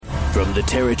From the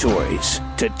territories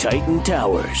to Titan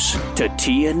Towers to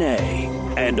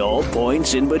TNA and all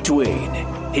points in between,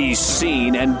 he's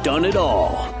seen and done it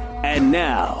all. And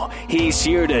now, he's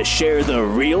here to share the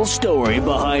real story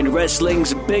behind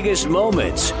wrestling's biggest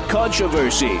moments,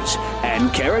 controversies,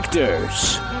 and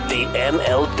characters. The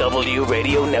MLW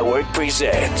Radio Network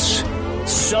presents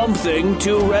Something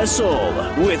to Wrestle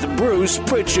with Bruce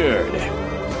Pritchard.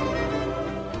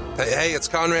 Hey, it's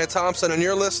Conrad Thompson, and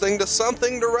you're listening to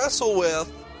Something to Wrestle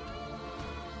With.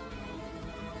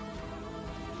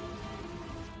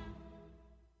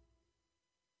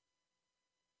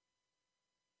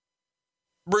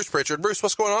 Bruce Pritchard. Bruce,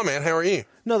 what's going on, man? How are you?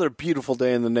 Another beautiful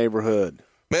day in the neighborhood.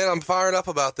 Man, I'm fired up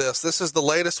about this. This is the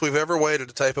latest we've ever waited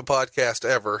to tape a podcast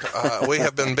ever. We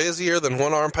have been busier than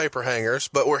one-arm paper hangers,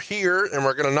 but we're here, and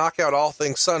we're going to knock out all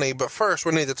things Sunny. But first,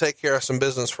 we need to take care of some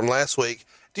business from last week.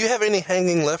 Do you have any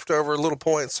hanging leftover little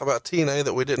points about TNA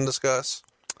that we didn't discuss?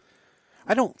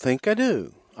 I don't think I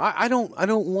do. I don't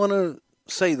want to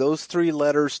say those three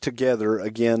letters together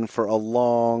again for a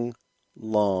long,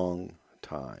 long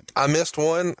time. I missed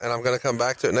one, and I'm going to come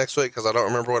back to it next week because I don't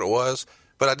remember what it was.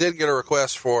 But I did get a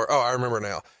request for, I remember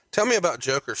now. Tell me about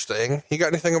Joker Sting. You got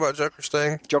anything about Joker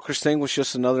Sting? Joker Sting was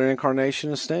just another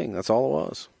incarnation of Sting. That's all it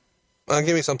was.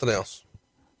 Give me something else.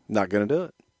 Not going to do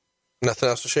it. Nothing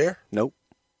else to share? Nope.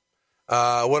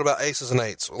 What about Aces and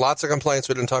Eights? Lots of complaints.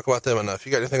 We didn't talk about them enough.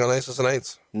 You got anything on Aces and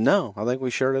Eights? No, I think we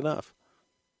shared enough.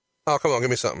 Oh, come on. Give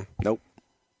me something. Nope.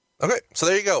 Okay, so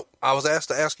there you go. I was asked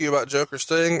to ask you about Joker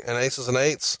Sting and Aces and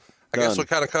Eights. I guess we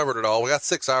kind of covered it all. We got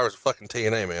 6 hours of fucking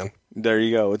TNA, man. There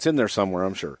you go. It's in there somewhere,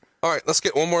 I'm sure. All right, let's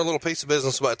get one more little piece of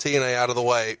business about TNA out of the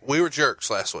way. We were jerks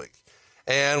last week,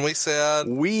 and we said...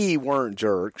 We weren't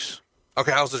jerks.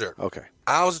 Okay, I was a jerk. Okay.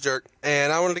 I was a jerk,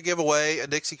 and I wanted to give away a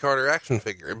Dixie Carter action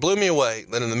figure. It blew me away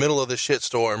that in the middle of this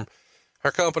shitstorm,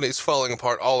 her company's falling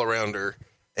apart all around her,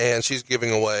 and she's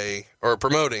giving away or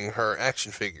promoting her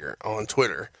action figure on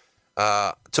Twitter.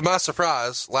 To my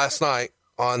surprise, last night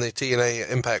on the TNA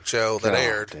Impact show that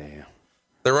aired, damn.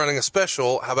 They're running a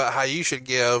special about how you should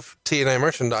give TNA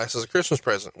merchandise as a Christmas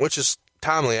present, which is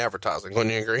timely advertising.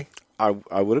 Wouldn't you agree?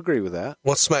 I would agree with that.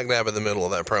 What's smack dab in the middle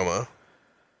of that promo?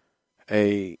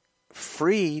 A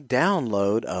free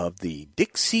download of the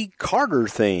Dixie Carter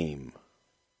theme.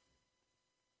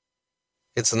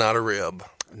 It's not a rib.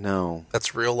 No.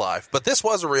 That's real life. But this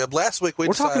was a rib. Last week We're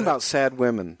talking about sad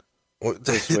women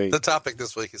this week. The topic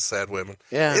this week is sad women.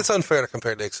 Yeah. It's unfair to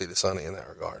compare Dixie to Sunny in that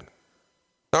regard.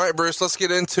 All right, Bruce, let's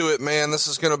get into it, man. This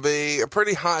is going to be a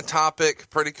pretty hot topic,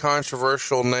 pretty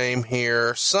controversial name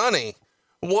here. Sunny.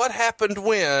 What happened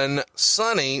when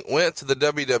Sunny went to the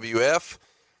WWF?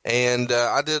 And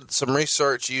I did some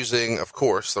research using, of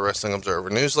course, the Wrestling Observer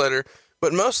newsletter,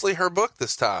 but mostly her book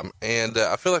this time. And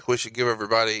I feel like we should give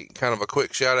everybody kind of a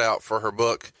quick shout out for her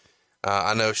book.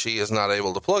 I know she is not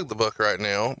able to plug the book right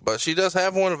now, but she does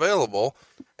have one available.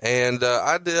 And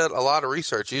I did a lot of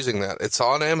research using that. It's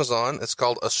on Amazon. It's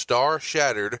called A Star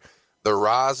Shattered, The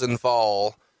Rise and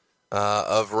Fall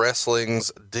of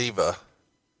Wrestling's Diva.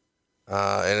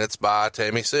 And it's by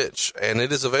Tammy Sitch. And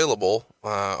it is available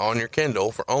on your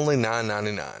Kindle for only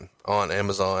 $9.99 on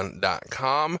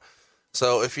Amazon.com.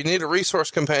 So if you need a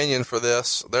resource companion for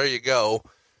this, there you go.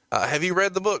 Have you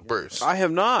read the book, Bruce? I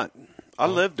have not. I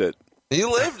lived it.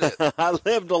 You lived it. I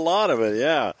lived a lot of it,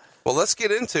 yeah. Well, let's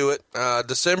get into it.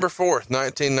 December 4th,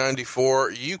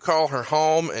 1994, you call her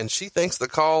home, and she thinks the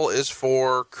call is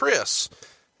for Chris,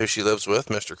 who she lives with,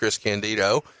 Mr. Chris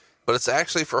Candido. But it's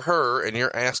actually for her, and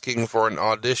you're asking for an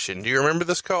audition. Do you remember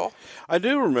this call? I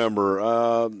do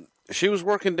remember. She was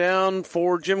working down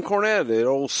for Jim Cornette at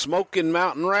old Smoking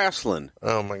Mountain Wrestling.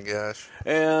 Oh, my gosh.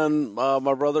 And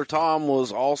my brother Tom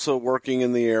was also working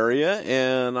in the area,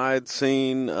 and I had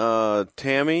seen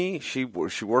Tammy. She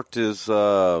worked as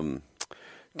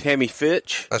Tammy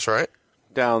Fitch. That's right.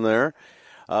 Down there.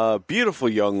 Beautiful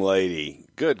young lady.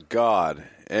 Good God.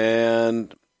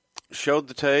 And showed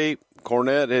the tape.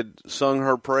 Cornette had sung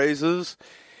her praises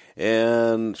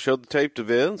and showed the tape to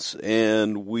Vince,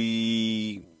 and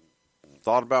we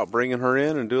thought about bringing her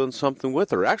in and doing something with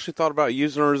her. Actually thought about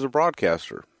using her as a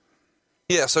broadcaster.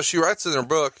 Yeah, so she writes in her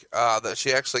book that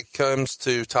she actually comes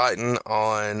to Titan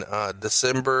on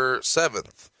December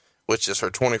 7th, which is her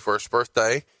 21st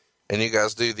birthday, and you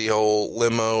guys do the whole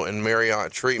limo and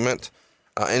Marriott treatment.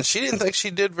 And she didn't think she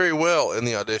did very well in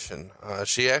the audition.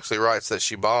 She actually writes that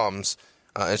she bombs,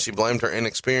 and she blamed her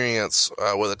inexperience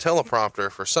with a teleprompter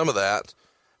for some of that.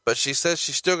 But she says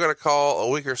she still got a call a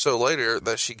week or so later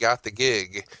that she got the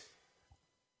gig.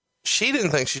 She didn't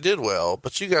think she did well,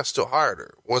 but you guys still hired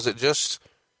her. Was it just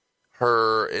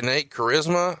her innate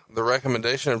charisma, the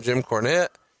recommendation of Jim Cornette,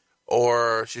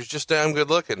 or she's just damn good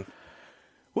looking?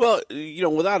 Well,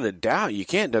 without a doubt, you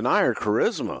can't deny her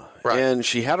charisma. Right. And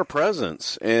she had a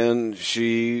presence, and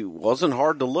she wasn't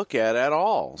hard to look at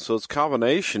all. So it's a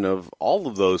combination of all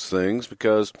of those things,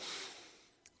 because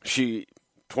she,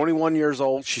 21 years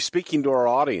old, she's speaking to her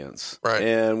audience. Right.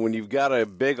 And when you've got a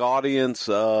big audience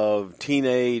of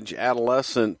teenage,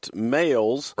 adolescent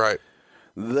males, Right.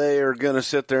 they are going to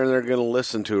sit there and they're going to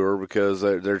listen to her, because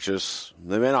they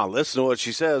may not listen to what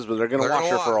she says, but they're going to watch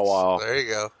her for a while. There you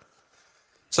go.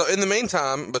 So in the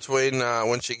meantime, between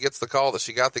when she gets the call that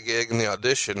she got the gig and the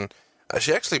audition,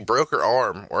 she actually broke her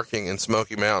arm working in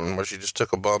Smoky Mountain, where she just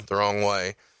took a bump the wrong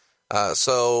way.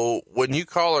 So when you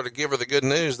call her to give her the good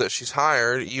news that she's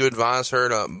hired, you advise her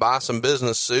to buy some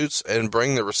business suits and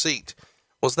bring the receipt.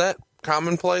 Was that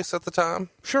commonplace at the time?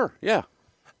 Sure, yeah.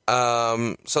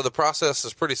 So the process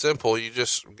is pretty simple. You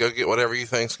just go get whatever you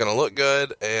think is going to look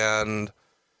good and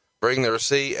bring the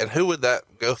receipt. And who would that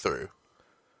go through?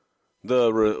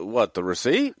 The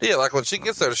receipt? Yeah, like when she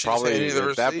gets there, she just hand you the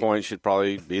receipt? At that point, she'd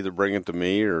probably either bring it to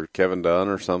me or Kevin Dunn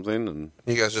or something. And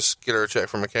you guys just get her a check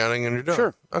from accounting and you're done.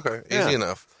 Sure. Okay, easy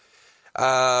enough.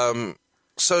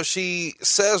 So she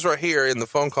says right here in the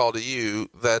phone call to you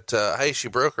that, hey, she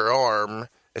broke her arm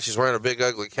and she's wearing a big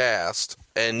ugly cast.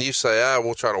 And you say,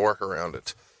 we'll try to work around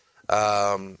it.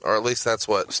 Or at least that's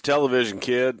what... It's television,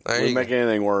 kid. We make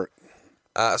anything work.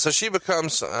 So she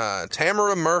becomes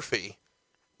Tamara Murphy.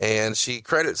 And she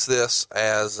credits this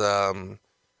as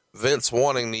Vince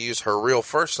wanting to use her real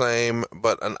first name,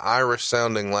 but an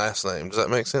Irish-sounding last name. Does that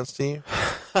make sense to you?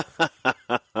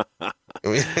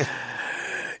 Yeah.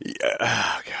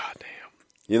 Oh,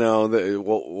 goddamn.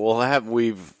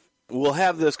 We'll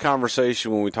have this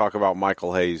conversation when we talk about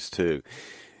Michael Hayes too.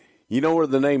 You know where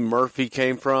the name Murphy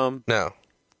came from? No.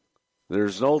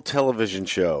 There's an old television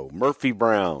show, Murphy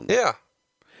Brown. Yeah.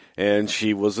 And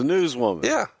she was a newswoman.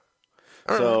 Yeah.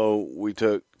 So we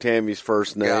took Tammy's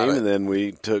first name, and then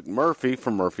we took Murphy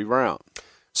from Murphy Brown.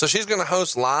 So she's going to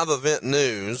host live event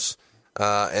news,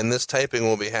 and this taping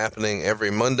will be happening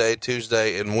every Monday,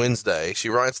 Tuesday, and Wednesday. She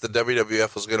writes the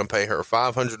WWF was going to pay her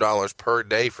 $500 per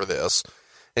day for this,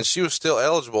 and she was still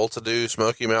eligible to do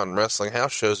Smoky Mountain Wrestling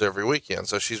house shows every weekend.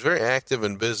 So she's very active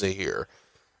and busy here.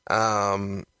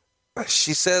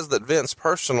 She says that Vince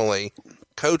personally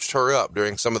coached her up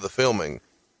during some of the filming.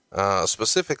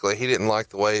 Specifically, he didn't like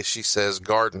the way she says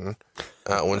garden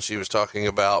when she was talking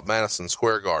about Madison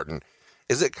Square Garden.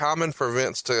 Is it common for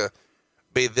Vince to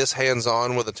be this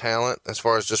hands-on with a talent as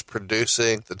far as just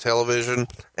producing the television?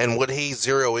 And would he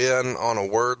zero in on a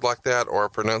word like that or a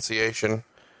pronunciation?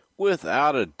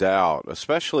 Without a doubt,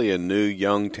 especially a new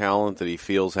young talent that he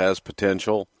feels has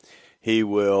potential, he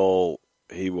will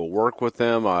work with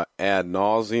them ad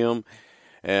nauseum.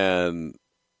 And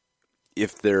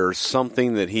if there's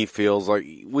something that he feels like,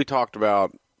 we talked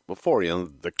about before,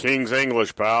 the King's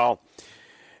English, pal.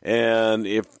 And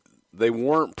if they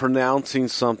weren't pronouncing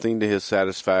something to his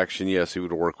satisfaction, yes, he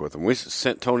would work with them. We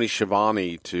sent Tony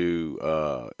Schiavone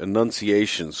to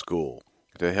enunciation school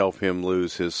to help him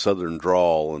lose his southern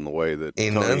drawl in the way that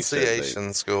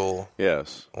enunciation school.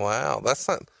 Yes. Wow, that's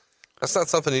not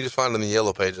something you just find in the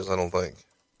Yellow Pages, I don't think.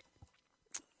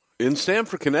 In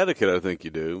Stamford, Connecticut, I think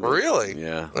you do. Really?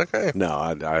 Yeah. Okay. No,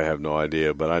 I have no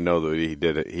idea, but I know that he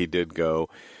did it. He did go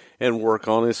and work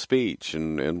on his speech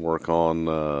and work on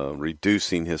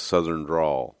reducing his southern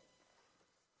drawl.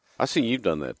 I see you've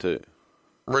done that too.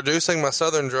 Reducing my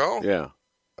southern drawl? Yeah.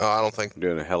 Oh, I don't think...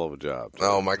 You're doing a hell of a job.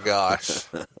 Oh, my gosh.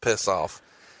 Piss off.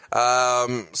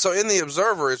 So in The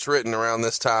Observer, it's written around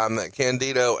this time that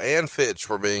Candido and Fitch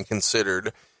were being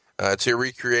considered to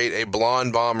recreate a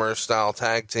Blonde Bomber-style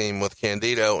tag team with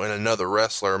Candido and another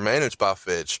wrestler managed by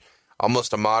Fitch,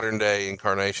 almost a modern-day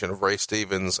incarnation of Ray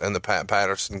Stevens and the Pat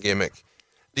Patterson gimmick.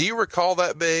 Do you recall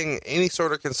that being any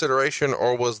sort of consideration,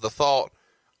 or was the thought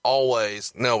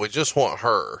always, no, we just want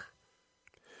her?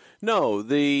 No,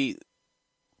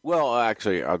 well,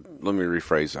 actually, let me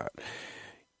rephrase that.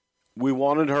 We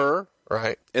wanted her.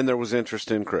 Right. And there was interest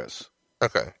in Chris.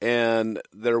 Okay. And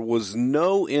there was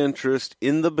no interest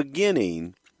in the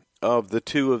beginning of the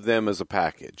two of them as a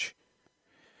package.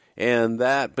 And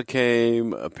that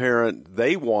became apparent.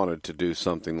 They wanted to do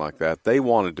something like that. They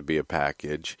wanted to be a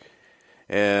package.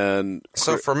 And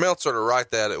so for Meltzer to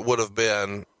write that, it would have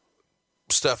been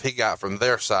stuff he got from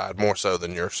their side more so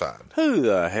than your side. Who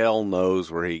the hell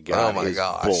knows where he got his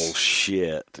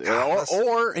bullshit?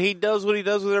 Or he does what he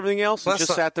does with everything else and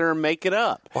just sat there and make it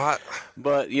up. What?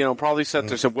 But, probably sat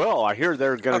there and said, well, I hear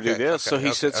they're going to do this. So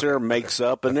he sits there and makes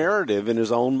up a narrative in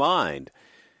his own mind.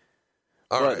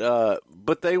 All right.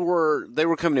 But they were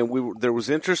coming in. There was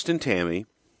interest in Tammy.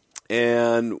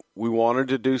 And we wanted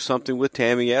to do something with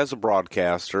Tammy as a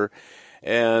broadcaster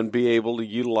and be able to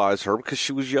utilize her because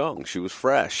she was young, she was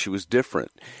fresh, she was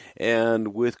different.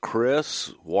 And with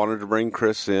Chris, wanted to bring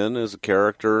Chris in as a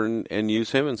character and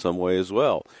use him in some way as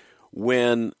well.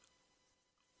 When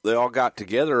they all got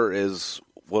together, as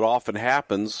what often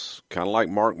happens, kind of like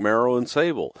Mark Marrow and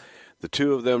Sable. The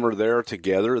two of them are there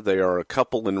together. They are a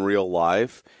couple in real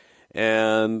life,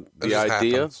 and the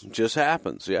idea just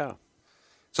happens, yeah.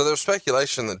 So there was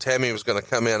speculation that Tammy was going to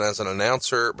come in as an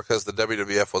announcer because the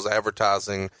WWF was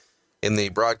advertising in the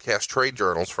broadcast trade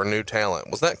journals for new talent.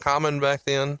 Was that common back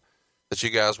then, that you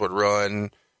guys would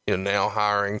run, now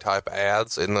hiring type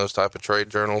ads in those type of trade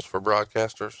journals for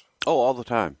broadcasters? Oh, all the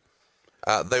time.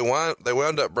 They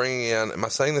wound up bringing in, am I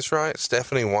saying this right,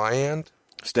 Stephanie Wyand?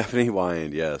 Stephanie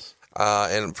Wyand, yes.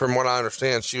 And from what I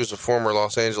understand, she was a former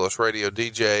Los Angeles radio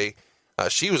DJ.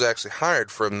 She was actually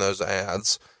hired from those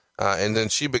ads, and then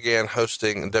she began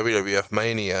hosting WWF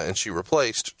Mania, and she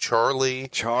replaced Charlie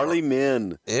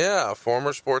Min. Yeah, a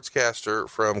former sportscaster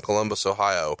from Columbus,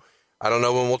 Ohio. I don't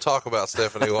know when we'll talk about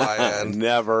Stephanie Wyand.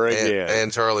 Never again.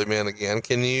 And Charlie Min again.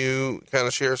 Can you kind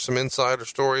of share some insider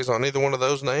stories on either one of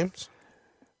those names?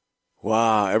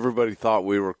 Wow, everybody thought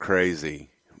we were crazy.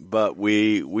 But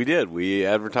we did. We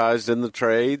advertised in the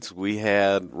trades. We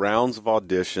had rounds of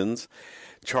auditions.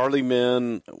 Charlie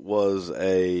Min was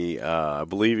I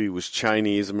believe he was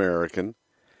Chinese American,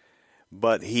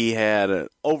 but he had an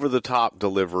over-the-top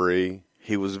delivery.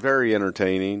 He was very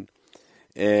entertaining,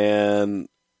 and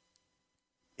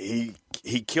he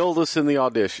killed us in the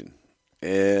audition.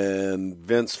 And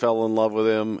Vince fell in love with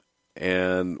him,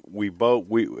 and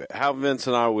how Vince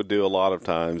and I would do a lot of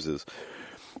times is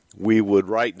we would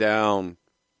write down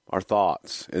our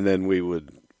thoughts, and then we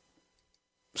would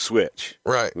switch.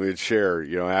 Right. We'd share,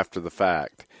 after the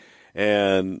fact.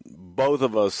 And both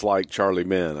of us liked Charlie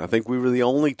Min. I think we were the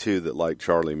only two that liked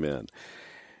Charlie Min.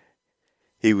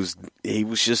 He was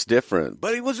just different.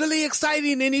 But he was really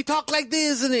exciting, and he talked like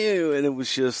this, and it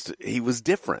was just, he was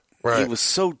different. Right. He was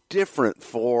so different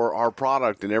for our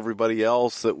product and everybody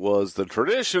else that was the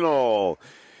traditional,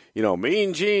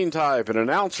 Mean Gene type and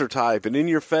announcer type and in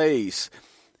your face.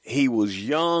 He was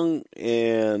young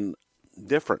and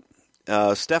different.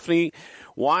 Stephanie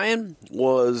Wyand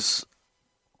was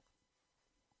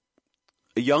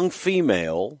a young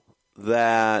female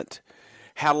that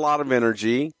had a lot of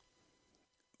energy,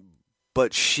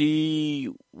 but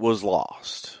she was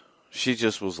lost. She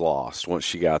just was lost once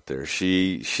she got there.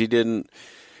 She didn't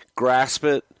grasp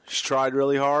it. She tried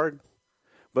really hard,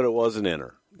 but it wasn't in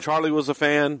her. Charlie was a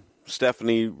fan.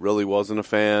 Stephanie really wasn't a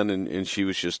fan, and she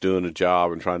was just doing a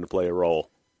job and trying to play a role.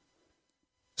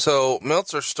 So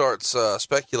Meltzer starts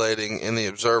speculating in The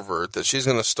Observer that she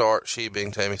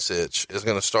being Tammy Sytch, is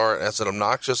going to start as an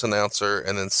obnoxious announcer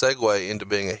and then segue into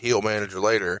being a heel manager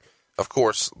later. Of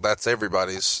course, that's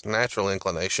everybody's natural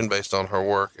inclination based on her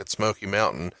work at Smoky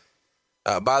Mountain.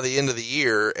 By the end of the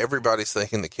year, everybody's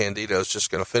thinking that Candido's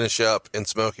just going to finish up in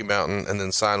Smoky Mountain and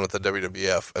then sign with the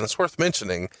WWF. And it's worth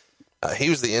mentioning, he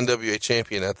was the NWA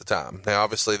champion at the time. Now,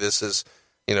 obviously, this is,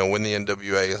 when the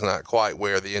NWA is not quite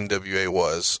where the NWA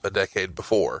was a decade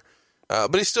before.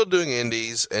 But he's still doing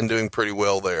indies and doing pretty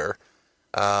well there.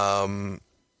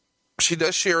 She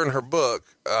does share in her book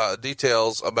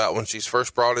details about when she's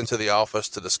first brought into the office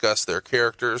to discuss their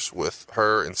characters with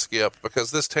her and Skip, because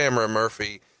this Tamara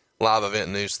Murphy live event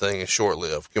news thing is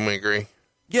short-lived. Can we agree?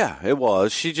 Yeah, it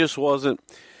was. She just wasn't.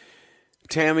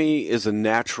 Tammy is a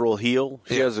natural heel.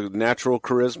 She has a natural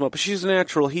charisma, but she's a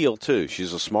natural heel, too.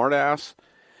 She's a smart-ass,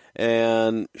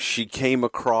 and she came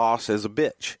across as a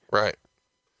bitch. Right.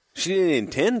 She didn't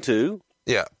intend to.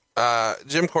 Yeah.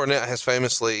 Jim Cornette has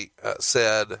famously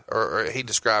said, or he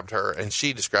described her, and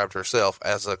she described herself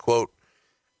as a, quote,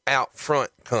 out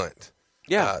front cunt.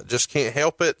 Yeah. Just can't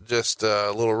help it. Just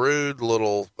a little rude,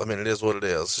 it is what it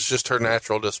is. It's just her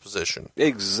natural disposition.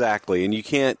 Exactly. And you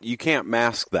can't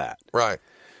mask that. Right.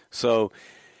 So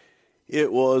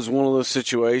it was one of those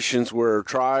situations where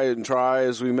try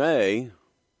as we may,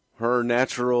 her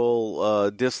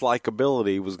natural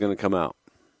dislikability was going to come out.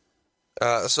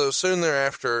 So soon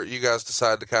thereafter, you guys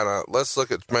decide to let's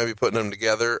look at maybe putting them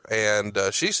together. And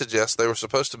she suggests they were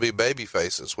supposed to be baby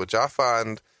faces, which I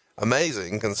find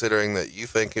amazing, considering that you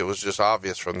think it was just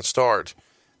obvious from the start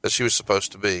that she was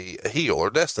supposed to be a heel or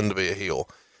destined to be a heel.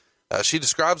 She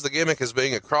describes the gimmick as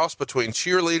being a cross between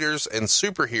cheerleaders and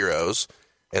superheroes,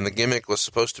 and the gimmick was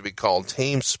supposed to be called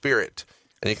Team Spirit.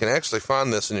 And you can actually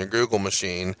find this in your Google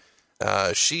machine.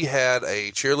 She had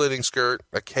a cheerleading skirt,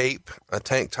 a cape, a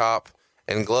tank top,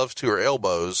 and gloves to her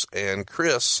elbows, and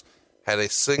Chris had a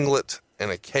singlet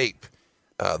and a cape.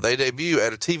 They debut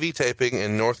at a TV taping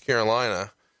in North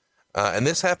Carolina, and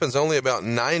this happens only about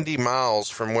 90 miles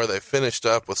from where they finished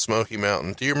up with Smoky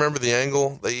Mountain. Do you remember the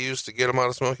angle they used to get them out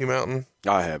of Smoky Mountain?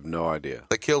 I have no idea.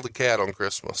 They killed a cat on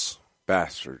Christmas.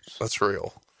 Bastards. That's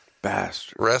real.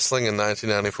 Bastards. Wrestling in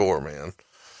 1994, man.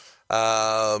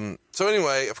 So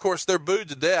anyway, of course, they're booed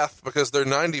to death because they're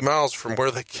 90 miles from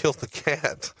where they killed the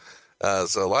cat.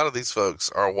 So a lot of these folks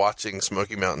are watching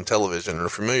Smoky Mountain television and are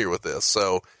familiar with this.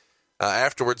 So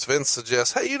afterwards, Vince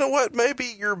suggests, hey, you know what?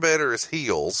 Maybe you're better as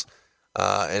heels.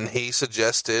 And he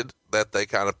suggested that they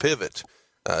kind of pivot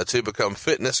to become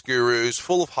fitness gurus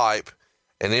full of hype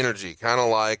and energy, kind of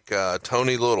like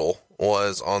Tony Little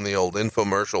was on the old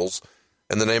infomercials.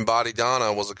 And the name Body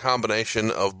Donna was a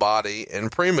combination of body and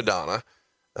prima donna.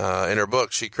 In her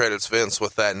book, she credits Vince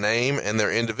with that name and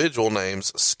their individual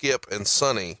names, Skip and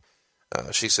Sonny.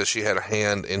 She says she had a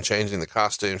hand in changing the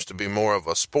costumes to be more of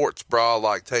a sports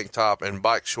bra-like tank top and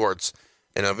bike shorts,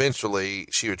 and eventually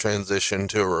she would transition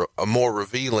to a more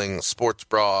revealing sports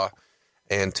bra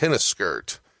and tennis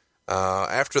skirt.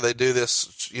 After they do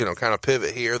this, kind of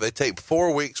pivot here, they take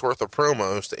 4 weeks worth of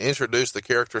promos to introduce the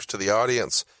characters to the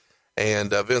audience.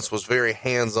 And Vince was very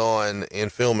hands-on in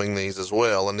filming these as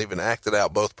well, and even acted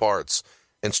out both parts,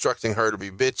 instructing her to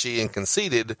be bitchy and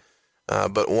conceited,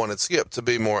 but wanted Skip to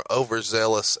be more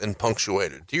overzealous and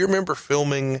punctuated. Do you remember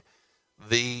filming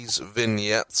these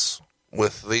vignettes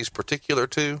with these particular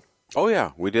two? Oh,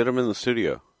 yeah. We did them in the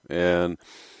studio, and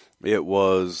it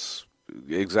was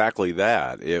exactly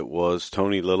that. It was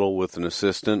Tony Little with an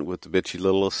assistant, with the bitchy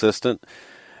little assistant,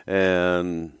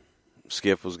 and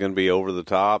Skip was going to be over the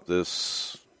top,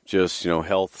 this just,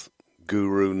 health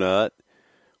guru nut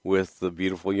with the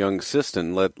beautiful young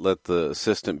assistant. Let the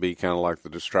assistant be kind of like the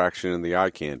distraction and the eye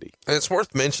candy. And it's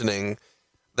worth mentioning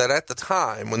that at the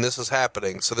time when this is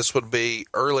happening, so this would be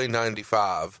early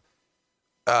 95,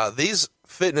 these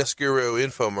fitness guru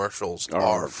infomercials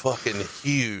are fucking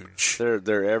huge.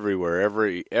 They're everywhere.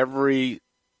 Every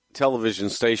television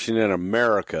station in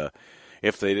America,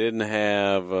 if they didn't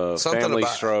have Family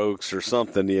Strokes or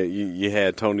something, you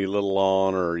had Tony Little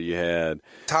on, or you had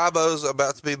Tybo's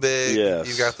about to be big. Yes.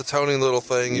 You've got the Tony Little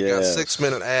thing. You've got 6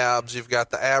 minute abs. You've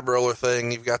got the ab roller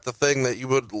thing. You've got the thing that you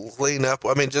would lean up.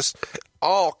 I mean, just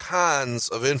all kinds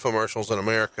of infomercials in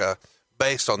America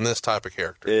based on this type of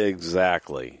character.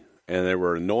 Exactly. And they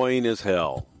were annoying as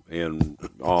hell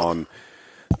on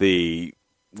the,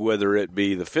 whether it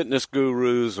be the fitness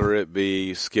gurus or it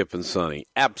be Skip and Sonny.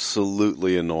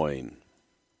 Absolutely annoying.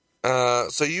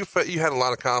 So you had a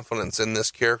lot of confidence in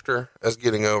this character as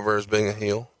getting over as being a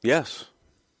heel? Yes.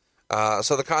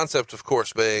 So the concept, of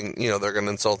course, being, they're going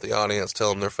to insult the audience, tell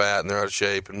them they're fat and they're out of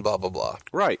shape and blah, blah, blah.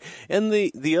 Right. And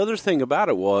the other thing about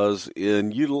it was,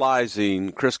 in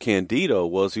utilizing Chris Candido,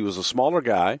 was he was a smaller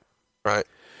guy. Right.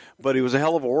 But he was a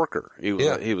hell of a worker. He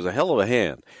was a hell of a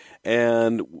hand.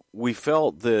 And we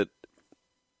felt that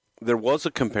there was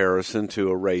a comparison to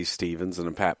a Ray Stevens and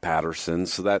a Pat Patterson,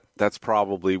 so that's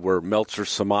probably where Meltzer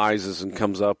surmises and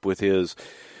comes up with his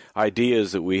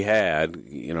ideas that we had,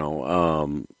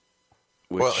 well,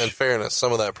 in fairness,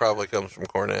 some of that probably comes from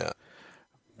Cornette.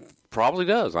 Probably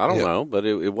does. I don't know, but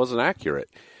it wasn't accurate.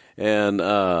 And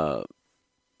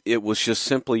it was just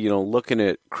simply, looking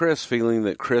at Chris, feeling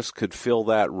that Chris could fill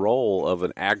that role of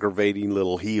an aggravating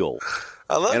little heel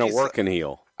and a working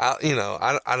heel. I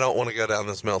don't want to go down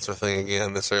this Meltzer thing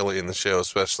again this early in the show,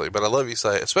 especially, but I love you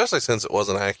say, especially since it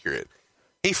wasn't accurate.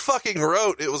 He fucking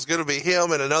wrote it was going to be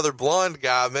him and another blonde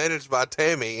guy managed by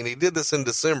Tammy, and he did this in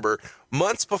December,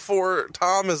 months before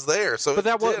Tom is there. So,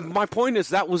 but my point is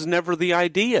that was never the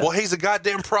idea. Well, he's a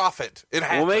goddamn prophet. It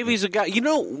happened. Well, maybe he's a guy.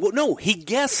 No, he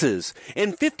guesses,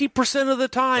 and 50% of the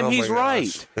time he's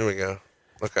right. Here we go.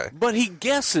 Okay, but he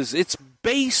guesses. It's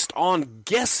based on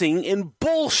guessing and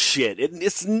bullshit.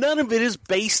 It's none of it is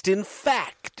based in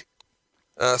fact.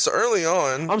 So early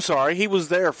on... I'm sorry, he was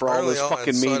there for all those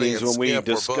fucking meetings when we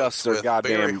discussed their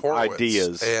goddamn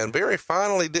ideas. And Barry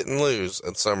finally didn't lose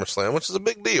at SummerSlam, which is a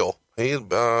big deal. He's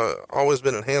always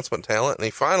been enhancement talent, and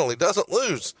he finally doesn't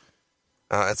lose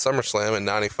at SummerSlam in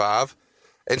 95.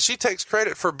 And she takes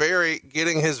credit for Barry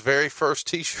getting his very first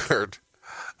T-shirt.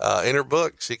 In her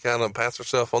book, she kind of pats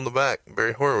herself on the back,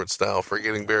 Barry Horowitz style, for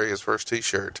getting Barry his first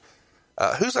T-shirt.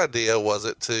 Whose idea was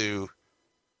it to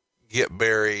get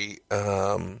Barry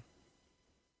out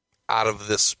of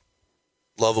this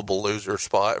lovable loser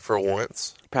spot for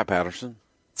once? Pat Patterson.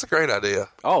 It's a great idea.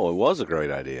 Oh, it was a great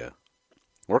idea.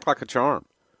 Worked like a charm.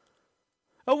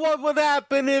 What would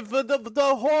happen if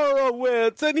the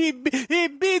Horowitz and he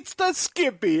beats the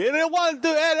Skippy and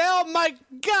oh my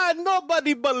God,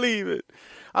 nobody believe it.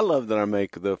 I love that I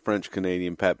make the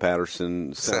French-Canadian Pat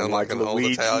Patterson sound like an old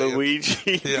Luigi Italian.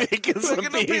 Yeah. making some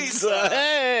Making a pizza.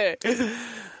 Hey!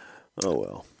 Oh,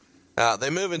 well. They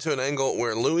move into an angle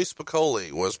where Louis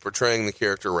Spicoli was portraying the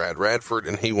character Rad Radford,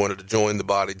 and he wanted to join the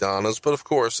Body Donnas, but of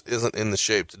course isn't in the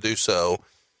shape to do so.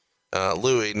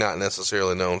 Louis, not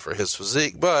necessarily known for his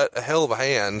physique, but a hell of a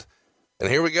hand. And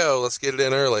here we go. Let's get it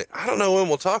in early. I don't know when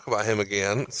we'll talk about him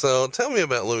again. So tell me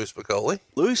about Louis Spicoli.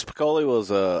 Louis Spicoli was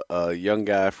a young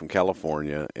guy from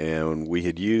California, and we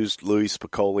had used Louis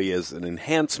Spicoli as an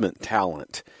enhancement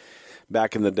talent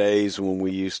back in the days when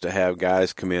we used to have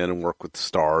guys come in and work with the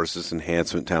stars as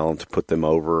enhancement talent to put them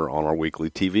over on our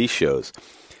weekly TV shows.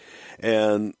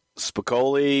 And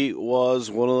Spicoli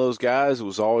was one of those guys who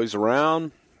was always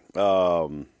around.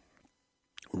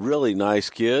 Really nice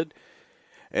kid.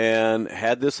 And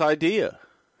had this idea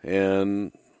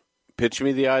and pitched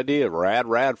me the idea of Rad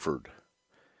Radford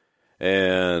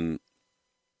and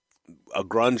a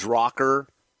grunge rocker,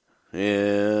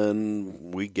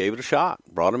 and we gave it a shot.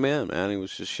 Brought him in, man. He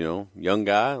was just, young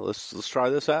guy. Let's try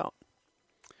this out.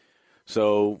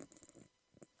 So,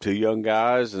 two young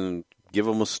guys and give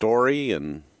them a story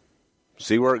and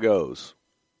see where it goes.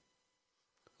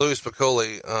 Louis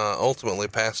Spicoli ultimately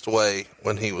passed away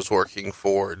when he was working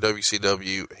for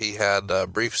WCW. He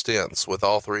had brief stints with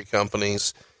all three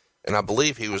companies, and I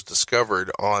believe he was discovered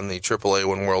on the AAA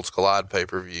When Worlds Collide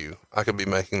pay-per-view. I could be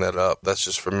making that up. That's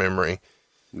just from memory.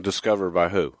 Discovered by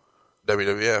who?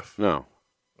 WWF. No.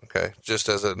 Okay, just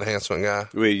as an enhancement guy.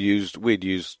 We'd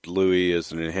used Louis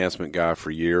as an enhancement guy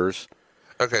for years.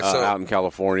 Okay, so out in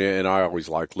California, and I always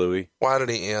liked Louis. Why did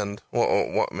he end?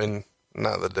 What I mean,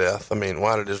 not the death. I mean,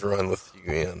 why did his run with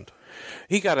you end?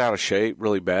 He got out of shape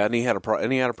really bad, and he had a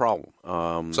problem.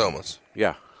 Somas.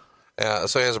 Yeah.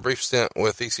 So he has a brief stint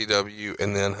with ECW,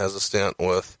 and then has a stint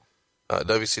with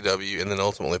WCW, and then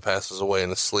ultimately passes away in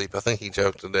his sleep. I think he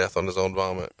choked to death on his own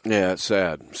vomit. Yeah, it's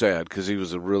sad, because he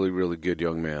was a really, really good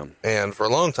young man. And for a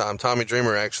long time, Tommy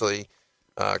Dreamer actually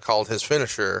called his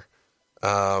finisher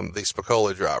the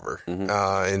Spicoli driver,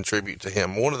 in tribute to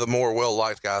him. One of the more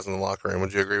well-liked guys in the locker room.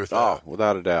 Would you agree with that? Oh,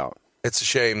 without a doubt. It's a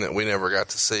shame that we never got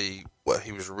to see what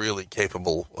he was really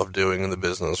capable of doing in the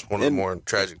business. One of the more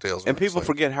tragic tales. And people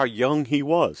forget how young he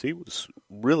was. He was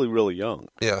really, really young.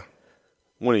 Yeah.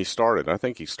 When he started. I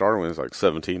think he started when he was like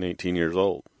 17, 18 years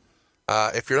old.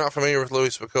 If you're not familiar with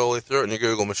Louis Spicoli, throw it in your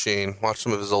Google machine. Watch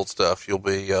some of his old stuff. You'll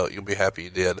be happy you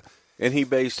did. And he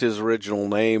based his original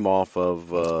name off of,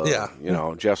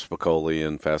 Jeff Spicoli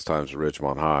in Fast Times at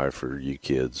Ridgemont High for you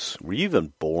kids. Were you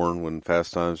even born when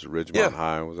Fast Times at Ridgemont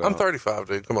High was out? I'm 35,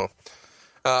 dude. Come on.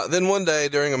 Then one day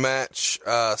during a match,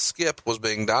 Skip was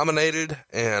being dominated,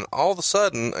 and all of a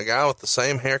sudden, a guy with the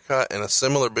same haircut and a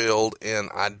similar build in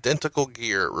identical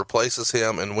gear replaces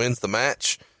him and wins the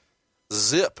match.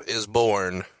 Zip is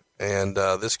born, and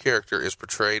this character is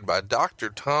portrayed by Dr.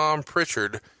 Tom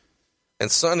Pritchard. And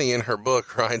Sunny in her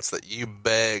book writes that you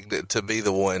begged to be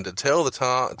the one to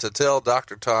tell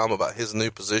Dr. Tom about his new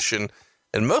position,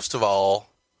 and most of all,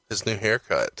 his new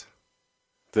haircut.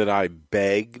 That I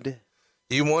begged?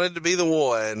 You wanted to be the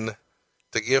one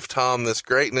to give Tom this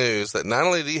great news that not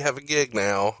only do you have a gig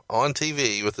now on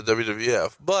TV with the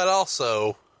WWF, but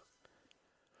also...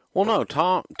 Well, no,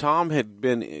 Tom had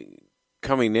been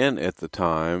coming in at the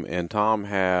time, and Tom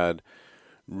had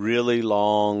really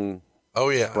long... Oh,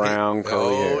 yeah. Brown,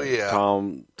 curly hair. Oh, yeah.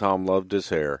 Tom loved his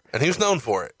hair. And he was known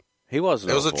for it. He was known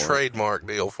for it. It was a trademark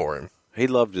deal for him. He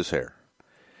loved his hair.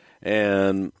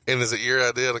 And is it your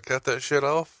idea to cut that shit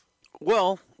off?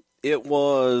 Well, it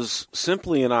was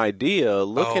simply an idea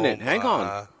looking at... Hang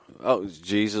on. Oh,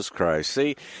 Jesus Christ.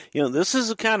 See, this is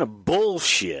a kind of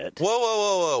bullshit.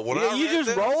 Whoa. When you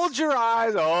just rolled your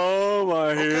eyes. Oh,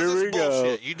 my, here we go.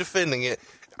 Bullshit. You defending it.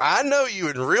 I know you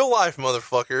in real life,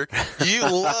 motherfucker. You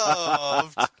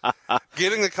loved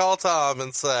getting to call Tom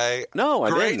and say, "No,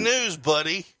 I great didn't. news,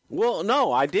 buddy." Well,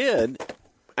 no, I did.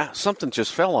 Something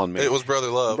just fell on me. It was Brother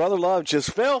Love. Brother Love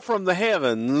just fell from the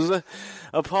heavens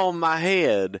upon my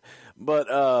head. But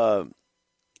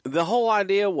the whole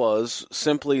idea was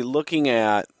simply looking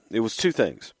at, it was two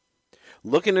things.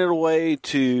 Looking at a way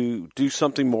to do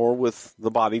something more with the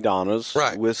Body Donnas,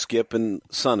 right, with Skip and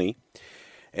Sunny.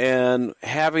 And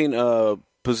having a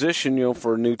position,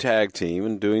 for a new tag team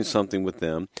and doing something with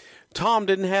them. Tom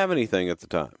didn't have anything at the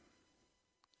time.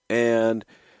 And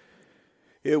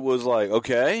it was like,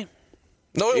 okay.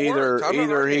 No, it worked.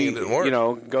 Either he,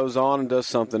 goes on and does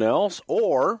something else,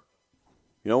 or,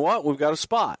 you know what, we've got a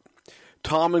spot.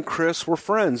 Tom and Chris were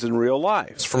friends in real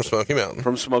life. It's from Smoky Mountain.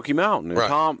 From Smoky Mountain. And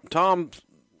right. Tom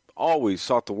always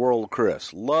thought the world of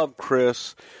Chris. Loved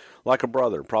Chris like a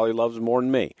brother. Probably loves him more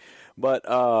than me. But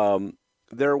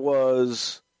there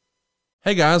was...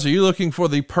 Hey guys, are you looking for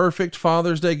the perfect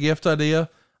Father's Day gift idea?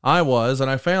 I was, and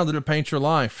I found it at Paint Your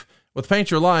Life. With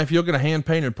Paint Your Life, you'll get a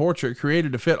hand-painted portrait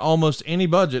created to fit almost any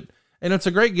budget, and it's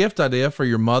a great gift idea for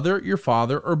your mother, your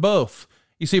father, or both.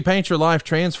 You see, Paint Your Life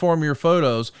transform your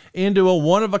photos into a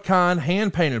one-of-a-kind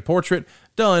hand-painted portrait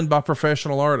done by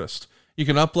professional artists. You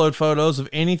can upload photos of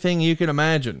anything you can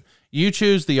imagine. You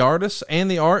choose the artist and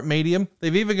the art medium.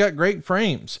 They've even got great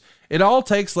frames. It all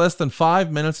takes less than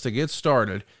 5 minutes to get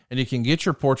started, and you can get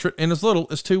your portrait in as little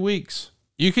as 2 weeks.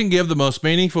 You can give the most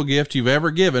meaningful gift you've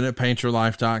ever given at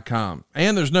paintyourlife.com.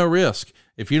 And there's no risk.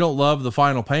 If you don't love the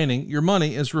final painting, your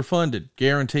money is refunded,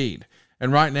 guaranteed.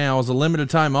 And right now, as a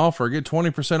limited time offer, get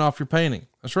 20% off your painting.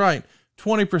 That's right,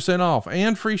 20% off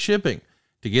and free shipping.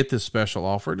 To get this special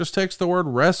offer, just text the word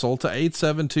WRESTLE to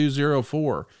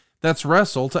 87204. That's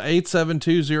WRESTLE to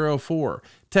 87204.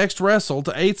 Text WRESTLE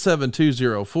to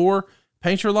 87204.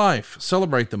 Paint Your Life.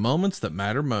 Celebrate the moments that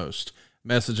matter most.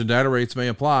 Message and data rates may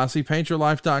apply. See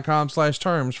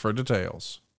paintyourlife.com/terms for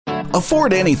details.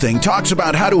 Afford Anything talks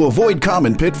about how to avoid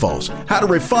common pitfalls, how to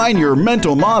refine your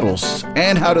mental models,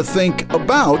 and how to think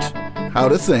about how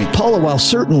to think. Paula, while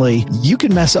certainly you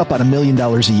can mess up on $1 million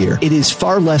a year, it is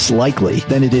far less likely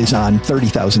than it is on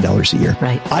 $30,000 a year.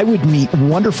 Right. I would meet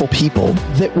wonderful people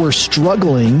that were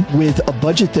struggling with a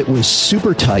budget that was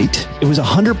super tight. It was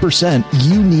 100%.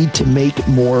 You need to make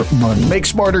more money. Make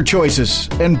smarter choices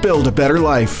and build a better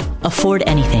life. Afford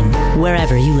Anything,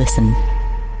 wherever you listen.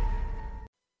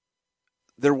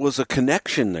 There was a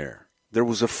connection there. There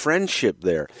was a friendship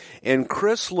there. And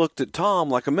Chris looked at Tom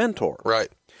like a mentor. Right.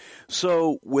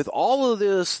 So with all of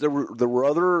this, there were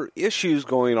other issues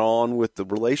going on with the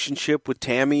relationship with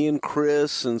Tammy and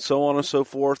Chris and so on and so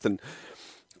forth, and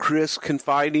Chris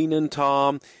confiding in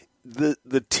Tom.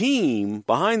 The team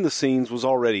behind the scenes was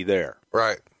already there.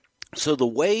 Right. So the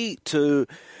way to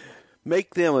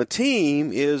make them a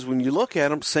team is when you look at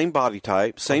them, same body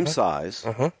type, same size,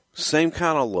 same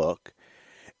kind of look,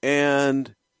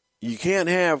 and you can't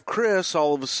have Chris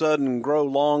all of a sudden grow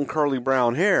long curly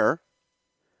brown hair.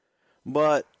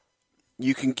 But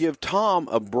you can give Tom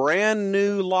a brand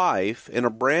new life and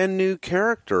a brand new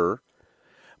character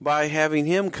by having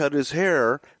him cut his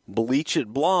hair, bleach it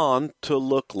blonde to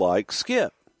look like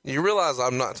Skip. You realize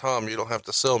I'm not Tom. You don't have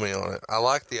to sell me on it. I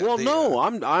like the idea. Well, no,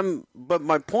 I'm. But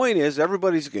my point is,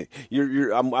 everybody's.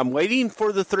 I'm waiting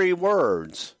for the 3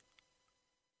 words.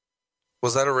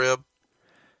 Was that a rib?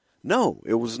 No,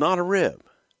 it was not a rib,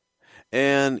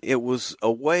 and it was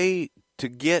a way to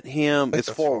get him. It's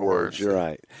 4 words. You're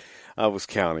right. I was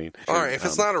counting. All right. If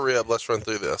it's not a rib, let's run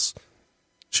through this.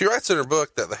 She writes in her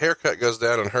book that the haircut goes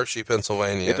down in Hershey,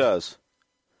 Pennsylvania. It does.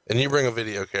 And you bring a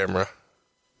video camera.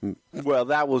 Well,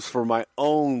 that was for my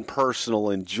own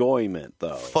personal enjoyment,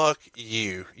 though. Fuck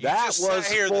you. That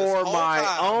was for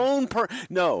my own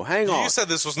No, hang on. You said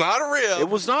this was not a rib. It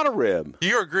was not a rib.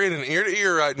 You're grinning ear to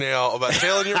ear right now about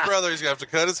telling your brother he's going to have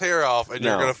to cut his hair off, and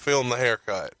you're going to film the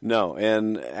haircut. No,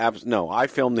 I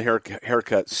filmed the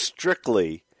haircut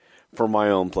strictly for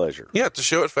my own pleasure. Yeah, to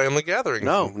show at family gatherings.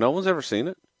 No one's ever seen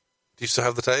it. Do you still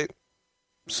have the tape?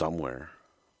 Somewhere.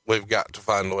 We've got to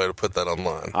find a way to put that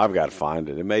online. I've got to find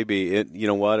it. It may be, you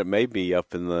know what? It may be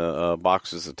up in the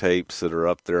boxes of tapes that are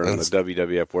up there in the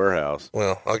WWF warehouse.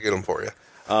 Well, I'll get them for you.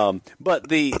 But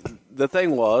the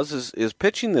thing is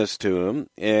pitching this to him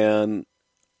and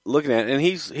looking at it, and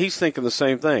he's thinking the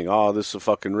same thing. Oh, this is a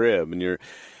fucking rib. And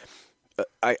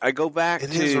I go back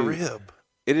It to. It is a rib.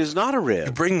 It is not a rib.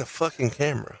 You bring the fucking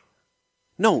camera.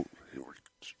 No.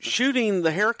 Shooting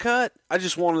the haircut, I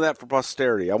just wanted that for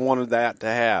posterity. I wanted that to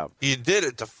have. You did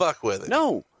it to fuck with it.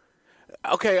 No.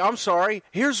 Okay, I'm sorry.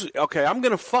 I'm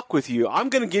going to fuck with you. I'm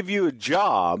going to give you a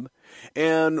job,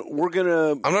 and we're going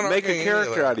to make a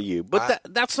character out of you. But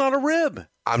that's not a rib.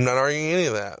 I'm not arguing any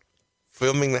of that.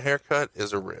 Filming the haircut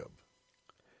is a rib.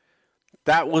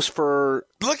 That was for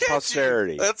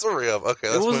posterity. That's a rib. Okay,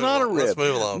 it was not a rib. Let's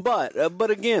move along.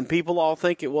 But again, people all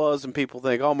think it was, and people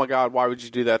think, oh my God, why would you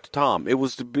do that to Tom? It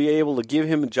was to be able to give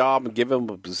him a job and give him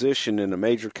a position in a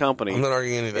major company. I'm not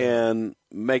arguing anything. And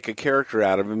make a character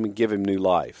out of him and give him new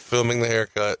life. Filming the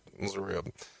haircut was a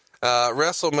rib.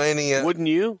 WrestleMania. Wouldn't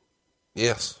you?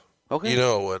 Yes. Okay. You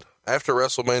know I would. After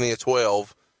WrestleMania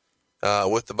 12,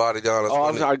 with the body done. Oh,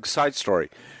 I'm sorry. Side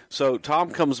story. So Tom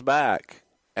comes back.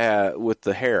 With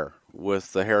the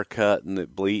haircut and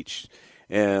it bleached,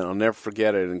 and I'll never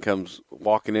forget it. And comes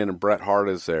walking in, and Bret Hart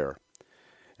is there,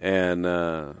 and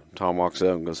Tom walks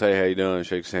up and goes, "Hey, how you doing?" And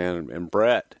shakes his hand, and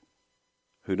Bret,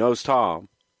 who knows Tom,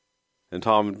 and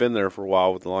Tom had been there for a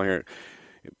while with the long hair,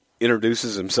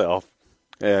 introduces himself.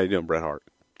 Hey, how you doing, Bret Hart?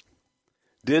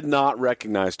 Did not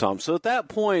recognize Tom. So at that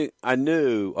point, I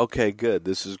knew, okay, good,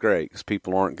 this is great, because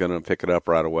people aren't going to pick it up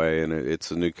right away, and it's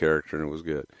a new character, and it was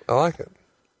good. I like it.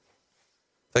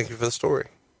 Thank you for the story.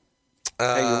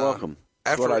 Hey, you're welcome.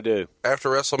 That's what I do. After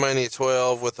WrestleMania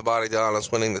 12, with the Body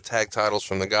Donnas winning the tag titles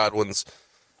from the Godwins,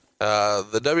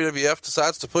 the WWF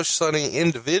decides to push Sunny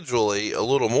individually a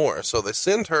little more. So they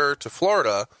send her to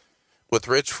Florida with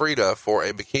Rich Frida for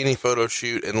a bikini photo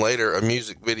shoot and later a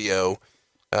music video.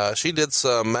 She did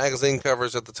some magazine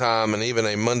covers at the time and even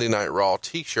a Monday Night Raw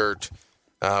t-shirt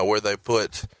where they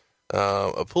put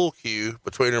a pool cue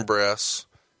between her breasts,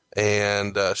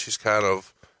 and she's kind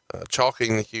of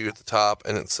chalking the cue at the top,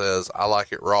 and it says, "I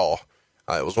like it raw."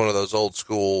 It was one of those old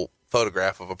school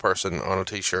photograph of a person on a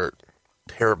t-shirt.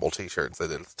 Terrible t-shirts they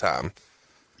did at the time.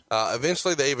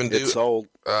 Eventually they even do. It's sold.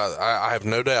 I have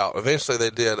no doubt. Eventually they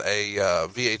did a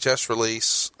VHS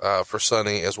release for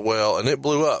Sunny as well, and it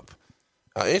blew up.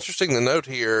 Interesting to note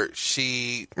here,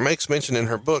 she makes mention in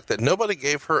her book that nobody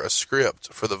gave her a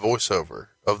script for the voiceover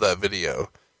of that video.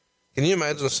 Can you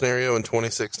imagine a scenario in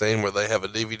 2016 where they have a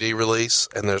DVD release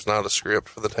and there's not a script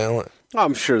for the talent?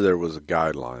 I'm sure there was a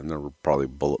guideline. There were probably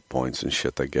bullet points and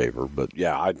shit they gave her. But,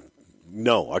 yeah, I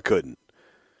couldn't.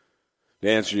 To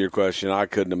answer your question, I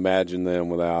couldn't imagine them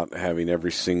without having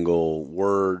every single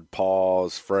word,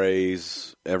 pause,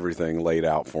 phrase, everything laid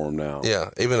out for them now. Yeah,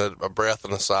 even a breath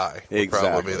and a sigh would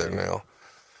probably be there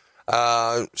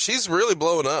now. She's really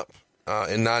blowing up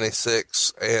in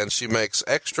 96, and she makes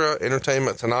Extra,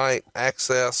 Entertainment Tonight,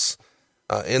 Access,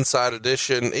 Inside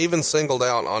Edition, even singled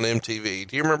out on MTV.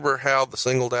 Do you remember how the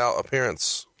singled out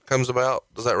appearance comes about?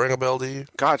 Does that ring a bell to you?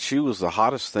 God, she was the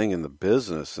hottest thing in the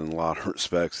business in a lot of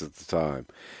respects at the time.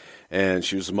 And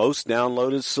she was the most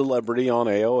downloaded celebrity on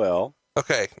AOL.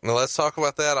 Okay, now let's talk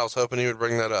about that. I was hoping you would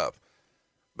bring that up.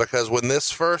 Because when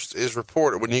this first is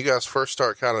reported, when you guys first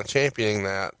start kind of championing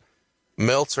that,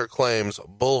 Meltzer claims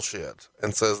bullshit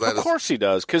and says that Of course he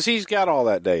does, because he's got all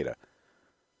that data.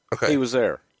 Okay. He was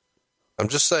there. I'm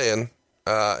just saying,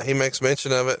 he makes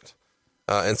mention of it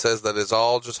and says that it's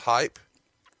all just hype.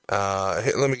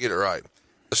 Let me get it right.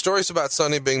 The stories about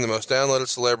Sunny being the most downloaded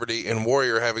celebrity and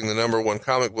Warrior having the #1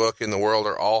 comic book in the world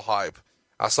are all hype.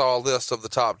 I saw a list of the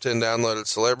top 10 downloaded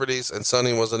celebrities, and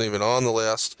Sunny wasn't even on the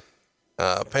list.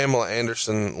 Pamela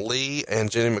Anderson Lee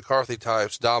and Jenny McCarthy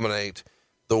types dominate.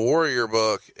 The Warrior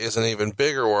book is an even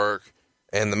bigger work,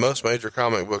 and the most major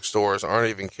comic book stores aren't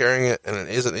even carrying it, and it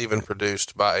isn't even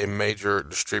produced by a major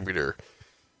distributor.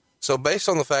 So based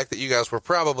on the fact that you guys were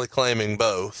probably claiming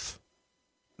both,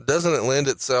 doesn't it lend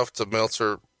itself to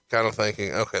Meltzer kind of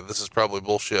thinking, okay, this is probably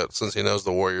bullshit, since he knows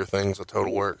the Warrior thing's a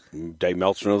total work? Dave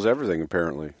Meltzer knows everything,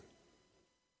 apparently.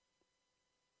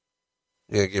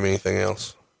 Yeah, give me anything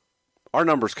else. Our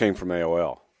numbers came from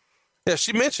AOL. Yeah,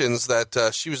 she mentions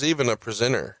that she was even a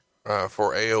presenter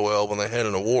for AOL when they had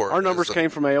an award. Our numbers came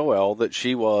from AOL that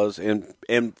she was, and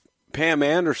Pam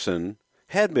Anderson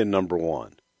had been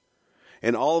 #1.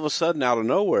 And all of a sudden, out of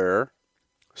nowhere,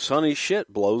 Sunny's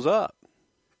shit blows up.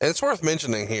 And it's worth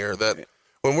mentioning here that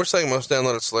when we're saying most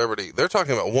downloaded celebrity, they're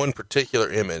talking about one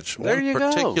particular image. There you go.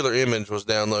 One particular image was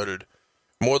downloaded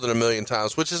more than 1 million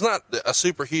times, which is not a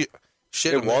super shit.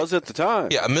 It was at the time.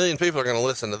 Yeah, 1 million people are going to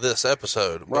listen to this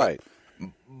episode. Right.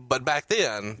 But back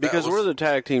then... Because we're the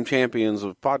tag team champions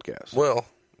of podcasts. Well,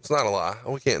 it's not a lie.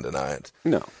 We can't deny it.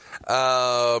 No.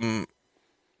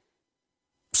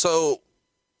 So,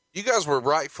 you guys were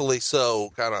rightfully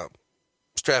so kind of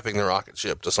strapping the rocket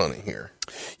ship to Sunny here.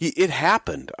 It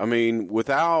happened. I mean,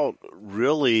 without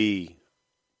really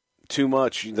too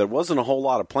much, there wasn't a whole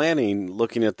lot of planning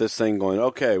looking at this thing going,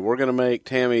 okay, we're going to make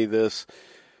Tammy this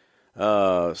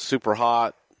super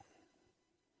hot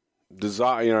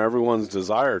desire, everyone's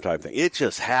desire type thing. It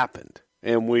just happened,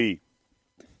 and we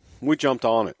jumped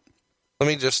on it. Let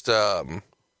me just, 2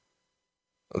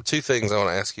 things I want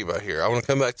to ask you about here. I want to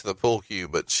come back to the pool cue,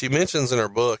 but she mentions in her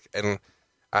book, and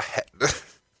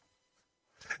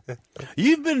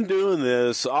You've been doing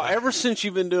this ever since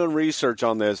you've been doing research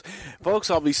on this. Folks,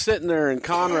 I'll be sitting there, and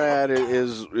Conrad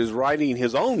is writing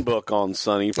his own book on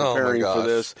Sunny, preparing for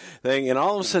this thing, and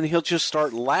all of a sudden he'll just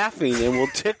start laughing and will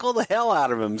tickle the hell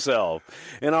out of himself.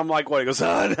 And I'm like, what? He goes,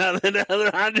 I'm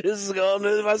just going to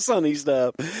do my Sunny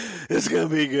stuff. It's going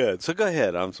to be good. So go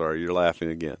ahead. I'm sorry. You're laughing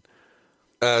again.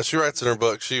 She writes in her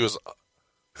book, she was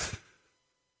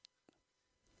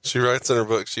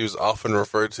often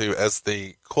referred to as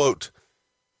the, quote,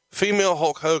 female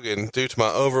Hulk Hogan due to my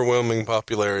overwhelming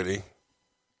popularity.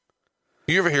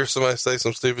 You ever hear somebody say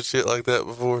some stupid shit like that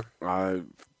before? I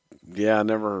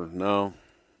never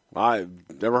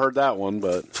heard that one,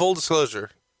 but. Full disclosure,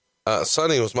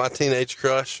 Sunny was my teenage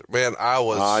crush. Man,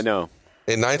 I know.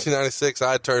 In 1996,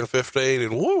 I turned 15,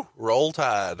 and woo, roll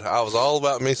tide. I was all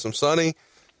about me some Sonny.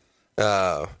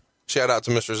 Shout out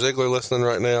to Mr. Ziegler listening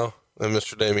right now, and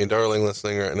Mr. Damian Darling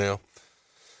listening right now.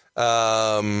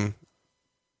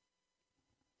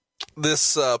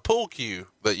 This pool cue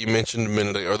that you mentioned a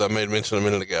minute ago, or that I made mention a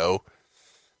minute ago,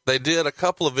 they did a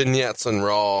couple of vignettes in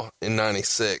Raw in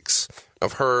 96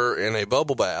 of her in a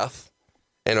bubble bath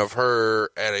and of her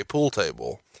at a pool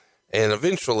table. And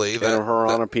eventually, her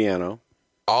on a piano.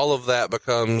 All of that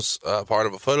becomes part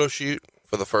of a photo shoot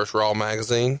for the first Raw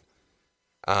magazine.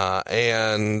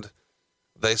 And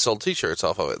they sold T-shirts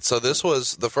off of it. So this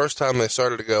was the first time they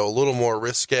started to go a little more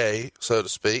risque, so to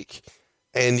speak.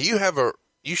 And you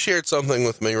shared something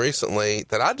with me recently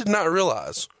that I did not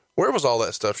realize. Where was all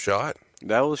that stuff shot?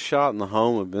 That was shot in the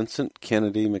home of Vincent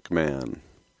Kennedy McMahon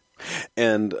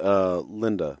and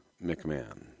Linda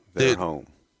McMahon. Their home.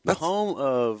 The home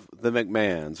of the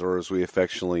McMahons, or as we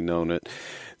affectionately known it,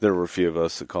 there were a few of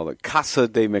us that called it Casa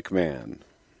de McMahon.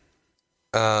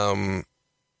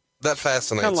 That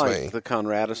fascinates kind of like me. The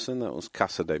Conrad Addison, that was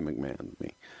Casa de McMahon to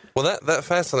me. Well, that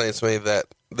fascinates me that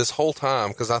this whole time,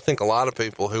 because I think a lot of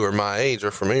people who are my age are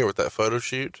familiar with that photo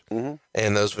shoot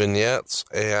and those vignettes,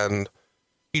 and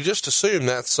you just assume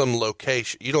that's some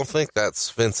location. You don't think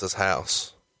that's Vince's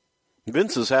house.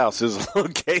 Vince's house is a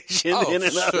location in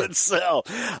and of itself.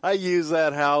 I use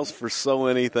that house for so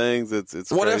many things. It's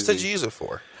what crazy. else did you use it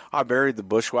for? I buried the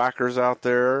Bushwhackers out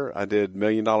there. I did $1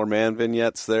 Million Man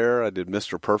vignettes there. I did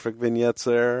Mr. Perfect vignettes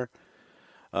there.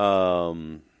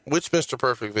 Which Mr.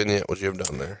 Perfect vignette would you have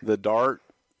done there? The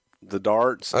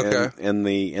darts, okay, and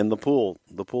the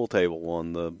pool table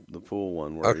one, the pool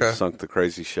one where he sunk the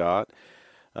crazy shot.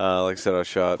 Like I said, I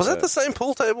shot. Was that the same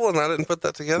pool table, and I didn't put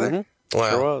that together? Mm-hmm. Wow,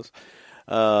 sure was.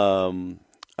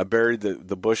 I buried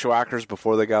the Bushwhackers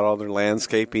before they got all their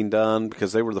landscaping done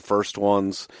because they were the first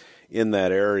ones in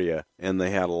that area, and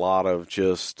they had a lot of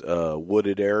just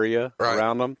wooded area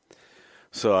around them.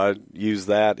 So I used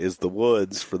that as the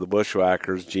woods for the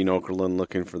Bushwhackers. Gene Okerlund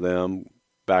looking for them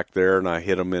back there, and I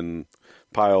hit them in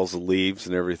piles of leaves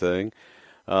and everything.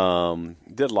 Did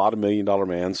a lot of $1 Million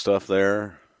Man stuff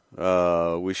there.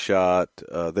 We shot,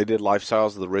 they did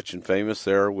Lifestyles of the Rich and Famous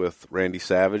there with Randy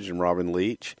Savage and Robin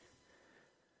Leach.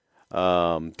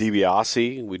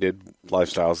 DiBiase, we did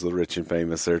Lifestyles of the Rich and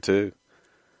Famous there too.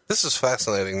 This is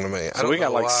fascinating to me. So we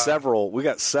got several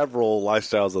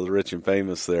Lifestyles of the Rich and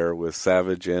Famous there with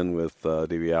Savage and with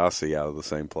DiBiase out of the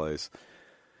same place.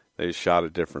 They just shot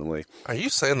it differently. Are you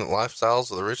saying that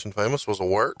Lifestyles of the Rich and Famous was a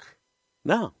work?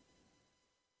 No.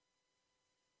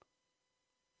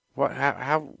 What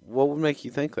would make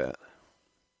you think that?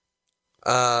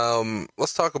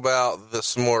 Let's talk about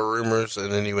some more rumors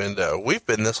and innuendo. We've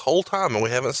been this whole time and we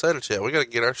haven't said it yet. We got to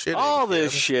get our shit. All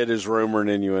this shit is rumor and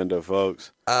innuendo,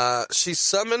 folks. She's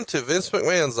summoned to Vince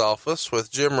McMahon's office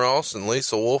with Jim Ross and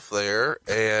Lisa Wolf there,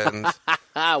 and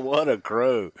what a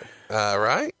crew!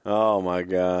 Right? Oh my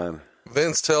God!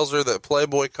 Vince tells her that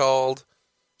Playboy called.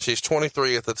 She's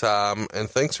 23 at the time and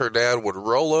thinks her dad would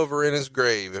roll over in his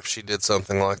grave if she did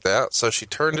something like that. So she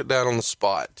turned it down on the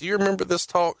spot. Do you remember this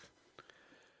talk?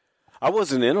 I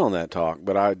wasn't in on that talk,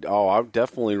 but I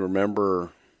definitely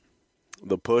remember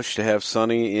the push to have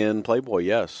Sonny in Playboy.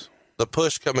 Yes, the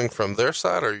push coming from their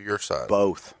side or your side?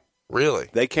 Both. Really?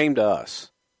 They came to us.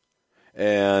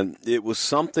 And it was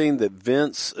something that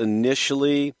Vince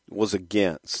initially was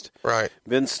against. Right.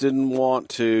 Vince didn't want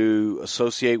to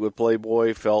associate with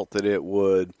Playboy, felt that it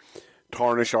would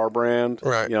tarnish our brand.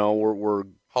 Right. You know, we're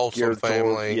wholesome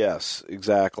family. Yes,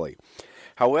 exactly.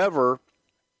 However,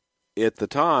 at the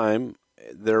time,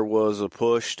 there was a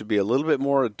push to be a little bit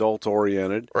more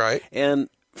adult-oriented. Right. And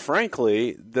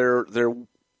frankly, there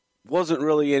wasn't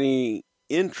really any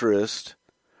interest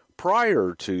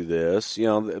prior to this. You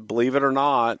know, believe it or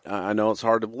not, I know it's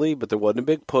hard to believe, but there wasn't a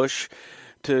big push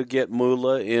to get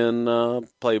Moolah in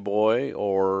Playboy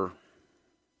or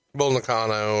Bull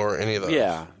Nakano or any of those.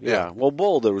 Yeah. Well,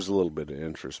 Bull, there was a little bit of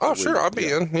interest. Oh, sure, I'll be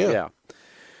in. Yeah.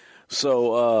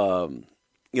 So,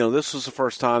 you know, this was the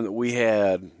first time that we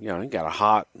had, you know, got a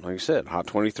hot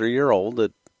 23-year-old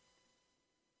that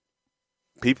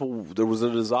there was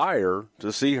a desire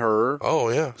to see her. Oh,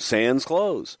 yeah. Sans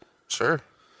clothes. Sure.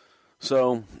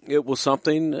 So it was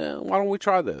something, why don't we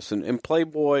try this? And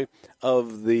Playboy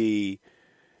of the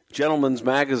gentlemen's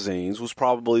magazines was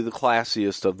probably the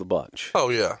classiest of the bunch. Oh,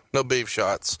 yeah. No beef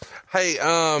shots. Hey,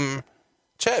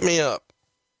 chat me up.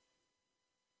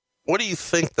 What do you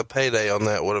think the payday on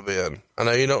that would have been? I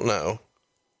know you don't know.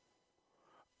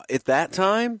 At that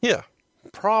time? Yeah.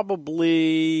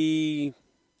 Probably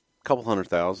a couple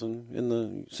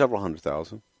 $100,000, several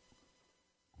 $100,000.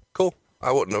 Cool.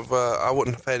 I wouldn't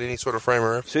have had any sort of frame of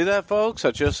reference. See that, folks?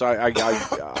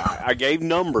 I gave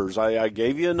numbers. I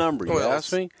gave you a number. You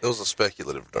asked me? It was a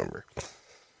speculative number.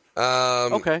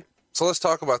 Okay. So let's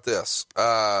talk about this.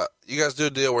 You guys do a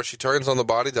deal where she turns on the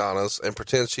Body Donnas and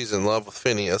pretends she's in love with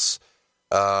Phineas,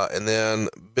 and then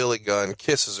Billy Gunn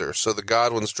kisses her. So the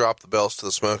Godwins drop the belts to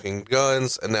the Smoking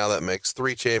Guns, and now that makes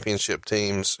 3 championship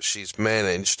teams she's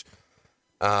managed.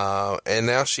 And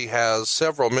now she has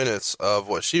several minutes of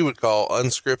what she would call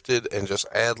unscripted and just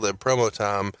ad-lib promo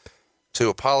time to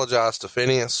apologize to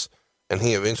Phineas, and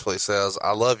he eventually says,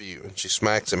 "I love you," and she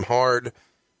smacks him hard.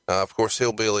 Of course,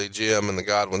 Hillbilly Jim and the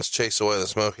Godwins chase away the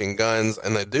Smoking Guns,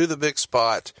 and they do the big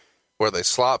spot where they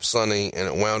slop Sunny, and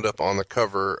it wound up on the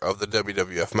cover of the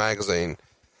WWF magazine.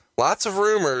 Lots of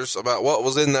rumors about what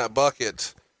was in that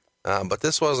bucket, but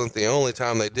this wasn't the only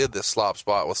time they did this slop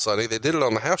spot with Sunny. They did it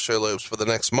on the house show loops for the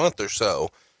next month or so,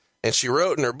 and she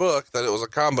wrote in her book that it was a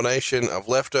combination of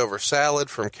leftover salad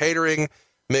from catering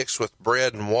mixed with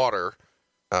bread and water.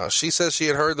 She says she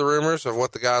had heard the rumors of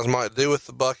what the guys might do with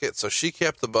the bucket, so she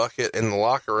kept the bucket in the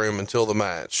locker room until the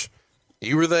match.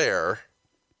 You were there.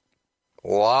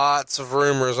 Lots of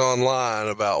rumors online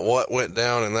about what went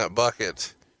down in that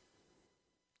bucket.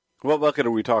 What bucket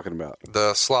are we talking about?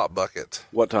 The slop bucket.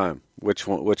 What time? Which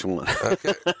one?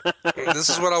 Okay. This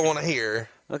is what I want to hear.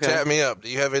 Okay. Chat me up. Do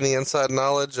you have any inside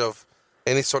knowledge of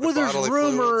any sort of bodily there's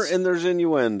rumor fluids? and there's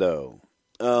innuendo.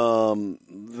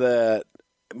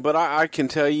 But I can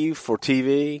tell you for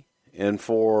TV and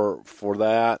for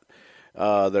that,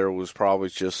 there was probably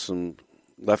just some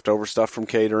leftover stuff from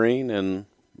catering and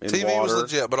TV water was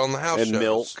legit, but on the house and shows.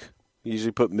 milk.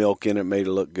 Usually put milk in it, made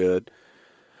it look good.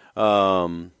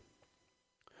 But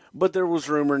there was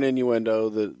rumor and innuendo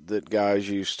that guys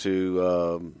used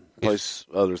to place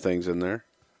other things in there.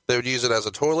 They would use it as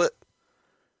a toilet?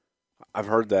 I've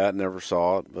heard that, never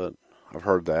saw it, but I've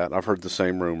heard that. I've heard the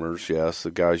same rumors, yes.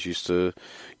 The guys used to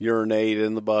urinate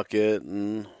in the bucket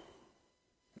and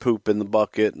poop in the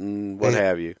bucket and what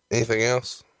have you. Anything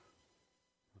else?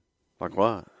 Like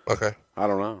what? Okay. I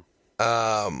don't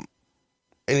know.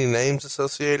 Any names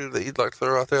associated that you'd like to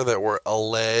throw out there that were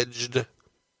alleged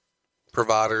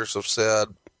providers of said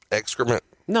excrement?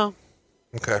 No.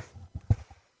 Okay.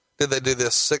 Did they do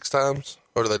this 6 times?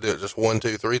 Or did they do it just 1,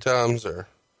 2, 3 times? Or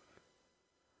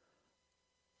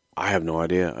I have no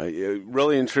idea.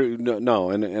 Really and true, no.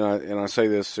 And I say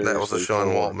this seriously. that was a Sean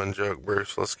Waltman joke,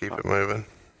 Bruce. Let's keep it moving.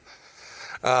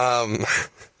 I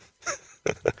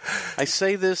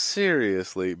say this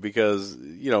seriously because,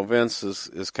 Vince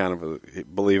is kind of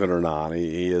believe it or not,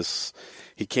 he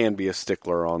can be a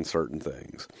stickler on certain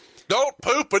things. Don't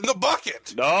poop in the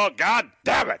bucket. No, God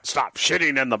damn it! Stop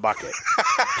shitting in the bucket.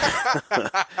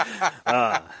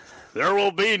 There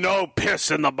will be no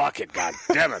piss in the bucket. God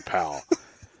damn it, pal.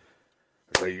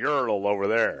 There's a urinal over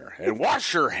there, and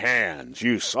wash your hands.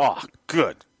 You saw.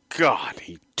 Good God,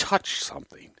 he touched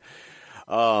something.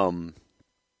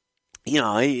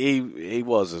 He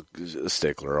was a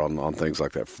stickler on things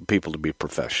like that for people to be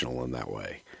professional in that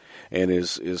way. And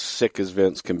as sick as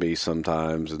Vince can be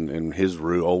sometimes, and his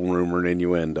own rumor and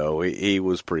innuendo, he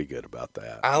was pretty good about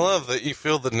that. I love that you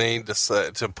feel the need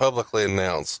to publicly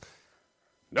announce,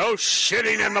 no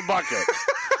shitting in the bucket.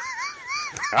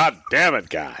 God damn it,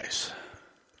 guys.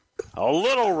 A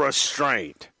little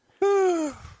restraint.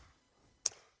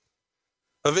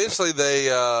 Eventually,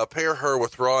 they pair her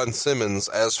with Ron Simmons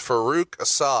as Farouk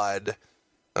Assad,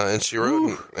 and she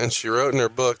wrote in her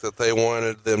book that they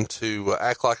wanted them to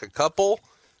act like a couple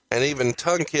and even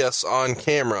tongue kiss on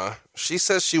camera. She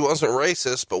says she wasn't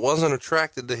racist, but wasn't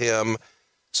attracted to him,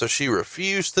 so she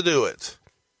refused to do it.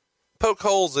 Poke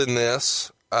holes in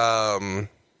this.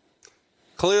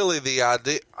 Clearly, the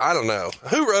idea. I don't know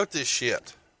who wrote this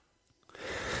shit.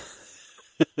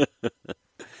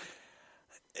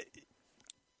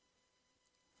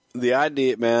 The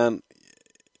idea, man.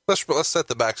 Let's set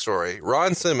the backstory.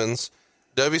 Ron Simmons,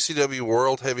 WCW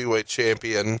World Heavyweight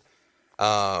Champion,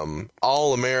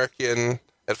 All-American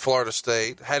at Florida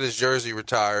State, had his jersey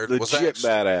retired.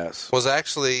 Badass. Was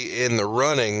actually in the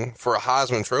running for a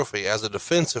Heisman Trophy as a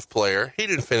defensive player. He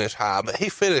didn't finish high, but he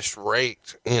finished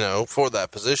ranked, for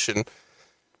that position.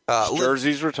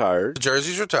 Jersey's retired.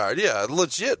 Jersey's retired, yeah.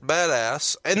 Legit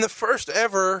badass. And the first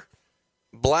ever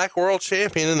black world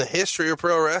champion in the history of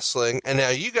pro wrestling, and now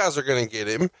you guys are going to get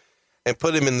him and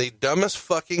put him in the dumbest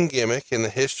fucking gimmick in the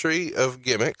history of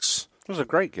gimmicks. It was a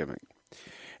great gimmick,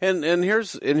 and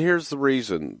here's the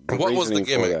reason. What was the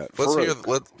gimmick? Let's hear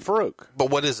Farouk.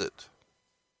 But what is it?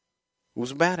 It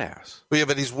was a badass. Yeah,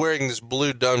 but he's wearing this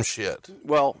blue dumb shit.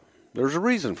 Well, there's a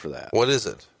reason for that. What is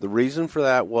it? The reason for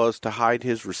that was to hide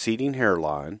his receding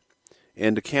hairline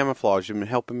and to camouflage him and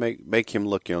help him make him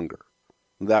look younger.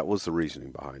 That was the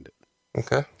reasoning behind it.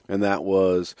 Okay. And that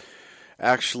was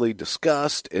actually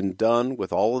discussed and done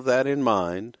with all of that in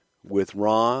mind with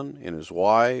Ron and his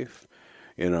wife.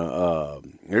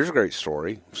 Here's a great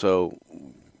story. So,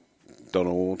 don't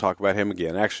know when we'll talk about him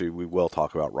again. Actually, we will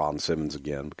talk about Ron Simmons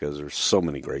again because there's so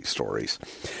many great stories.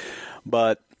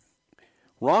 But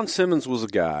Ron Simmons was a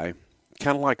guy,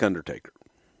 kind of like Undertaker,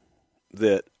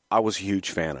 that I was a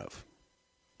huge fan of.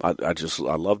 I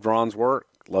loved Ron's work,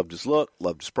 loved his look,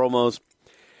 loved his promos,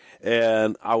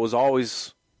 and I was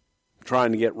always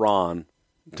trying to get Ron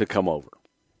to come over.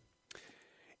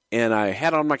 And I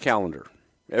had on my calendar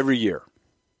every year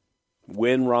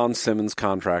when Ron Simmons'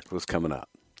 contract was coming up.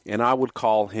 And I would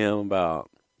call him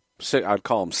I'd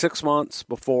call him 6 months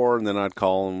before, and then I'd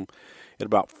call him at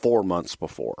about 4 months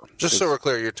before. Just so we're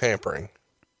clear, you're tampering.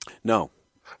 No,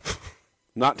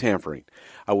 not tampering.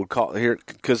 I would call here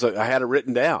because I had it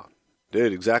written down,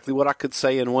 dude, exactly what I could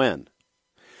say and when.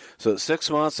 So at 6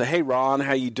 months, say, hey, Ron,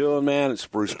 how you doing, man? It's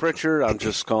Bruce Pritchard. I'm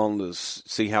just calling to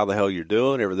see how the hell you're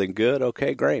doing. Everything good?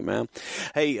 Okay, great, man.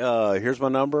 Hey, here's my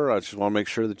number. I just want to make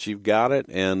sure that you've got it,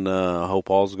 and I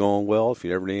hope all's going well. If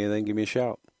you ever need anything, give me a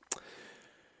shout.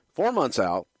 4 months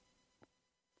out,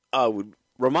 I would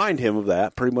remind him of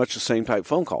that, pretty much the same type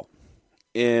phone call.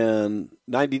 And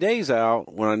 90 days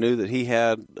out, when I knew that he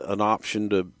had an option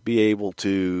to be able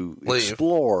to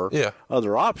explore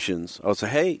other options, I would say,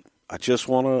 hey, I just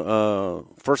want to,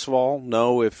 first of all,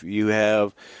 know if you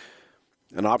have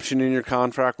an option in your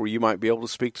contract where you might be able to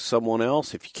speak to someone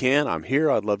else. If you can, I'm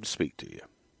here. I'd love to speak to you.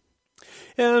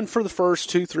 And for the first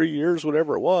 2-3 years,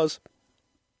 whatever it was,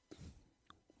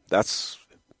 that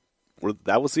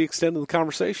was the extent of the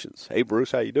conversations. Hey,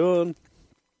 Bruce, how you doing?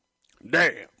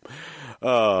 Damn.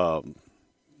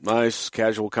 Nice,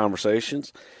 casual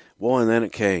conversations. Well, and then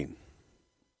it came.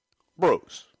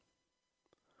 Bruce,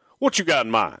 what you got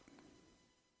in mind?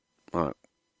 Well,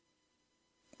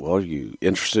 are you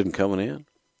interested in coming in?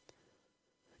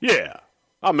 Yeah,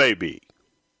 I may be.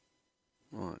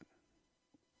 All right.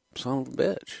 Son of a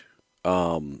bitch.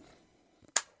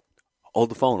 Hold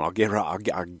the phone.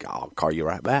 I'll call you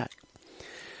right back.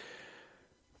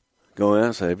 Go in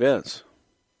and say, Vince,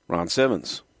 Ron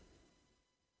Simmons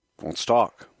wants to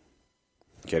talk.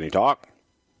 Can he talk?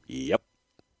 Yep.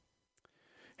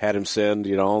 Had him send,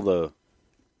 the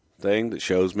thing that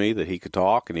shows me that he could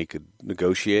talk and he could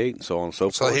negotiate and so on and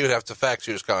so forth. So he would have to fax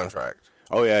you his contract.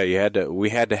 Oh yeah, we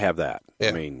had to have that. Yeah.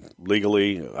 I mean,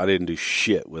 legally, I didn't do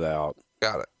shit without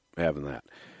having that.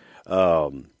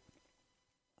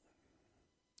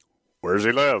 Where does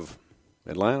he live?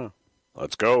 Atlanta.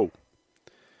 Let's go.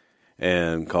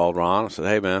 And called Ron and said,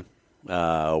 hey man,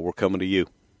 we're coming to you.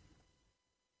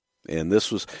 And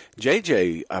this was,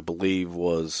 JJ, I believe,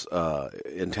 was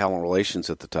in talent relations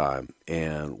at the time,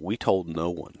 and we told no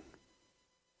one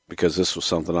because this was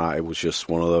something it was just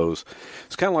one of those,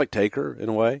 it's kind of like Taker in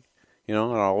a way. I'd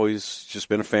always just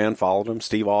been a fan, followed him.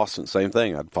 Steve Austin, same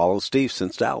thing. I'd followed Steve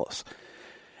since Dallas.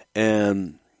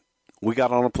 And we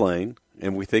got on a plane,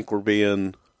 and we think we're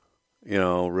being,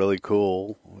 really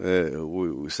cool.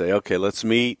 We say, okay, let's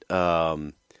meet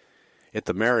at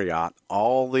the Marriott.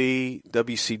 All the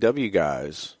WCW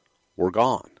guys were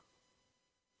gone.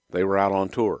 They were out on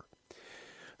tour.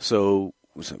 So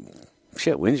we said,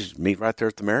 shit, we can just meet right there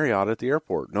at the Marriott at the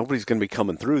airport. Nobody's going to be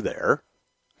coming through there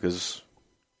because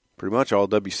pretty much all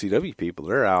WCW people,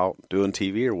 they're out doing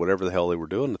TV or whatever the hell they were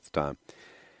doing at the time.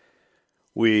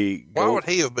 Why would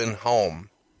he have been home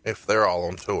if they're all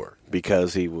on tour?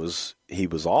 Because he was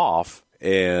off,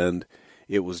 and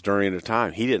it was during a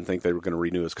time he didn't think they were going to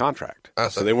renew his contract.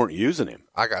 So they weren't using him.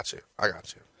 I got you.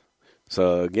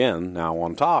 So again, now I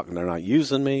want to talk, and they're not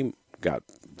using me. Got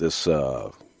this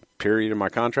period in my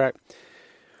contract.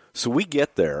 So we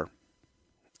get there,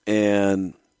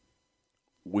 and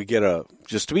we get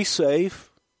just to be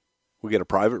safe, we get a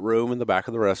private room in the back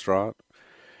of the restaurant,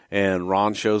 and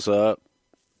Ron shows up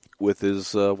with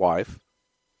his wife,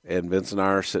 and Vince and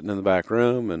I are sitting in the back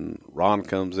room, and Ron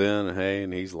comes in,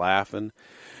 and he's laughing.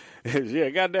 Yeah,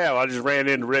 goddamn, I just ran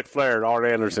into Ric Flair and Arn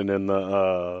Anderson in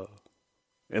the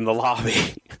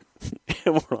lobby.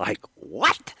 And we're like,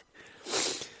 what?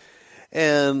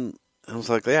 And I was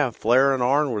like, yeah, Flair and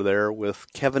Arn were there with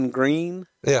Kevin Green.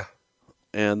 Yeah.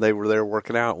 And they were there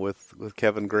working out with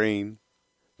Kevin Green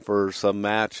for some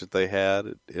match that they had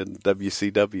in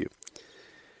WCW.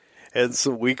 And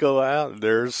so we go out, and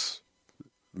there's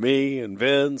me and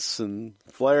Vince and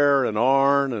Flair and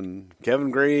Arn and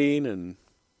Kevin Green and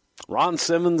Ron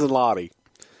Simmons and Lottie.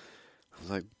 I was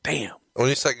like, damn. When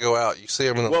you say go out, you see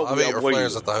him in the lobby or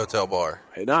Flair's at the hotel bar?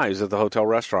 No, he's at the hotel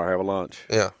restaurant having lunch.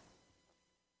 Yeah.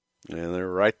 And they're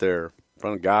right there in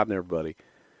front of God and everybody.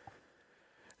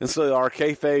 And so our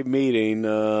kayfabe meeting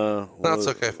Not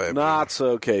so kayfabe. Not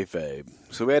so kayfabe.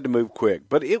 So we had to move quick.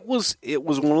 But it was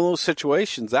one of those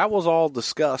situations. That was all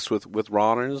discussed with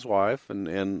Ron and his wife.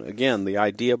 And again, the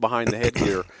idea behind the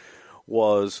headgear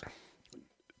was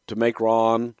to make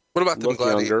Ron look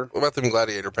younger. What about them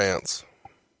gladiator pants?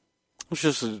 It was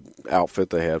just an outfit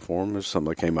they had for him. It was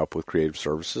something they came up with Creative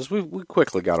Services. We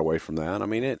quickly got away from that. I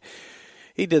mean,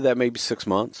 he did that maybe 6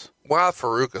 months. Why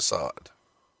Farouk Assad?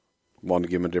 Wanted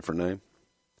to give him a different name.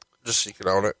 Just so you could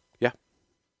own it? Yeah.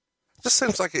 Just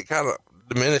seems like it kind of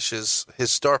diminishes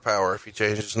his star power if you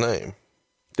change his name.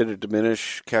 Did it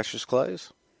diminish Cassius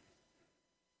Clay's?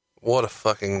 What a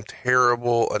fucking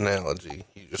terrible analogy.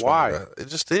 Why? It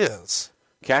just is.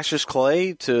 Cassius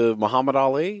Clay to Muhammad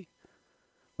Ali?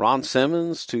 Ron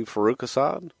Simmons to Farouk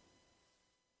Assad?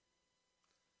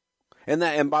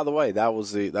 And by the way, that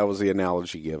was the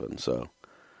analogy given, so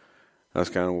that's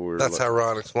kind of weird. That's how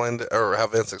Ron explained it, or how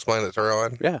Vince explained it to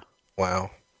Ron? Yeah.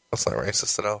 Wow. That's not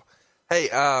racist at all. Hey,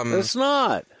 it's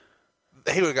not.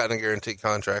 He would have gotten a guaranteed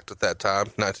contract at that time,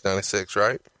 1996,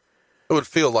 right? It would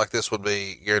feel like this would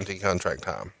be guaranteed contract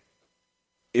time.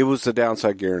 It was the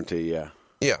downside guarantee, yeah.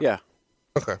 Yeah. Yeah.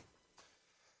 Okay.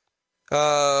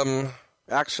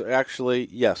 Actually,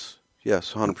 yes.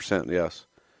 Yes, 100%, yes.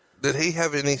 Did he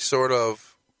have any sort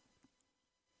of...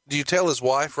 Do you tell his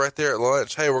wife right there at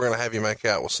lunch, hey, we're going to have you make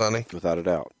out with Sonny? Without a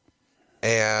doubt.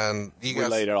 And you guys... We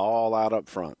laid it all out up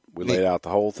front. We laid out the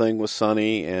whole thing with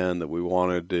Sonny and that we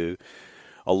wanted to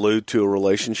allude to a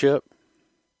relationship.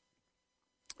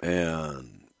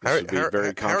 And this would be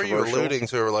very controversial. How are you alluding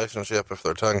to a relationship if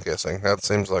they're tongue kissing? That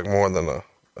seems like more than a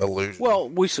illusion. Well,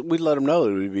 we let them know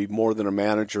that it would be more than a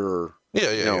manager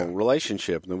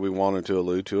relationship, and that we wanted to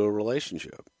allude to a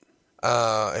relationship.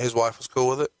 His wife was cool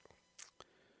with it?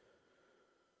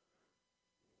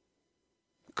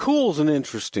 Cool's an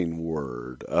interesting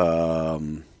word.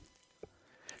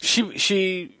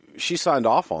 She signed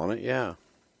off on it, yeah.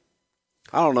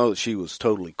 I don't know that she was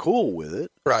totally cool with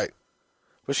it. Right.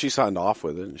 But she signed off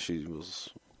with it, and she was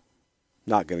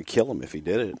not going to kill him if he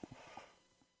did it.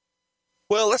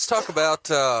 Well, let's talk about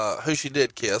who she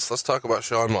did kiss. Let's talk about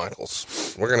Shawn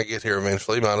Michaels. We're going to get here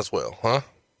eventually. Might as well, huh?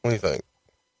 What do you think?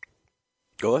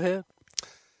 Go ahead.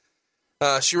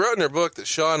 She wrote in her book that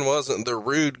Shawn wasn't the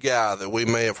rude guy that we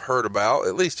may have heard about.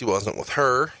 At least he wasn't with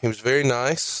her. He was very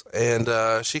nice,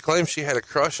 and she claims she had a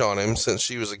crush on him since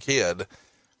she was a kid.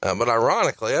 But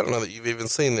ironically, I don't know that you've even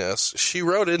seen this, she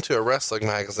wrote into a wrestling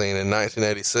magazine in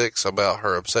 1986 about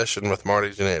her obsession with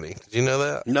Marty Jannetty. Did you know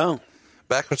that? No.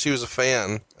 Back when she was a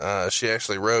fan, she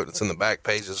actually wrote, it's in the back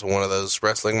pages of one of those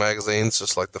wrestling magazines,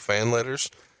 just like the fan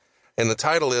letters. And the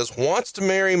title is, Wants to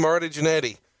Marry Marty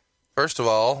Jannetty. First of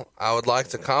all, I would like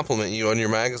to compliment you on your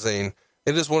magazine.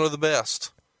 It is one of the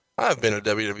best. I've been a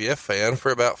WWF fan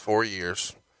for about 4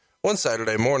 years. One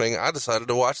Saturday morning, I decided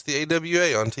to watch the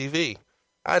AWA on TV.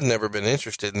 I'd never been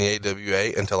interested in the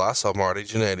AWA until I saw Marty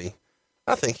Jannetty.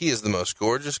 I think he is the most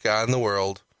gorgeous guy in the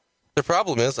world. The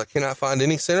problem is I cannot find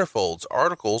any centerfolds,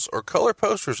 articles, or color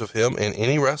posters of him in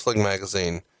any wrestling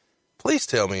magazine. Please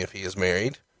tell me if he is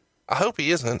married. I hope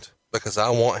he isn't, because I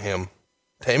want him.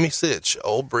 Tammy Sitch,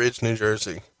 Old Bridge, New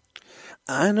Jersey.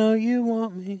 I know you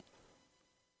want me.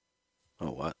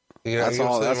 Oh, what? That's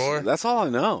all I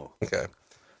know. Okay.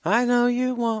 I know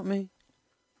you want me.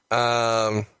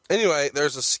 Anyway,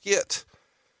 there's a skit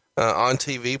on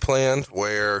TV planned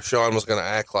where Shawn was going to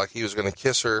act like he was going to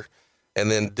kiss her and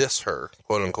then diss her,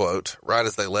 quote unquote, right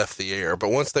as they left the air.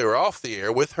 But once they were off the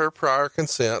air, with her prior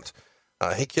consent,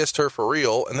 he kissed her for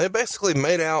real, and they basically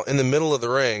made out in the middle of the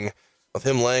ring with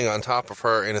him laying on top of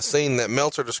her in a scene that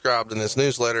Meltzer described in his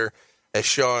newsletter as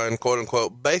Shawn, quote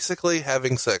unquote, basically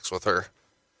having sex with her.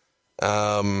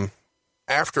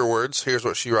 Afterwards, here's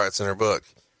what she writes in her book.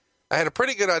 I had a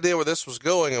pretty good idea where this was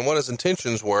going and what his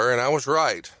intentions were, and I was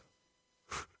right.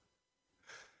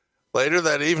 Later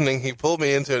that evening, he pulled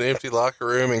me into an empty locker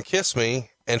room and kissed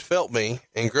me and felt me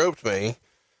and groped me.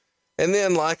 And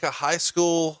then, like a high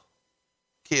school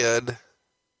kid,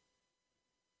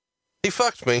 he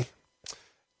fucked me.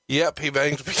 Yep, he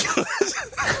banged me.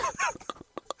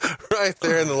 Right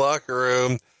there in the locker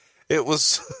room. It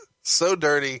was so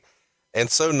dirty and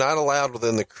so not allowed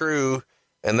within the crew,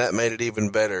 and that made it even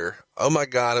better. Oh my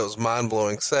God, it was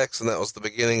mind-blowing sex, and that was the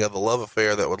beginning of the love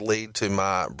affair that would lead to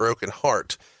my broken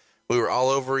heart. We were all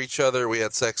over each other. We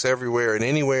had sex everywhere and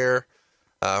anywhere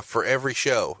for every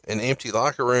show. In empty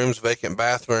locker rooms, vacant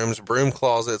bathrooms, broom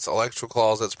closets, electrical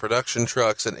closets, production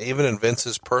trucks, and even in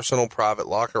Vince's personal private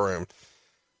locker room.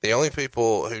 The only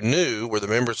people who knew were the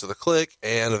members of the clique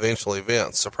and eventually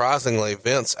Vince. Surprisingly,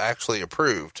 Vince actually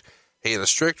approved. He had a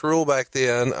strict rule back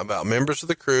then about members of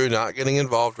the crew not getting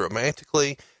involved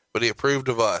romantically, but he approved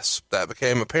of us. That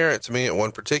became apparent to me at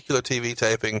one particular TV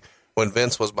taping when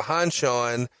Vince was behind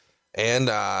Sean and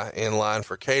I in line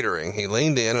for catering. He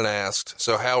leaned in and asked,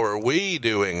 "So how are we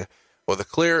doing?" with a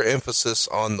clear emphasis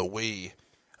on the we.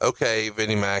 Okay,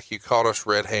 Vinnie Mac, you caught us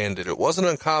red-handed. It wasn't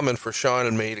uncommon for Sean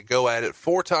and me to go at it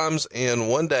 4 times in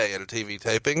one day at a TV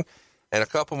taping and a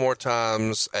couple more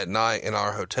times at night in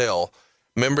our hotel.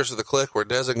 Members of the clique were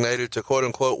designated to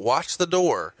quote-unquote watch the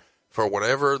door for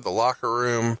whatever the locker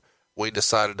room we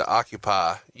decided to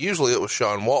occupy. Usually it was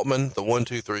Sean Waltman, the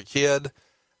 1-2-3 kid.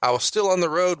 I was still on the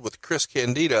road with Chris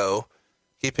Candido,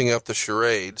 keeping up the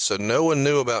charade, so no one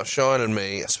knew about Sean and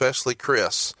me, especially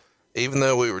Chris. Even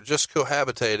though we were just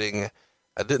cohabitating,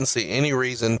 I didn't see any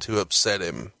reason to upset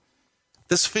him.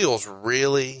 This feels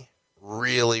really,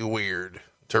 really weird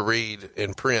to read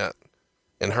in print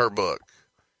in her book,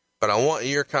 but I want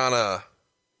your kind of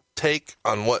take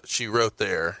on what she wrote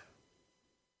there.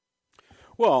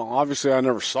 Well, obviously I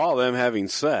never saw them having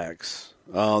sex.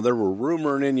 There were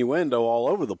rumor and innuendo all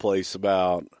over the place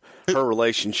about her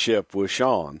relationship with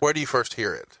Sean. Where do you first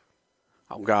hear it?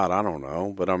 Oh, God, I don't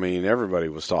know. But, I mean, everybody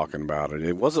was talking about it.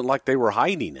 It wasn't like they were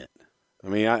hiding it. I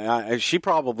mean, she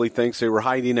probably thinks they were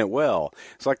hiding it well.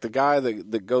 It's like the guy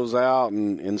that goes out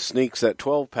and sneaks that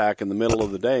 12-pack in the middle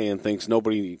of the day and thinks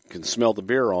nobody can smell the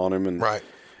beer on him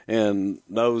and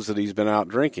knows that he's been out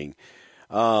drinking.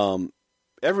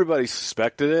 Everybody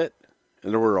suspected it,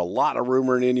 and there were a lot of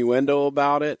rumor and innuendo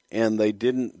about it, and they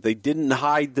didn't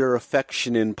hide their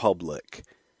affection in public.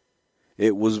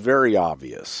 It was very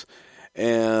obvious.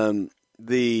 And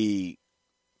the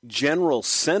general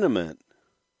sentiment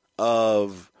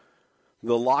of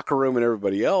the locker room and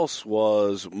everybody else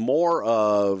was more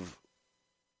of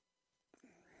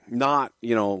not,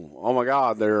 oh my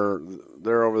God,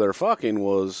 they're over there fucking,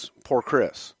 was poor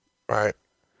Chris. Right.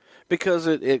 Because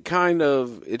it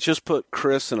just put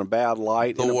Chris in a bad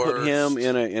light and it put him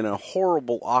in a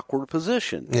horrible, awkward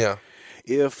position. Yeah.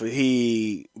 If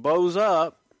he bows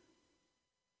up,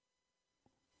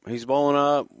 he's blowing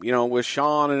up, with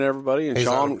Sean and everybody, and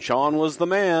Sean was the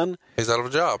man. He's out of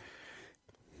a job.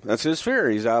 That's his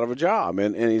fear. He's out of a job,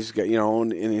 and he's got,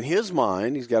 and in his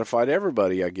mind, he's got to fight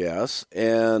everybody, I guess.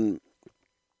 And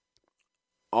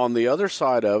on the other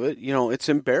side of it, it's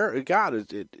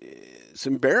it's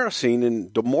embarrassing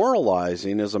and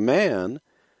demoralizing as a man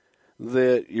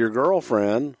that your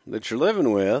girlfriend that you're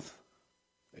living with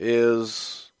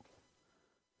is,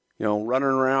 running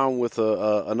around with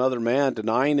another man,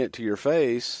 denying it to your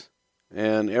face,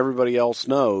 and everybody else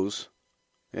knows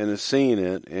and is seeing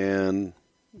it, and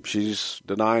she's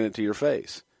denying it to your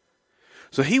face.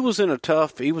 So he was in a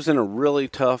really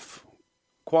tough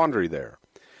quandary there.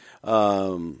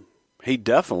 He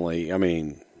definitely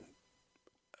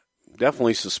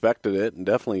suspected it and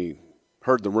definitely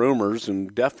heard the rumors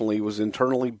and definitely was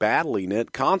internally battling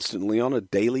it constantly on a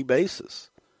daily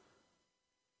basis.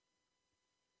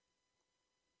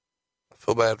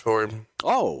 Feel bad for him.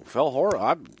 Oh, felt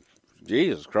horrible.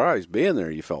 Jesus Christ, being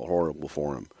there, you felt horrible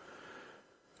for him.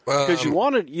 Because you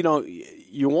want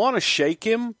to shake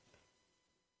him.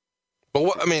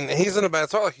 But he's in a bad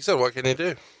spot. Like you said, what can he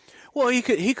do? Well, he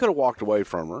could have walked away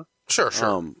from her. Sure.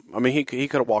 He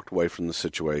could have walked away from the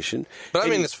situation. But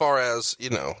as far as,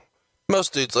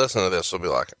 most dudes listening to this will be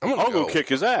like, I'll go kick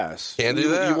his ass. Can't do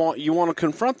that. You want to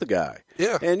confront the guy.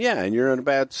 Yeah. And you're in a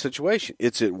bad situation.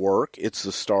 It's at work. It's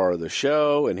the star of the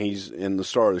show, and the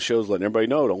star of the show is letting everybody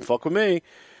know, don't fuck with me.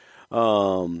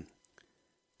 So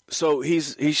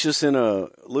he's just in a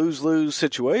lose-lose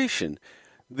situation.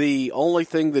 The only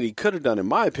thing that he could have done, in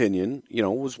my opinion,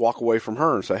 was walk away from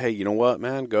her and say, hey, you know what,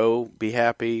 man, go be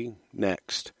happy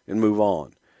next and move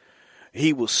on.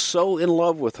 He was so in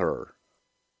love with her.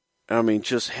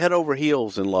 Just head over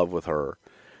heels in love with her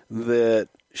that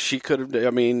she could have,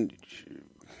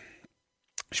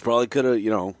 she probably could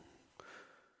have,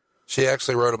 She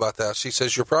actually wrote about that. She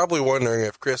says, you're probably wondering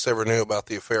if Chris ever knew about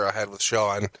the affair I had with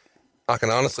Sean. I can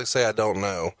honestly say I don't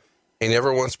know. He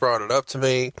never once brought it up to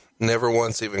me, never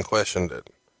once even questioned it.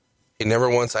 He never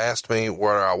once asked me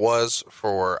where I was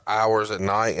for hours at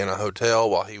night in a hotel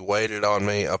while he waited on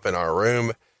me up in our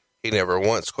room. He never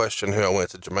once questioned who I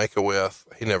went to Jamaica with.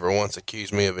 He never once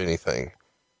accused me of anything.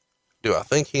 Do I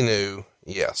think he knew?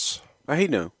 Yes. He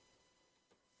knew.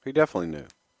 He definitely knew.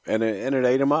 And it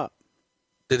ate him up.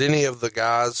 Did any of the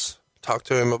guys talk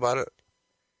to him about it?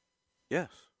 Yes.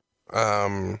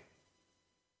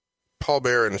 Paul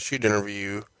Bear in a shoot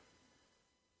interview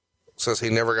says he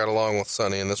never got along with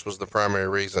Sonny, and this was the primary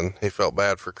reason. He felt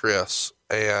bad for Chris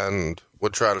and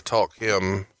would try to talk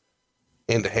him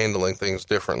into handling things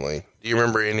differently. Do you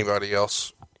remember anybody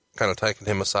else kind of taking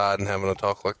him aside and having a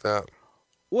talk like that?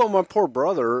 Well, my poor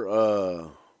brother,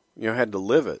 had to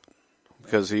live it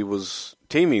because he was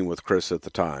teaming with Chris at the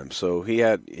time. So he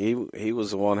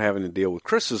was the one having to deal with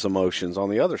Chris's emotions on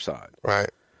the other side. Right.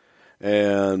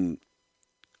 And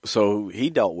so he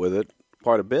dealt with it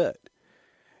quite a bit.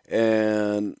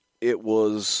 And it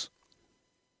was,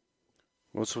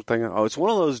 what's the thing? Oh, it's one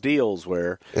of those deals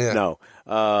where,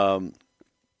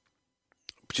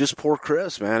 just poor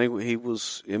Chris, man. He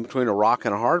was in between a rock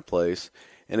and a hard place.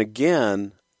 And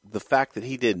again, the fact that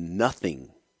he did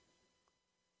nothing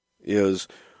is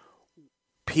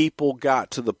people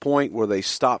got to the point where they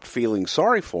stopped feeling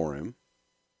sorry for him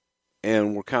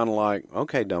and were kind of like,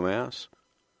 okay, dumbass,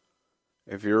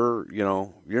 if you're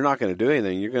not going to do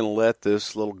anything, you're going to let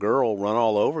this little girl run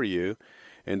all over you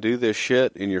and do this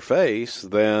shit in your face,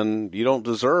 then you don't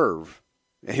deserve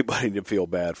anybody to feel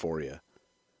bad for you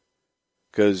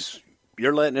because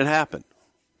you're letting it happen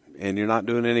and you're not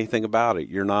doing anything about it.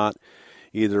 You're not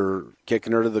either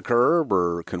kicking her to the curb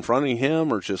or confronting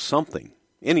him or just something,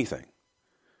 anything.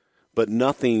 But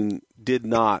nothing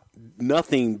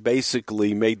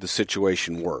basically made the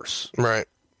situation worse. Right.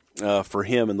 For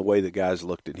him and the way that guys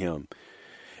looked at him.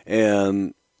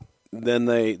 And then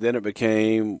it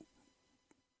became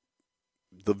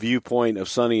the viewpoint of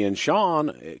Sonny and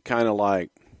Sean, kind of like,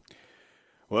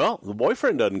 well, the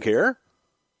boyfriend doesn't care.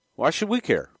 Why should we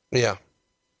care? Yeah.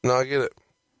 No, I get it.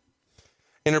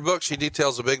 In her book, she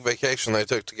details a big vacation they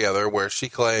took together where she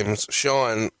claims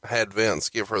Sean had Vince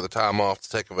give her the time off to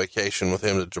take a vacation with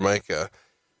him to Jamaica.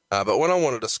 But what I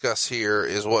want to discuss here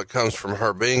is what comes from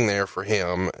her being there for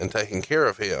him and taking care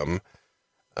of him.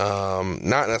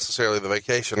 Not necessarily the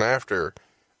vacation after,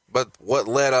 but what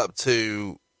led up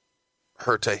to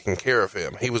her taking care of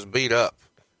him. He was beat up.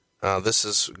 This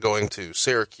is going to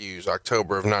Syracuse,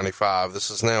 October of 95.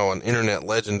 This is now an internet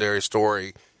legendary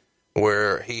story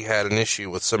where he had an issue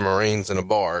with some Marines in a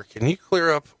bar. Can you clear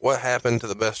up what happened to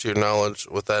the best of your knowledge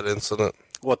with that incident?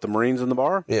 What, the Marines in the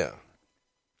bar? Yeah.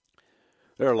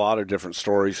 There are a lot of different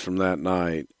stories from that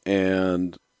night,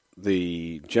 and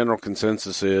the general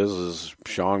consensus is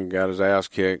Sean got his ass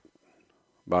kicked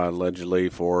by allegedly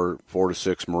 4 to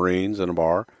 6 Marines in a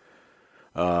bar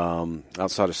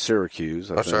outside of Syracuse.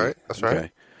 That's right.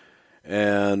 Okay.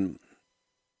 And,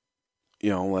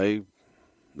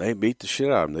 they beat the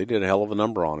shit out of him. They did a hell of a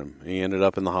number on him. He ended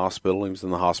up in the hospital. He was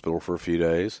in the hospital for a few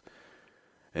days.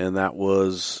 And that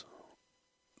was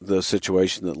the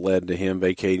situation that led to him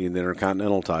vacating the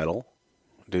Intercontinental title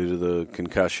due to the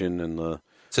concussion and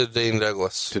to Dean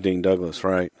Douglas. To Dean Douglas,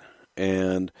 right.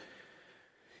 And,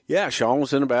 yeah, Sean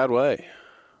was in a bad way.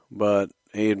 But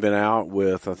he had been out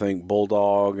with, I think,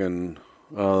 Bulldog and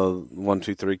 1,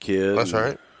 2, 3 Kid. That's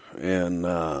right. And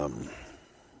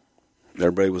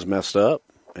everybody was messed up.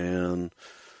 And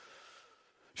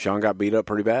Sean got beat up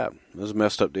pretty bad. It was a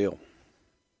messed up deal.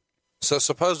 So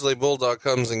supposedly Bulldog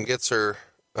comes and gets her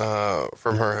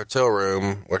from her hotel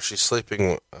room where she's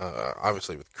sleeping,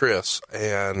 obviously with Chris,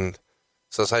 and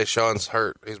says, hey, Sean's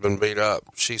hurt. He's been beat up.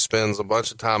 She spends a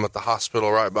bunch of time at the hospital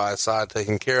right by his side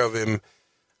taking care of him.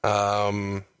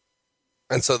 And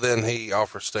so then he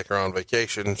offers to take her on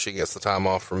vacation. She gets the time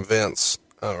off from Vince,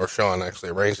 or Sean actually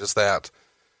arranges that.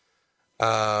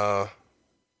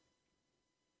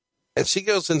 And she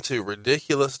goes into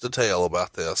ridiculous detail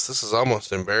about this. This is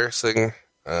almost embarrassing.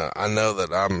 I know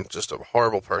that I'm just a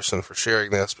horrible person for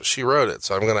sharing this, but she wrote it,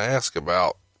 so I'm going to ask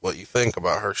about what you think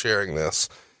about her sharing this.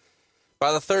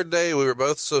 By the 3rd day, we were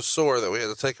both so sore that we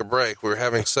had to take a break. We were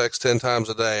having sex 10 times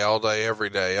a day, all day, every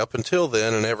day. Up until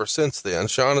then, and ever since then,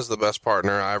 Sean is the best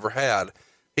partner I ever had.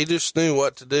 He just knew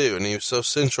what to do, and he was so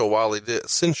sensual while he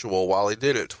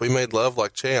did it. We made love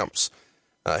like champs.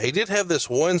 He did have this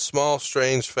one small,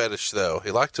 strange fetish, though. He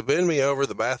liked to bend me over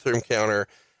the bathroom counter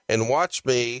and watch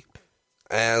me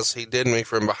as he did me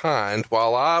from behind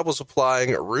while I was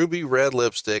applying ruby red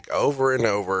lipstick over and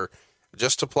over,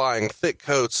 just applying thick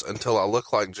coats until I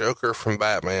looked like Joker from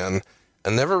Batman. I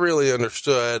never really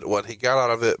understood what he got out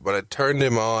of it, but it turned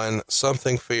him on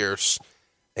something fierce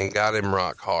and got him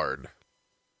rock hard.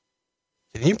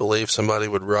 Can you believe somebody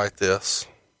would write this?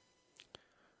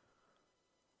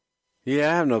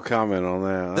 Yeah, I have no comment on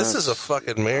that. This is a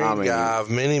fucking married guy of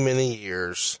many, many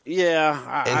years.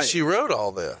 Yeah. And she wrote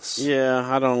all this. Yeah,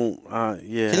 I don't,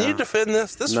 yeah. Can you defend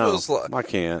this? This no, feels like... I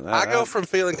can't. I go from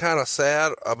feeling kind of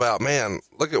sad about, man,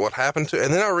 look at what happened to...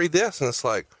 And then I read this, and it's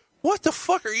like, what the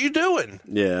fuck are you doing?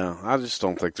 Yeah, I just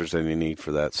don't think there's any need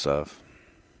for that stuff.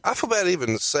 I feel bad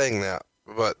even saying that,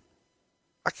 but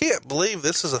I can't believe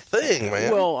this is a thing,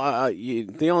 man. Well,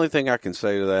 the only thing I can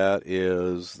say to that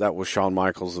is that was Shawn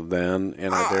Michaels of then,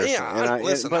 and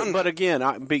but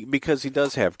again, because he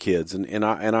does have kids, and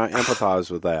I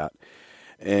empathize with that,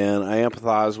 and I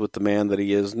empathize with the man that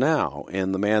he is now,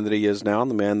 and the man that he is now, and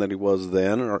the man that he was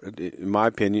then, in my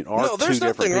opinion, are two different people. No, there's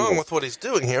nothing wrong with what he's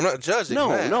doing here. I'm not judging.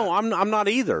 No, I'm not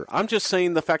either. I'm just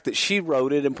saying the fact that she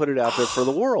wrote it and put it out there for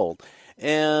the world,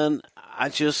 and I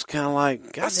just kind of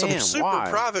like, God that's damn, some super why?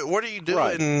 private. What are you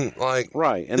doing?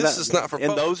 Right, and this is not for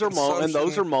and those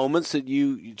are moments that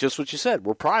you just what you said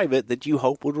were private that you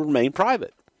hope would remain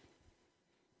private.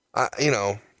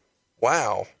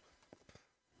 Wow.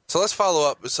 So let's follow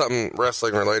up with something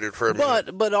wrestling related for a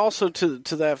minute. But also to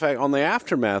that fact, on the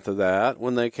aftermath of that,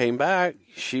 when they came back,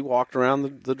 she walked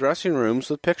around the dressing rooms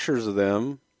with pictures of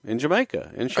them in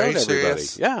Jamaica and showed everybody.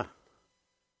 Serious? Yeah.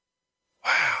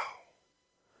 Wow.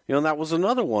 And that was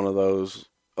another one of those,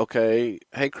 okay,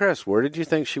 hey, Chris, where did you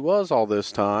think she was all this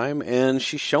time? And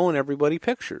she's showing everybody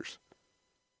pictures.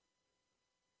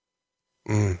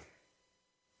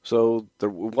 So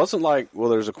it wasn't like, well,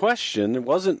 there's a question. It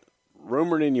wasn't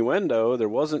rumored innuendo. There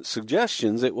wasn't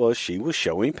suggestions. It was she was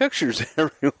showing pictures to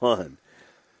everyone.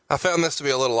 I found this to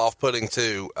be a little off-putting,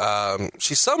 too.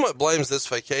 She somewhat blames this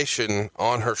vacation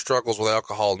on her struggles with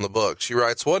alcohol in the book. She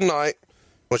writes, one night,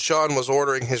 when Shawn was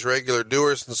ordering his regular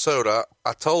Dewar's and soda,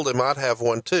 I told him I'd have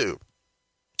one too.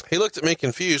 He looked at me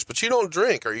confused, but you don't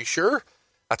drink, are you sure?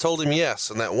 I told him yes,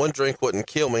 and that one drink wouldn't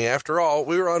kill me. After all,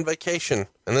 we were on vacation,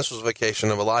 and this was a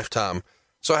vacation of a lifetime.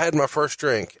 So I had my first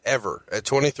drink ever at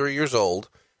 23 years old,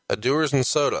 a Dewar's and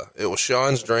soda. It was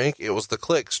Shawn's drink. It was the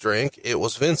Click's drink. It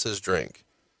was Vince's drink.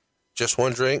 Just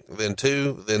one drink, then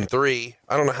two, then three.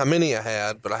 I don't know how many I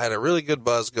had, but I had a really good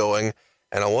buzz going,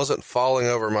 and I wasn't falling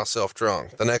over myself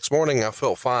drunk. The next morning, I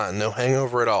felt fine, no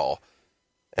hangover at all.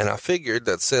 And I figured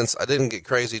that since I didn't get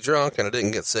crazy drunk and I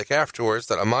didn't get sick afterwards,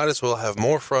 that I might as well have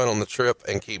more fun on the trip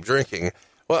and keep drinking.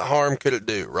 What harm could it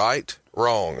do, right?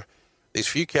 Wrong. These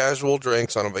few casual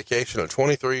drinks on a vacation at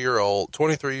 23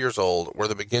 years old were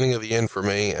the beginning of the end for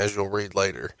me, as you'll read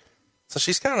later. So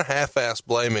she's kind of half-ass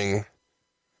blaming.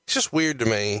 It's just weird to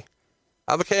me.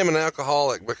 I became an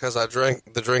alcoholic because I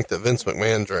drank the drink that Vince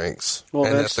McMahon drinks. Well,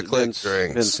 and that's the Click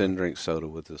drinks. Vince didn't drink soda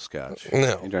with his scotch.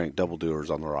 No. He drank double Dewar's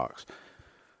on the rocks.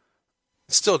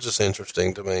 It's still just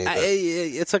interesting to me.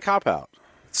 It's a cop-out.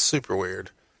 It's super weird.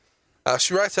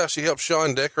 She writes how she helped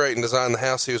Shawn decorate and design the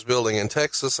house he was building in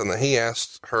Texas and that he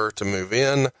asked her to move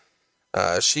in.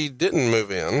 She didn't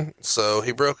move in, so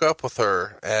he broke up with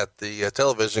her at the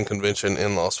television convention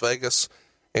in Las Vegas.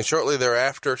 And shortly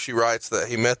thereafter, she writes that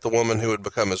he met the woman who would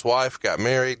become his wife, got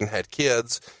married, and had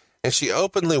kids. And she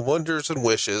openly wonders and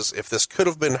wishes if this could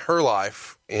have been her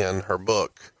life in her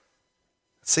book.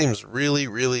 It seems really,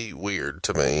 really weird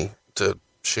to me to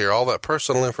share all that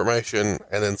personal information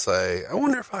and then say, I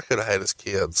wonder if I could have had his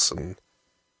kids. And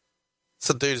it's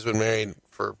a dude who's been married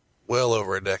for well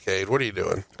over a decade. What are you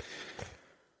doing?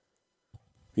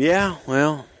 Yeah,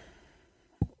 well,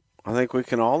 I think we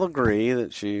can all agree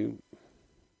that she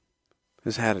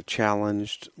has had a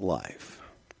challenged life.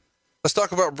 Let's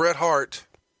talk about Bret Hart.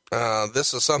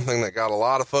 This is something that got a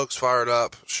lot of folks fired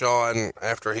up. Shawn,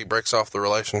 after he breaks off the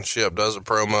relationship, does a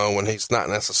promo when he's not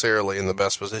necessarily in the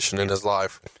best position in his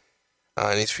life.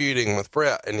 And he's feuding with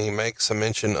Bret, and he makes a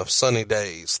mention of sunny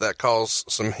days. That caused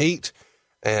some heat,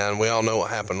 and we all know what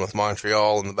happened with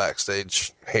Montreal and the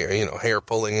backstage hair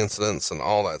pulling incidents and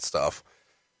all that stuff.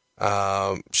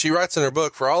 She writes in her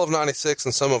book, for all of 96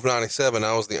 and some of 97,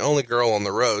 I was the only girl on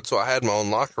the road, so I had my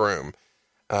own locker room.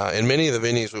 In many of the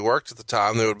venues we worked at the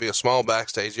time, there would be a small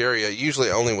backstage area, usually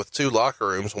only with 2 locker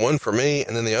rooms, one for me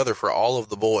and then the other for all of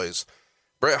the boys.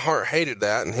 Bret Hart hated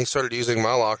that, and he started using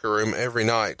my locker room every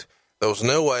night. There was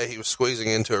no way he was squeezing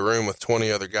into a room with 20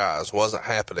 other guys. Wasn't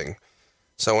happening.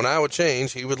 So when I would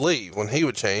change, he would leave. When he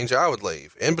would change, I would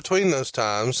leave. In between those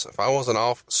times, if I wasn't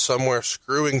off somewhere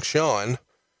screwing Shawn,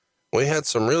 we had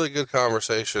some really good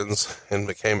conversations and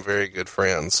became very good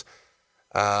friends.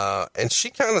 And she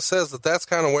kind of says that that's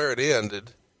kind of where it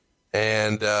ended.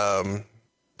 And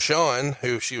Shawn,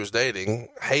 who she was dating,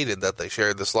 hated that they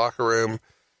shared this locker room.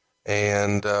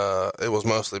 And it was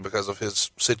mostly because of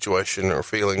his situation or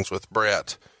feelings with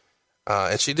Bret.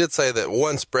 And she did say that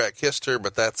once Bret kissed her,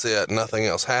 but that's it. Nothing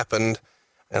else happened.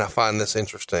 And I find this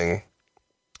interesting.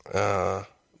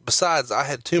 Besides, I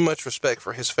had too much respect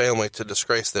for his family to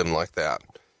disgrace them like that.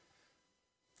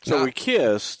 So we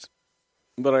kissed,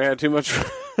 but I had too much.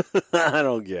 I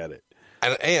don't get it.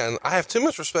 And I have too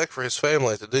much respect for his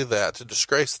family to do that, to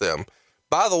disgrace them.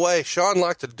 By the way, Shawn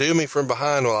liked to do me from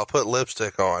behind while I put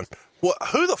lipstick on. What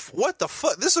the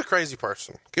fuck? This is a crazy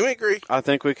person. Can we agree? I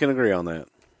think we can agree on that.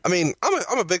 I mean,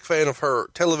 I'm a big fan of her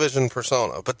television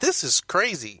persona, but this is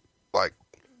crazy. Like,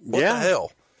 what the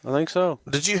hell? I think so.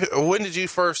 When did you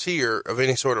first hear of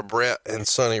any sort of Brett and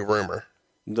Sonny rumor?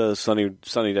 The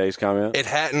Sunny Days comment? It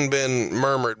hadn't been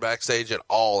murmured backstage at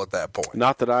all at that point.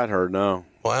 Not that I'd heard, no.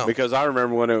 Wow. Because I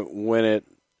remember when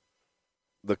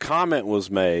the comment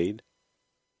was made,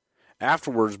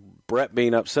 afterwards, Brett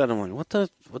being upset, I'm like, what the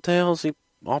hell is he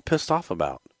all pissed off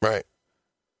about? Right.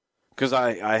 Because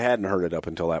I hadn't heard it up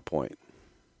until that point.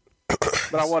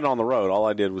 But I wasn't on the road. All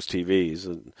I did was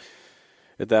TVs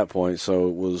at that point, so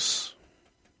it was...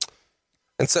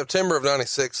 In September of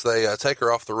 96, they take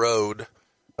her off the road,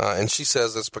 and she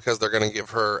says it's because they're going to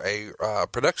give her a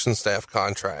production staff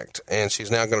contract, and she's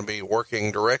now going to be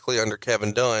working directly under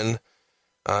Kevin Dunn,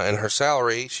 and her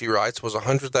salary, she writes, was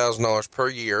 $100,000 per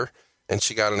year, and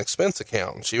she got an expense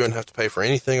account. She wouldn't have to pay for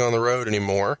anything on the road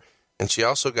anymore, and she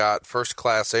also got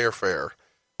first-class airfare,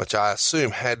 which I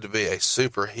assume had to be a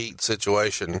super heat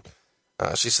situation.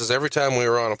 She says every time we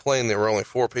were on a plane, there were only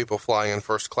 4 people flying in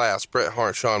first class: Bret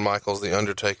Hart, Shawn Michaels, The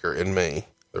Undertaker, and me.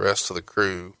 The rest of the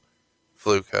crew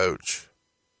flew coach.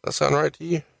 Does that sound right to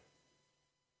you?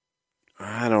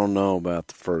 I don't know about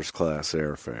the first class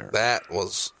airfare.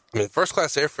 First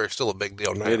class airfare is still a big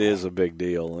deal now. It is a big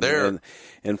deal.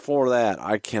 And for that,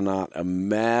 I cannot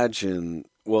imagine.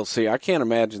 Well, see, I can't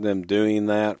imagine them doing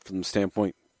that from the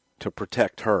standpoint to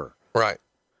protect her. Right.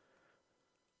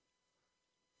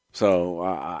 So,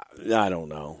 I don't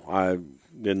know. I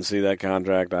didn't see that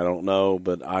contract. I don't know,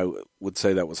 but I would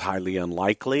say that was highly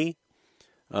unlikely.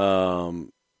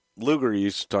 Luger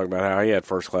used to talk about how he had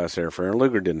first-class airfare, and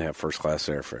Luger didn't have first-class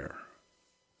airfare.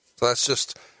 So that's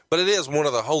just... But it is one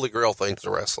of the holy grail things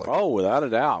of wrestling. Oh, without a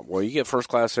doubt. Well, you get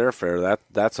first-class airfare,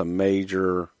 that's a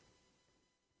major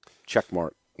check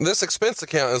mark. This expense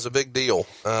account is a big deal,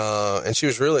 and she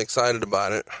was really excited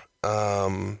about it.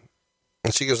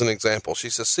 And she gives an example.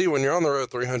 She says, see, when you're on the road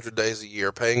 300 days a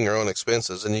year paying your own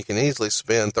expenses, and you can easily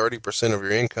spend 30% of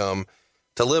your income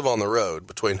to live on the road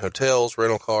between hotels,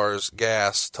 rental cars,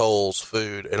 gas, tolls,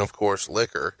 food, and, of course,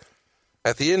 liquor.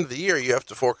 At the end of the year, you have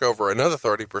to fork over another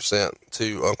 30%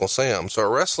 to Uncle Sam. So a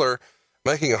wrestler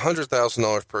making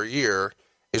 $100,000 per year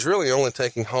is really only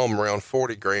taking home around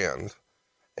 $40,000.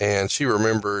 And she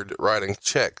remembered writing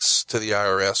checks to the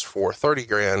IRS for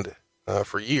 $30,000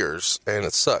 for years, and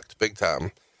it sucked big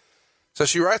time. So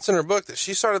she writes in her book that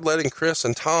she started letting Chris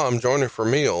and Tom join her for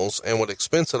meals and would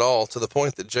expense it all, to the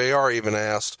point that JR even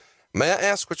asked, may I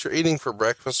ask what you're eating for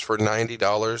breakfast for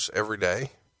 $90 every day?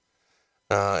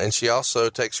 And she also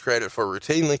takes credit for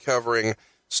routinely covering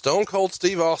Stone Cold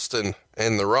Steve Austin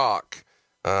and The Rock,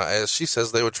 as she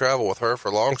says they would travel with her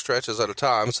for long stretches at a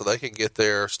time so they could get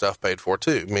their stuff paid for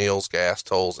too, meals, gas,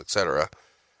 tolls, etc.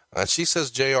 And she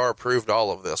says JR approved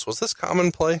all of this. Was this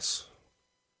commonplace?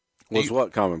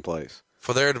 What commonplace?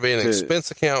 For there to be an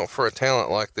expense account for a talent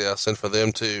like this, and for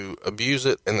them to abuse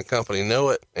it and the company know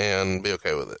it and be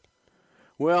okay with it.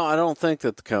 Well, I don't think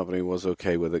that the company was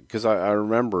okay with it, because I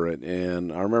remember it,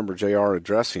 and I remember JR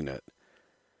addressing it.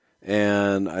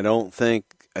 And I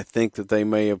think that they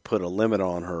may have put a limit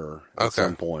on her at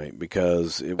some point,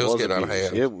 because it was getting out of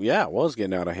hand. It was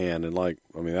getting out of hand. And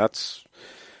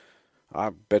I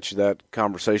bet you that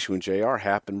conversation with JR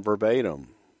happened verbatim,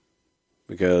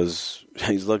 because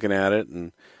he's looking at it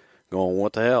and going,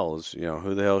 what the hell is,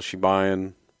 who the hell is she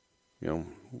buying,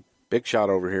 Big Shot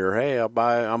over here. Hey,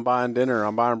 I'm buying dinner.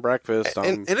 I'm buying breakfast.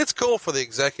 And it's cool for the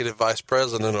executive vice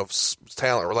president of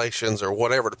talent relations or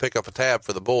whatever to pick up a tab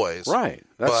for the boys. Right.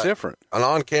 That's different. An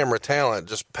on-camera talent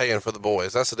just paying for the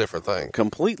boys, that's a different thing.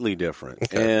 Completely different.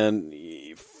 Okay.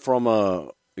 And from a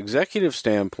executive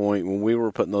standpoint, when we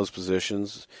were put in those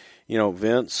positions,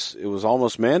 Vince, it was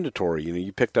almost mandatory.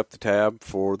 You picked up the tab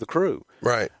for the crew.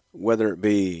 Right. Whether it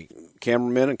be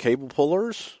cameramen and cable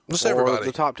pullers, just or everybody.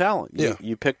 The top talent. Yeah.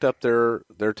 You picked up their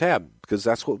tab, because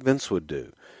that's what Vince would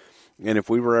do. And if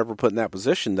we were ever put in that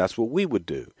position, that's what we would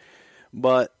do.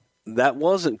 But that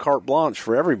wasn't carte blanche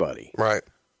for everybody. Right.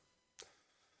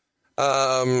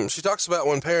 She talks about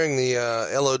when pairing the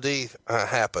LOD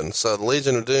happened. So the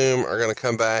Legion of Doom are going to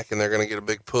come back, and they're going to get a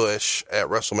big push at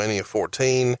WrestleMania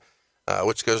 14,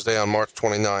 which goes down March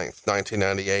 29th,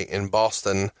 1998 in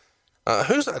Boston.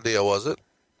 Whose idea was it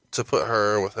to put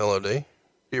her with LOD? Do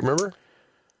you remember?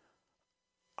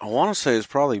 I want to say it's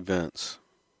probably Vince.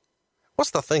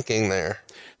 What's the thinking there?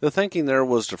 The thinking there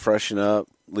was to freshen up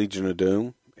Legion of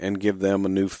Doom and give them a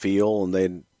new feel,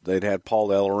 and they'd had Paul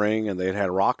Ellering and they'd had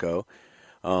Rocco,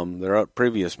 their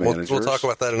previous managers. We'll talk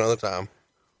about that another time.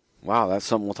 Wow, that's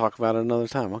something we'll talk about another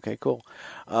time. Okay, cool.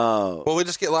 Well, we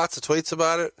just get lots of tweets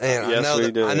about it, and Yes,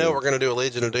 we do. I know we're going to do a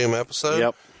Legion of Doom episode.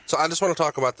 Yep. So I just want to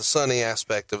talk about the Sonny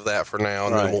aspect of that for now,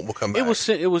 and then we'll come back.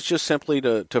 It was just simply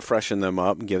to freshen them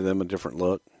up and give them a different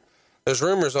look. There's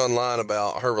rumors online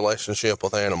about her relationship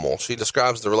with Animal. She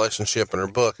describes the relationship in her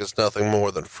book as nothing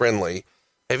more than friendly.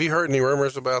 Have you heard any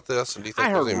rumors about this? And do you think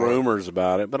I heard rumors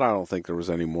about it, but I don't think there was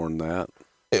any more than that.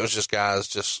 It was just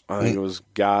guys I think it was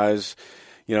guys,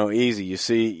 easy. You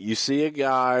see a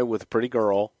guy with a pretty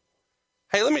girl.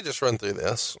 Hey, let me just run through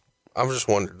this. I've just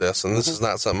wondered this, and this is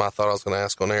not something I thought I was going to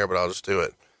ask on air, but I'll just do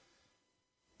it.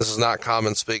 This is not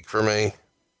common speak for me.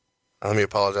 Let me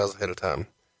apologize ahead of time.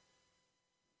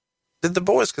 Did the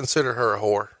boys consider her a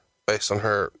whore based on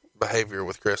her behavior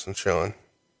with Chris and Sean?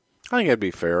 I think it'd be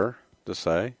fair to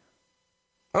say.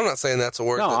 I'm not saying that's a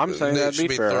word. No, I'm saying that'd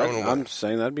be fair. I'm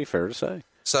saying that'd be fair to say.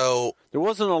 So there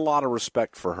wasn't a lot of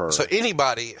respect for her. So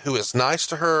anybody who is nice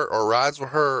to her or rides with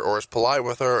her or is polite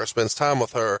with her or spends time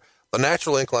with her, the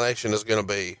natural inclination is going to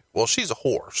be, well, she's a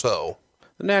whore. So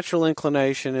the natural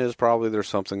inclination is probably there's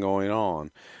something going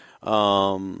on.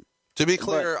 To be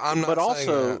clear, I'm not saying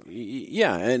that.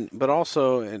 Yeah, and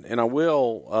I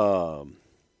will.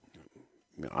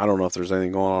 I don't know if there's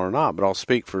anything going on or not, but I'll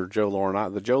speak for Joe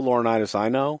Laurinaitis. The Joe Laurinaitis I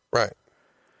know, right,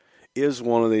 is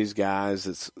one of these guys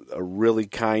that's a really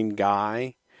kind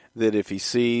guy. That if he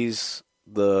sees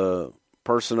the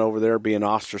person over there being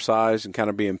ostracized and kind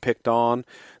of being picked on,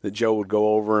 that Joe would go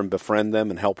over and befriend them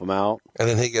and help them out. And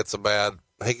then he gets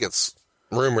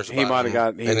rumors about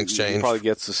in exchange. He probably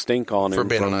gets the stink on him for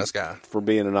being a nice guy. For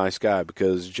being a nice guy,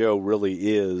 because Joe really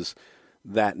is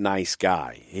that nice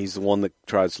guy. He's the one that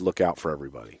tries to look out for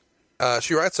everybody.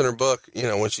 She writes in her book,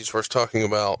 when she's first talking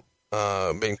about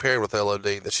being paired with LOD,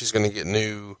 that she's going to get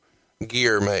new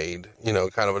gear made,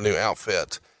 kind of a new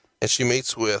outfit. And she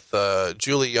meets with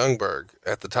Julie Youngberg,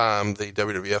 at the time the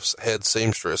WWF's head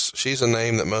seamstress. She's a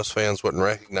name that most fans wouldn't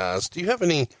recognize. Do you have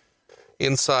any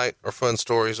insight or fun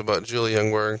stories about Julie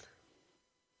Youngberg?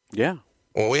 Yeah.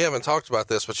 Well, we haven't talked about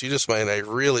this, but you just made a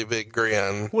really big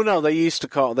grin. Well, no, they used to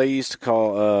call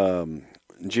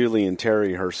Julie and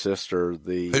Terry, her sister,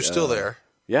 who's still there.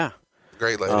 Yeah.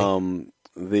 Great lady.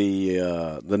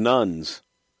 The nuns.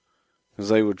 Because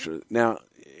they would, now,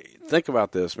 think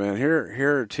about this, man.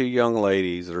 Here are two young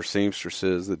ladies that are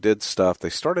seamstresses that did stuff. They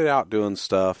started out doing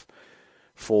stuff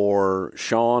for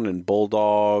Sean and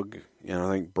Bulldog, I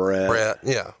think Brett,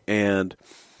 yeah. And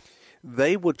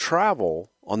they would travel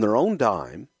on their own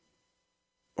dime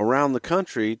around the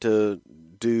country to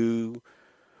do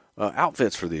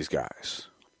outfits for these guys.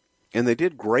 And they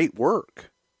did great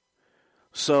work.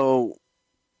 So,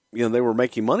 they were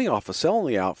making money off of selling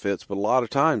the outfits, but a lot of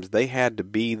times they had to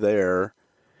be there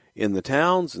in the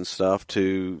towns and stuff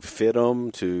to fit them,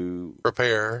 to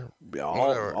prepare,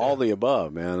 all the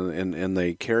above, man. And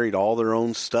they carried all their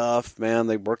own stuff, man.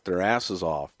 They worked their asses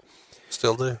off.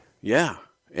 Still do. Yeah.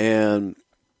 And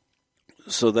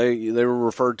so they were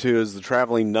referred to as the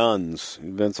traveling nuns.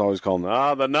 Vince always called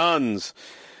them, the nuns.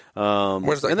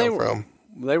 Where's that come from?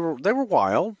 They were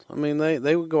wild. I mean,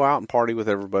 they would go out and party with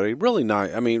everybody. Really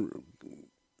nice. I mean,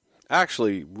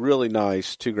 actually really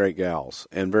nice, two great gals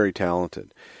and very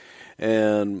talented.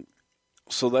 And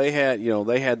so they had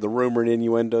the rumor and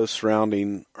innuendo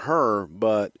surrounding her,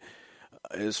 but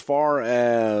as far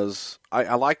as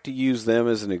I like to use them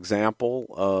as an example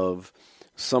of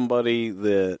somebody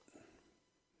that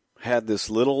had this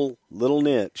little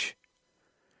niche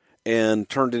and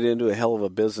turned it into a hell of a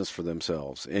business for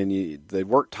themselves. And they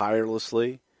worked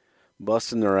tirelessly,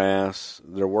 busting their ass.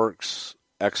 Their work's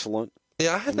excellent.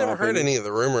 Yeah, I had never heard any of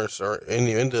the rumors or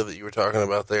innuendo that you were talking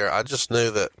about there. I just knew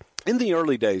that in the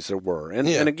early days there were, and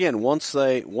again, once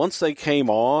they came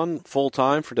on full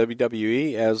time for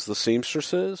WWE as the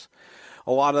seamstresses,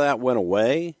 a lot of that went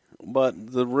away.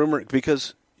 But the rumor,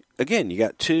 because again, you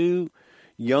got two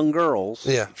young girls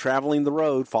traveling the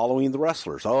road, following the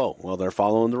wrestlers. Oh, well, they're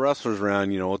following the wrestlers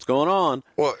around. What's going on?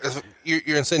 Well,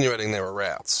 you're insinuating they were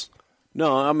rats.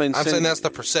 No, I'm saying that's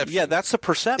the perception. Yeah, that's the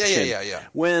perception. Yeah.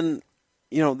 When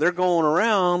they're going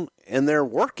around and they're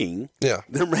working. Yeah.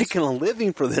 They're making a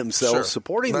living for themselves,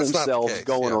 supporting themselves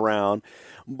going around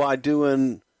by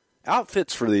doing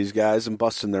outfits for these guys and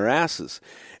busting their asses.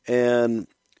 And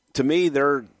to me,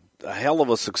 they're a hell of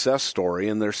a success story,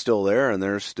 and they're still there, and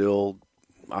they're still,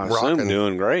 I assume,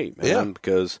 doing great, man,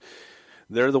 because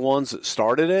they're the ones that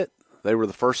started it. They were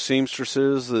the first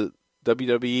seamstresses that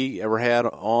WWE ever had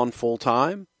on full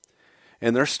time,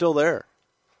 and they're still there.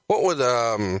 What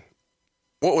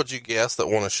would you guess that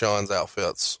one of Sean's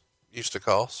outfits used to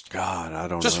cost? God, I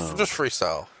don't know. Just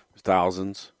freestyle.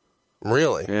 Thousands.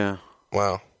 Really? Yeah.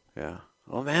 Wow. Yeah.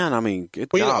 Oh, man, I mean, good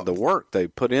Well, God, the work they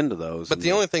put into those. But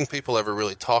the only thing people ever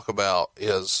really talk about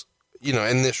is,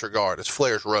 in this regard, is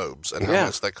Flair's robes and how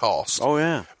much they cost. Oh,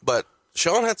 yeah. But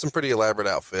Shawn had some pretty elaborate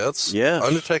outfits. Yes.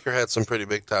 Undertaker had some pretty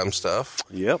big-time stuff.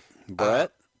 Yep.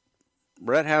 Brett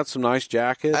had some nice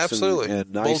jackets. Absolutely.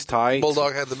 And nice tights.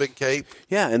 Bulldog had the big cape.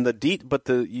 Yeah, and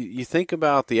you think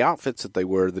about the outfits that they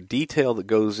wear, the detail that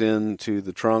goes into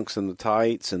the trunks and the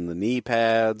tights and the knee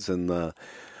pads and the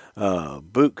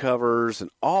boot covers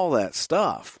and all that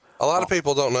stuff. A lot of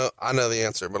people don't know. I know the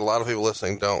answer, but a lot of people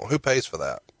listening don't. Who pays for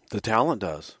that? The talent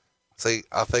does. See,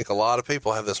 I think a lot of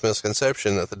people have this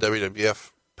misconception that the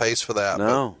WWF pays for that.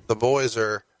 No. But the boys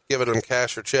are giving them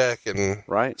cash or check and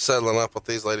settling up with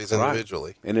these ladies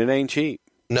individually. And it ain't cheap.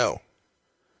 No.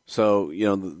 So,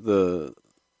 the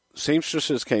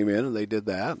seamstresses came in and they did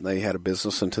that. And they had a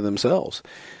business unto themselves.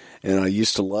 And I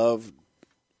used to love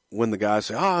when the guys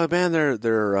say, "Oh man,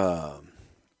 they're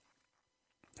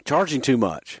charging too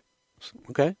much."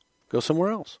 Okay, go somewhere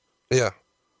else. Yeah,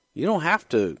 you don't have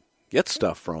to get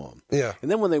stuff from them. Yeah, and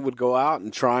then when they would go out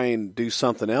and try and do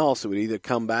something else, it would either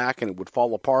come back and it would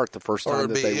fall apart the first time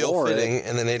that they wore it,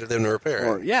 and they needed them to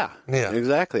repair it. Yeah,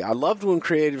 exactly. I loved when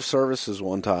Creative Services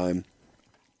one time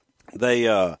they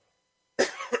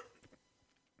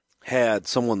had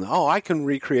someone. Oh, I can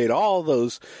recreate all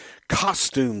those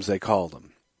costumes, they called them.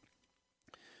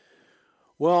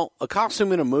 Well, a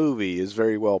costume in a movie is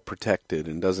very well protected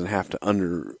and doesn't have to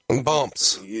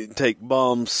take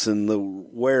bumps and the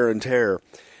wear and tear.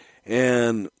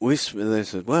 And they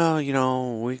said, well,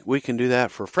 we can do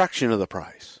that for a fraction of the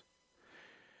price.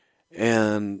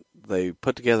 And they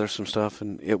put together some stuff,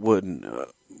 and it wouldn't.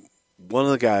 One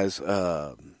of the guys,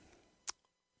 Aldo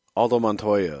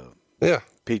Montoya,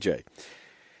 PJ,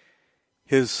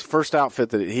 his first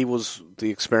outfit that he was the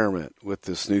experiment with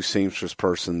this new seamstress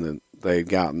person that they had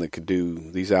gotten that could do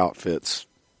these outfits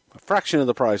a fraction of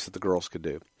the price that the girls could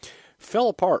do. Fell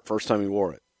apart first time he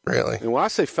wore it. Really? And when I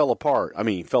say fell apart, I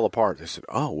mean fell apart. They said,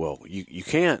 oh, well, you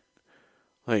can't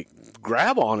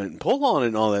grab on it and pull on it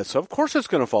and all that stuff. Of course it's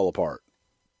going to fall apart.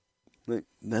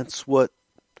 That's what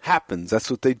happens.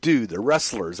 That's what they do. They're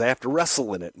wrestlers. They have to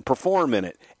wrestle in it and perform in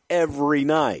it every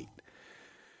night.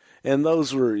 And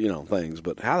those were, things.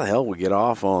 But how the hell we get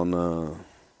off on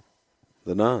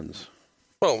the nuns?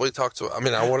 Well, I wanted to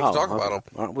talk about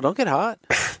them. Well, don't get hot.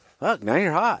 Look, now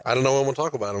you're hot. I don't know when we'll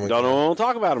talk about them again. Don't know when we'll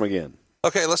talk about them again.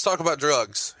 Okay, let's talk about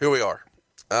drugs. Here we are.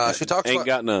 She talks Ain't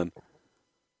got none.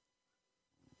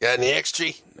 Got any extra?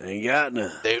 Ain't got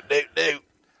none.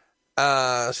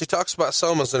 She talks about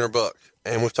somas in her book,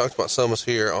 and we've talked about somas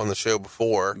here on the show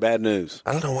before. Bad news.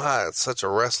 I don't know why it's such a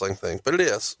wrestling thing, but it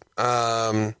is.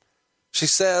 She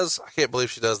says, I can't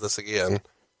believe she does this again,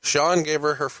 Shawn gave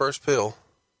her first pill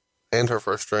and her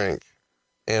first drink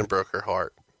and broke her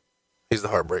heart. He's the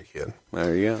heartbreak kid.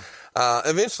 There you go.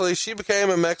 Eventually, she became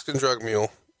a Mexican drug mule,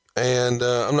 and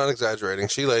I'm not exaggerating.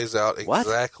 She lays out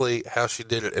exactly how she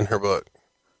did it in her book.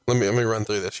 Let me run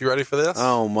through this. You ready for this?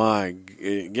 Oh, my.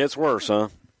 It gets worse, huh?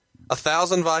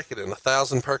 1,000 Vicodin,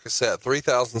 1,000 Percocet,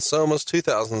 3,000 Somas,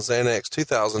 2,000 Xanax,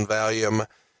 2,000 Valium,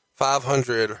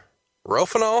 500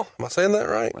 Rofinol. Am I saying that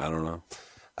right? I don't know.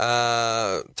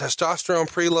 Testosterone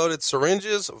preloaded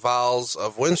syringes, vials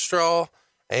of Winstrol,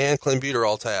 and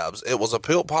clenbuterol tabs. It was a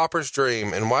pill popper's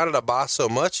dream. And why did I buy so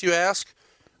much, you ask?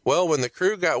 Well, when the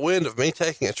crew got wind of me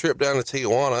taking a trip down to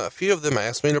Tijuana, a few of them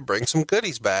asked me to bring some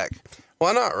goodies back.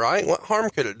 Why not, right? What harm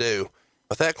could it do?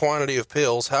 With that quantity of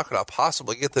pills, how could I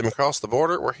possibly get them across the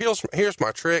border? Well, here's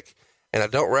my trick, and I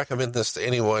don't recommend this to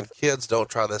anyone. Kids, don't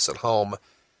try this at home.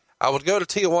 I would go to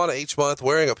Tijuana each month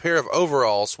wearing a pair of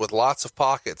overalls with lots of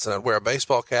pockets, and I'd wear a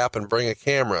baseball cap and bring a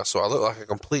camera so I look like a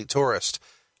complete tourist.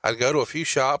 I'd go to a few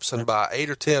shops and buy 8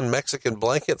 or 10 Mexican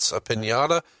blankets, a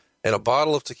piñata, and a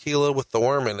bottle of tequila with the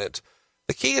worm in it.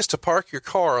 The key is to park your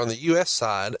car on the U.S.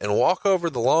 side and walk over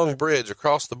the long bridge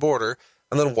across the border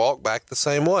and then walk back the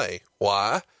same way.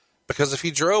 Why? Because if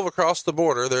you drove across the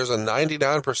border, there's a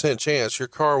 99% chance your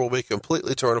car will be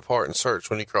completely torn apart and searched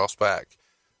when you cross back.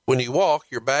 When you walk,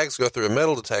 your bags go through a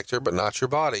metal detector, but not your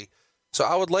body. So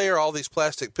I would layer all these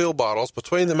plastic pill bottles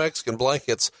between the Mexican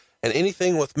blankets, and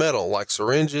anything with metal, like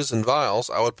syringes and vials,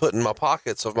 I would put in my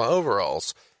pockets of my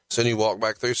overalls. So when you walk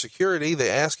back through security, they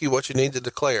ask you what you need to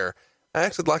declare. I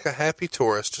acted like a happy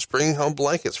tourist, just bringing home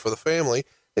blankets for the family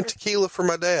and tequila for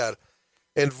my dad.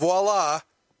 And voila,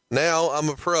 now I'm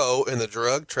a pro in the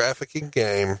drug trafficking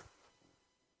game.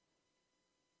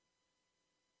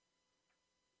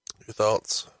 Your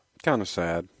thoughts? Kind of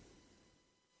sad.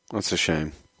 That's a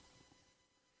shame.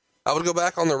 I would go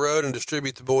back on the road and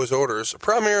distribute the boys' orders,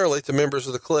 primarily to members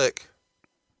of the clique.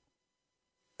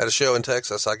 At a show in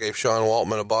Texas, I gave Sean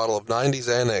Waltman a bottle of 90s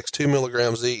Annex, 2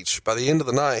 milligrams each. By the end of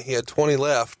the night, he had 20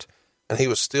 left, and he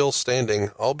was still standing,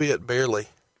 albeit barely.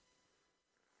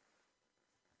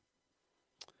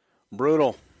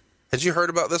 Brutal. Had you heard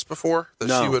about this before? That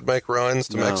No. she would make runs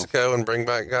to No. Mexico and bring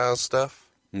back guys' stuff?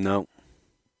 No.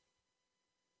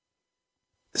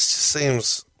 This just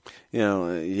seems...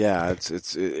 Yeah,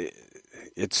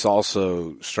 it's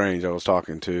also strange. I was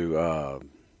talking to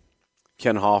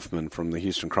Ken Hoffman from the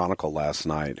Houston Chronicle last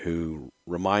night, who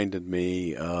reminded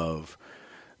me of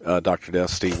Dr. Death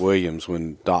Steve Williams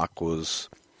when Doc was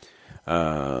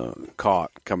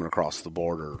caught coming across the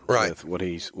border with what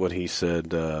he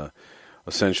said,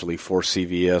 essentially 4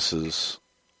 CVS's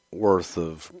worth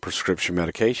of prescription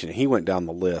medication. He went down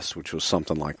the list, which was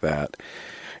something like that,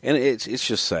 and it's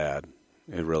just sad.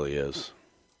 It really is.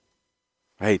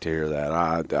 I hate to hear that.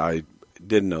 I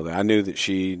didn't know that. I knew that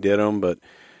she did them, but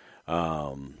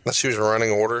that she was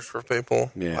running orders for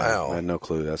people? Yeah, Wow. I had no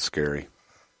clue. That's scary.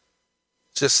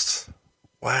 Just,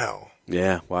 wow.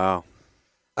 Yeah, wow.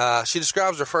 She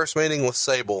describes her first meeting with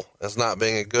Sable as not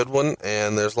being a good one,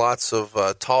 and there's lots of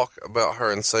talk about her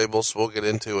and Sable, so we'll get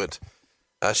into it.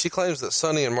 She claims that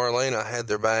Sonny and Marlena had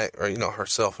their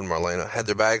herself and Marlena had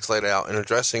their bags laid out in a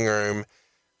dressing room,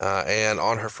 and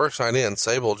on her first night in,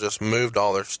 Sable just moved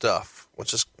all their stuff,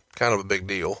 which is kind of a big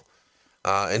deal.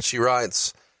 And she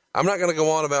writes, I'm not going to go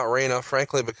on about Rena,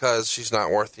 frankly, because she's not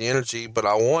worth the energy, but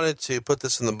I wanted to put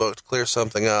this in the book to clear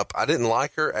something up. I didn't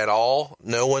like her at all.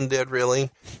 No one did,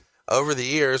 really. Over the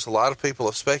years, a lot of people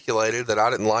have speculated that I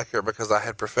didn't like her because I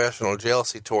had professional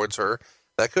jealousy towards her.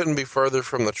 That couldn't be further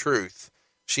from the truth.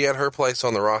 She had her place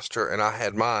on the roster, and I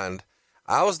had mine.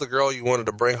 I was the girl you wanted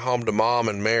to bring home to Mom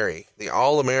and marry, the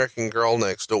all-American girl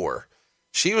next door.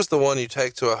 She was the one you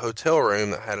take to a hotel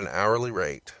room that had an hourly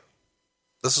rate.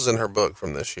 This is in her book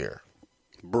from this year.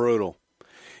 Brutal.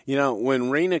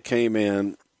 When Rena came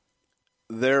in,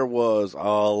 there was a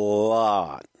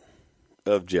lot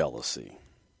of jealousy.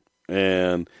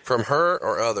 And from her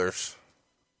or others?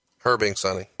 Her being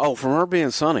Sonny. Oh, from her being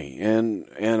Sonny. And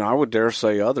I would dare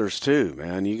say others too,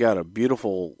 man. You got a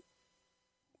beautiful...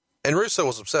 And Russo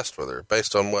was obsessed with her,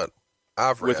 based on what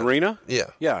I've read. With Rena?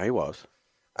 Yeah. Yeah, he was.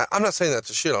 I'm not saying that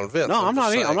to shit on Vince. No, I'm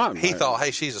not. He thought,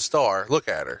 hey, she's a star. Look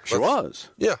at her. She was.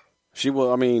 Yeah. She was.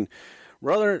 I mean,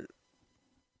 brother,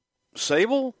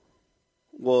 Sable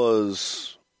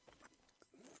was,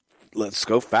 let's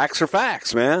go facts are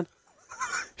facts, man.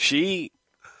 She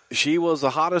was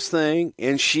the hottest thing,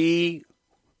 and she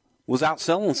was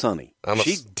outselling Sonny.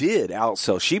 She did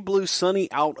outsell. She blew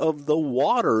Sonny out of the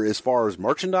water as far as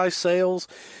merchandise sales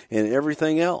and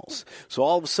everything else. So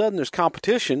all of a sudden there's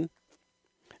competition,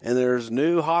 and there's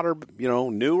newer,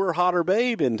 hotter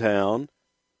babe in town.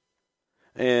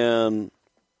 And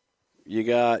you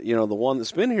got, the one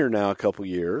that's been here now a couple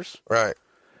years. Right.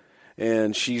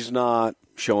 And she's not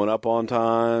showing up on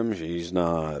time. She's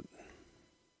not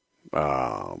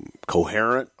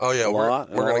coherent. Oh, yeah. A lot.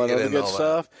 We're going to get into all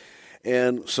stuff.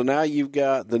 And so now you've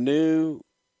got the new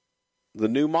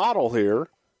model here.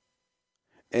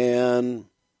 And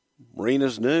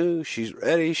Rena's new. She's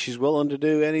ready. She's willing to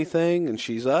do anything, and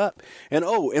she's up.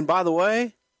 And by the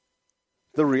way,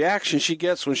 the reaction she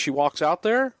gets when she walks out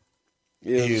there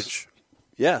is huge.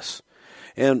 Yes.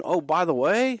 And by the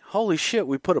way, holy shit,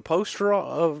 we put a poster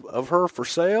of her for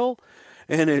sale,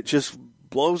 and it just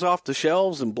blows off the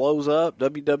shelves and blows up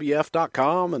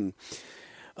WWF.com,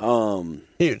 and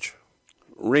huge.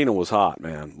 Rena was hot,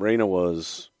 man. Rena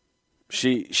was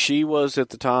she was at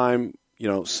the time,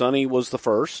 Sonny was the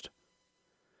first.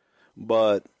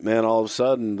 But man, all of a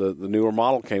sudden the newer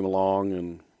model came along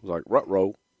and was like,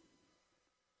 ruh-roh.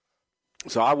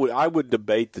 So I would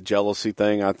debate the jealousy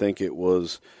thing. I think it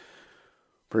was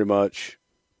pretty much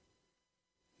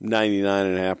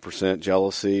 99.5%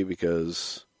 jealousy,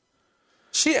 because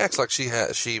she acts like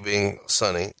she being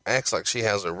Sonny, acts like she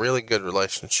has a really good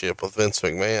relationship with Vince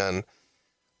McMahon,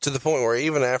 to the point where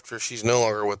even after she's no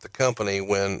longer with the company,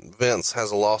 when Vince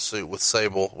has a lawsuit with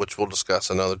Sable, which we'll discuss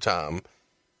another time,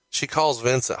 she calls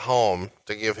Vince at home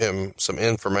to give him some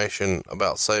information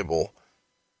about Sable.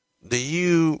 What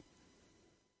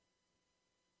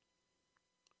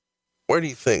do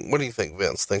you think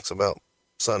Vince thinks about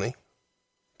Sonny?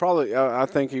 Probably, I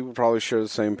think he would probably share the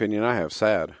same opinion I have.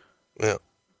 Sad. Yeah.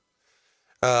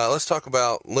 Let's talk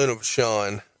about Luna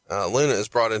Vachon. Luna is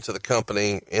brought into the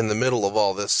company in the middle of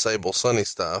all this Sable Sonny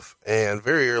stuff, and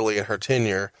very early in her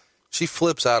tenure, she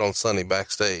flips out on Sonny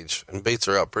backstage and beats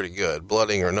her up pretty good,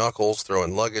 blooding her knuckles,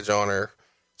 throwing luggage on her,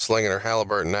 slinging her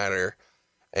Halliburton at her,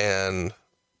 and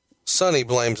Sonny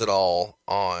blames it all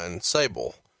on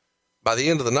Sable. By the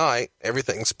end of the night,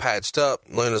 everything's patched up.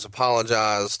 Luna's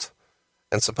apologized.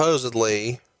 And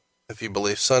supposedly, if you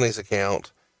believe Sonny's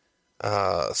account,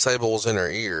 Sable was in her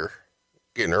ear,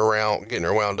 getting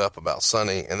her wound up about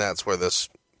Sonny. And that's where this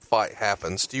fight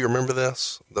happens. Do you remember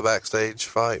this? The backstage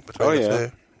fight between the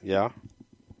two? Yeah.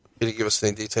 Can you give us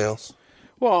any details?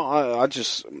 Well, I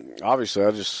just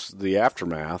the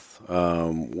aftermath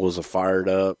was a fired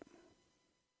up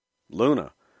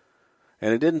Luna.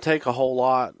 And it didn't take a whole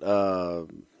lot to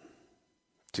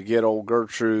get old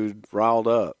Gertrude riled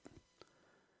up.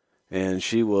 And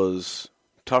she was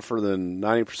tougher than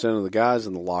 90% of the guys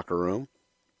in the locker room.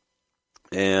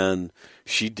 And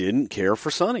she didn't care for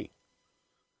Sonny.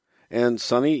 And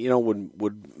Sonny,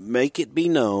 would make it be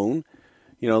known,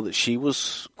 that she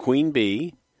was Queen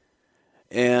Bee.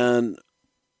 And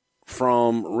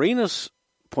from Rena's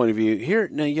point of view here,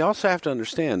 now you also have to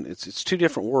understand it's two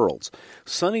different worlds.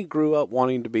 Sonny grew up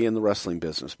wanting to be in the wrestling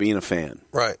business, being a fan.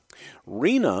 Right.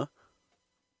 Rena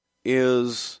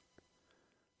is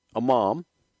a mom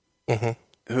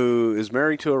who is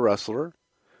married to a wrestler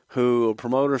who a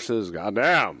promoter says, "God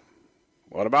damn,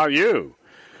 what about you?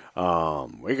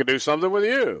 We could do something with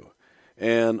you."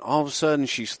 And all of a sudden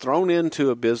she's thrown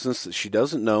into a business that she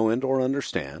doesn't know and or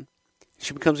understand.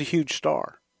 She becomes a huge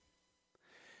star.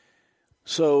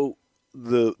 So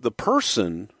the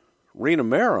person, Rena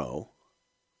Mero,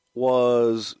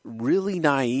 was really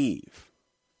naive.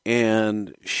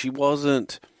 And she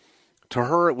wasn't, to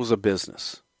her it was a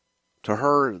business. To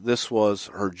her this was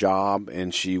her job,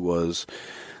 and she was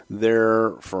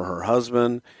there for her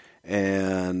husband,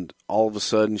 and all of a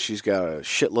sudden she's got a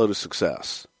shitload of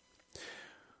success.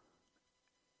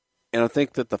 And I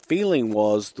think that the feeling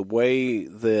was the way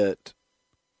that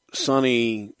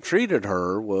Sonny treated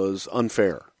her was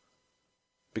unfair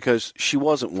because she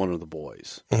wasn't one of the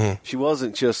boys. She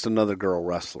wasn't just another girl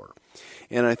wrestler.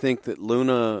 And I think that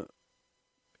Luna,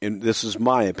 and this is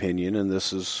my opinion, and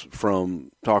this is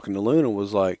from talking to Luna,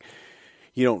 was like,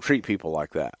 you don't treat people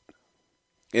like that.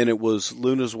 And it was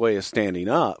Luna's way of standing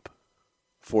up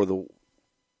for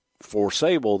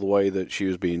Sable the way that she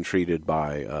was being treated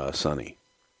by Sonny.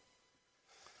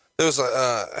 There was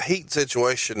a heat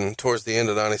situation towards the end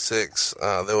of 96.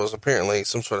 There was apparently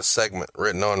some sort of segment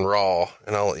written on Raw,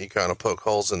 and I'll let you kind of poke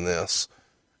holes in this.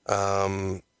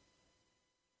 I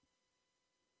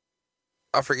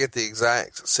forget the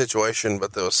exact situation,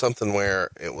 but there was something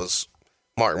where it was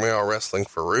Mark Merrill wrestling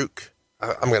Farouk.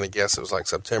 I'm going to guess it was like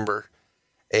September.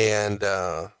 And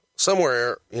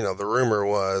somewhere, the rumor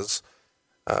was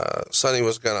Sonny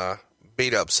was going to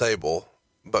beat up Sable,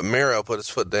 but Merrill put his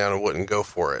foot down and wouldn't go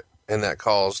for it. And that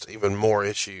caused even more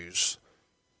issues,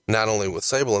 not only with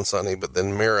Sable and Sonny, but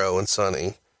then Mero and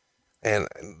Sonny. And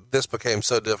this became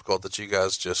so difficult that you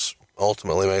guys just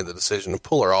ultimately made the decision to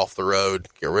pull her off the road,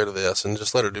 get rid of this, and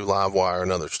just let her do live wire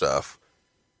and other stuff.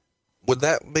 Would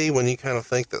that be when you kind of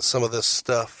think that some of this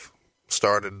stuff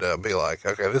started to be like,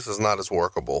 okay, this is not as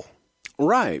workable?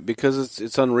 Right, because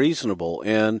it's unreasonable.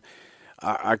 And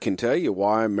I can tell you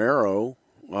why Mero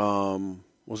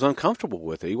was uncomfortable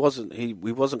with it. He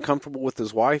wasn't comfortable with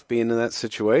his wife being in that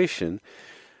situation.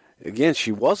 Again,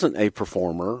 she wasn't a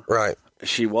performer. Right.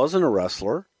 She wasn't a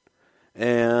wrestler.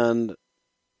 And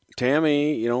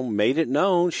Tammy, made it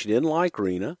known she didn't like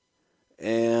Rena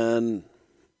and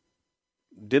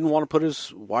didn't want to put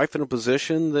his wife in a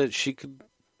position that she could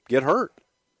get hurt.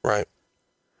 Right.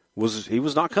 He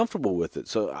was not comfortable with it.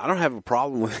 So I don't have a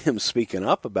problem with him speaking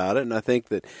up about it. And I think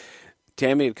that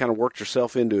Tammy had kind of worked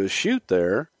herself into a shoot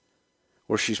there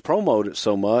where she's promoted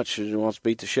so much. She wants to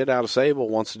beat the shit out of Sable,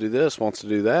 wants to do this, wants to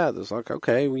do that. It's like,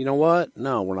 okay, well, you know what?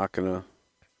 No, we're not going to.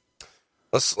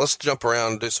 Let's jump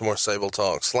around and do some more Sable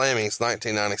talk. Slammy's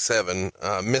 1997.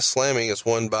 Miss Slammy is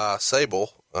won by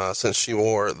Sable since she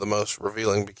wore the most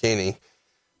revealing bikini.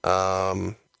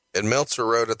 And Meltzer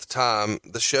wrote at the time,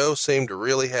 the show seemed to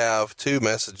really have two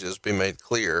messages be made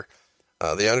clear.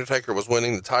 The Undertaker was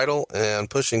winning the title and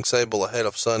pushing Sable ahead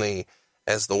of Sonny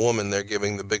as the woman they're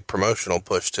giving the big promotional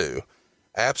push to.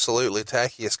 Absolutely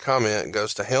tackiest comment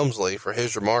goes to Helmsley for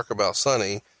his remark about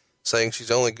Sonny, saying she's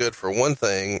only good for one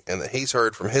thing and that he's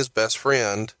heard from his best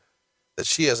friend that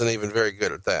she isn't even very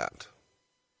good at that.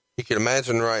 You can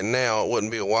imagine right now it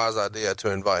wouldn't be a wise idea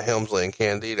to invite Helmsley and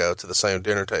Candido to the same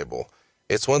dinner table.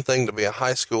 It's one thing to be a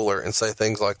high schooler and say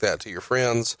things like that to your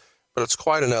friends, but it's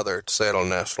quite another to say it on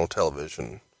national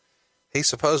television. He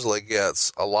supposedly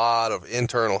gets a lot of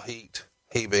internal heat,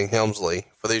 he being Helmsley,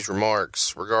 for these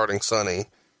remarks regarding Sonny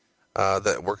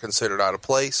that were considered out of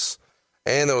place.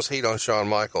 And there was heat on Shawn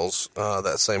Michaels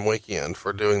that same weekend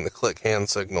for doing the click hand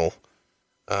signal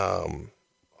on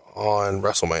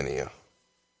WrestleMania.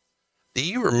 Do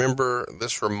you remember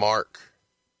this remark?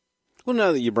 Well,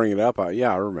 now that you bring it up, I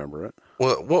remember it.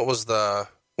 What was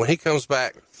when he comes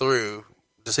back through,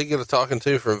 does he get a talking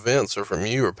to from Vince or from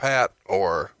you or Pat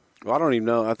or? Well, I don't even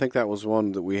know. I think that was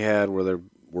one that we had where there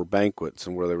were banquets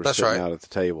and where they were That's sitting right. out at the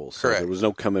tables. So Correct. there was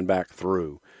no coming back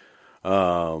through.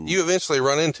 You eventually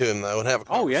run into him though and have a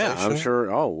Oh conversation. yeah, I'm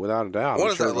sure. Oh, without a doubt. What I'm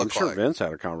does sure, that look I'm sure like? Vince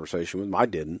had a conversation with him. I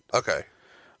didn't. Okay.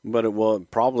 But it was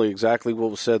probably exactly what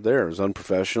was said there. It was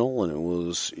unprofessional, and it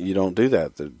was, you don't do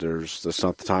that. That's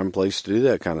not the time and place to do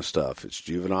that kind of stuff. It's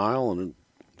juvenile, and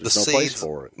there's no place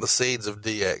for it. The seeds of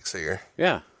DX here.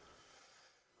 Yeah.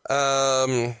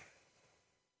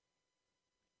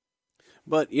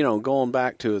 But, going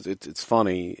back to it, it's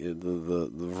funny, the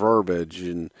verbiage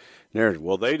and narrative.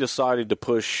 Well, they decided to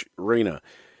push Rena.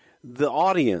 The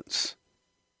audience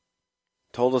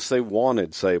told us they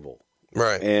wanted Sable.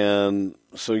 Right. And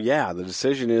so, the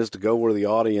decision is to go where the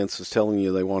audience is telling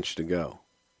you they want you to go.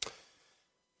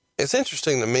 It's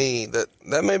interesting to me that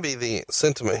may be the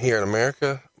sentiment here in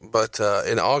America, but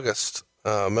in August,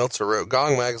 Meltzer wrote,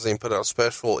 Gong Magazine put out a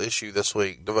special issue this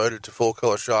week devoted to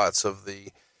full-color shots of the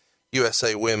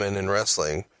USA women in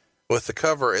wrestling, with the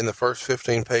cover in the first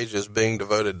 15 pages being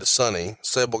devoted to Sunny.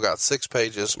 Sable got 6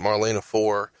 pages, Marlena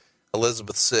 4,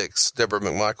 Elizabeth 6, Deborah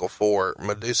McMichael 4,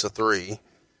 Medusa 3,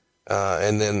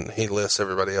 and then he lists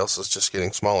everybody else as just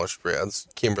getting smaller spreads.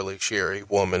 Kimberly, Sherry,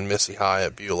 Woman, Missy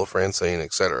Hyatt, Beulah, Francine,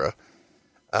 etc.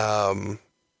 When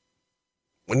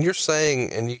you're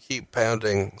saying, and you keep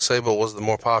pounding, Sable was the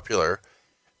more popular,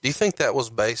 do you think that was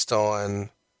based on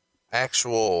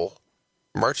actual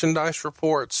merchandise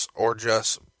reports or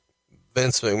just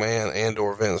Vince McMahon and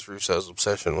or Vince Russo's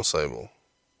obsession with Sable?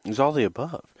 It's all the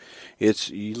above.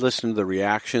 You listen to the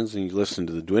reactions and you listen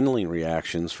to the dwindling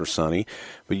reactions for Sunny,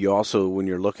 but you also, when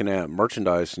you're looking at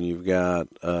merchandise and you've got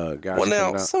guys. Well, now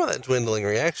coming out, some of that dwindling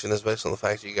reaction is based on the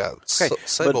fact you got Okay,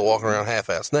 Sable walking around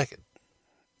half-ass naked.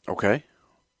 okay,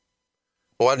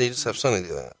 Well, why did you just have Sunny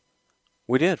do that?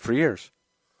 we did for years,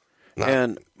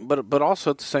 No. but also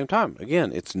at the same time,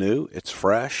 again, it's new, it's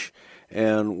fresh,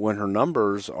 and when her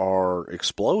numbers are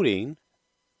exploding,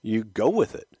 you go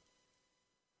with it.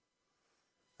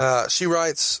 She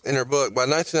writes in her book, by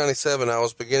 1997, I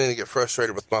was beginning to get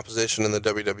frustrated with my position in the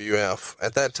WWF.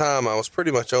 At that time, I was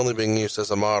pretty much only being used as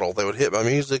a model. They would hit my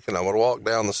music, and I would walk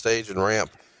down the stage and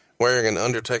ramp wearing an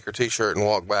Undertaker t-shirt and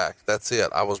walk back. That's it.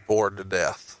 I was bored to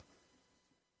death.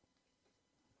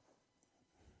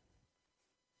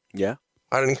 Yeah,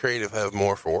 Why didn't creative have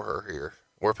more for her here?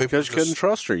 Where people because you couldn't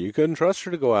trust her. You couldn't trust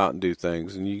her to go out and do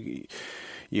things, and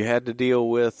you had to deal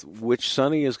with which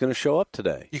Sunny is going to show up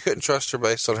today. You couldn't trust her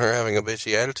based on her having a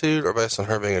bitchy attitude or based on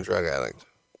her being a drug addict?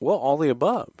 Well, all the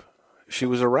above. She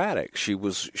was erratic. She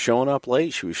was showing up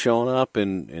late. She was showing up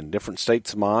in different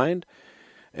states of mind.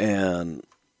 And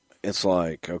it's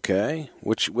like, okay,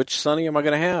 which Sunny am I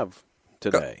going to have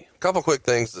today? A couple quick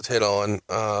things to hit on.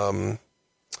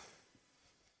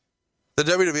 The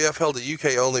WWF held a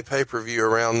UK-only pay-per-view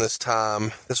around this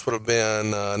time. This would have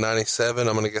been 97,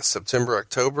 I'm going to guess September,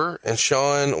 October. And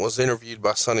Shawn was interviewed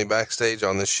by Sunny backstage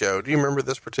on this show. Do you remember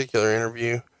this particular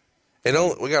interview? We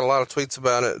got a lot of tweets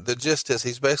about it. The gist is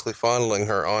he's basically fondling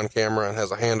her on camera and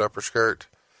has a hand up her skirt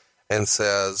and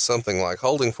says something like,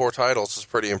 holding 4 titles is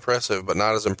pretty impressive, but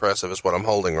not as impressive as what I'm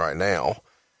holding right now.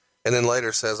 And then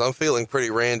later says, I'm feeling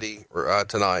pretty randy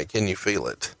tonight. Can you feel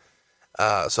it?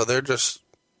 So they're just...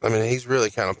 I mean, he's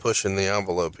really kind of pushing the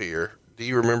envelope here. Do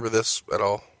you remember this at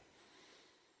all?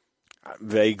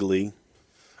 Vaguely.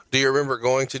 Do you remember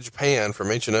going to Japan for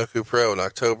Michinoku Pro in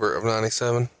October of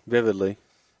 97? Vividly.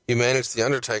 You managed The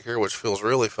Undertaker, which feels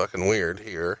really fucking weird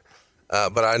here.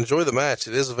 But I enjoy the match.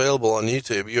 It is available on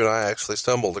YouTube. You and I actually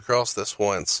stumbled across this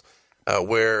once,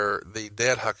 where the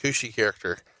dead Hakushi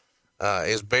character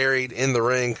is buried in the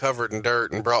ring, covered in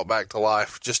dirt, and brought back to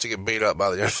life just to get beat up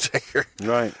by The Undertaker.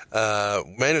 Right.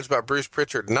 Managed by Bruce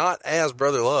Pritchard, not as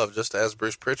Brother Love, just as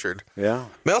Bruce Pritchard. Yeah.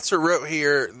 Meltzer wrote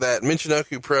here that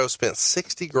Michinoku Pro spent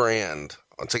 $60,000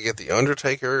 to get The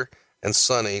Undertaker and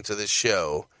Sunny to this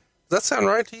show. Does that sound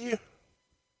right to you?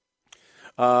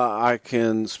 I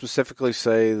can specifically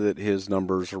say that his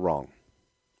numbers are wrong.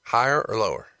 Higher or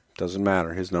lower? Doesn't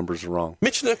matter. His numbers are wrong.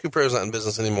 Michinoku Pro's not in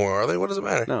business anymore, are they? What does it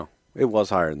matter? No, it was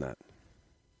higher than that.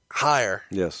 Higher?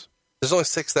 Yes. There's only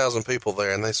 6,000 people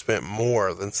there, and they spent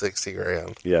more than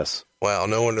 $60,000. Yes. Wow,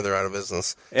 no wonder they're out of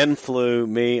business. Flew,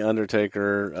 me,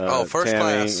 Undertaker, first Tammy,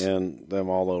 class. and them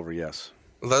all over, yes.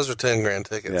 Those are $10,000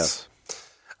 tickets.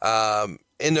 Yes.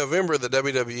 In November, the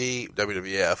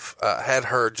WWF had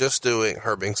her just doing,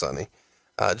 her being Sunny,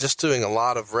 just doing a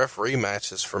lot of referee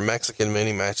matches for Mexican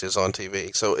mini matches on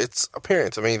TV. So it's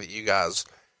apparent to me that you guys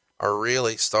are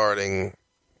really starting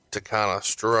to kind of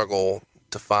struggle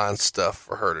to find stuff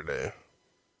for her to do.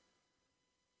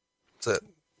 Is that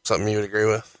something you would agree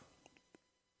with?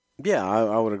 Yeah,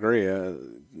 I would agree.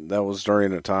 That was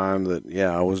during a time that,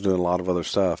 I was doing a lot of other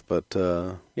stuff, but,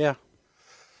 yeah.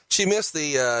 She missed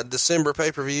the December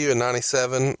pay-per-view in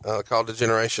 97 called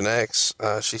Degeneration X.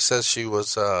 She says she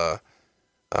was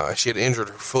she had injured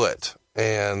her foot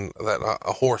and that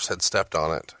a horse had stepped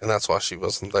on it, and that's why she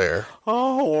wasn't there.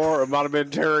 Oh, it might have been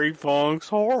Terry Funk's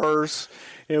horse.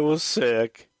 It was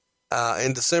sick.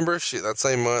 In December, that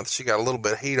same month, she got a little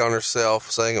bit of heat on herself,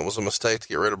 saying it was a mistake to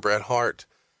get rid of Bret Hart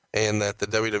and that the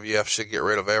WWF should get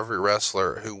rid of every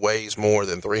wrestler who weighs more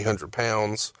than 300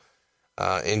 pounds.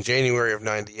 In January of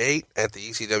 98, at the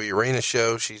ECW Arena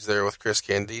show, she's there with Chris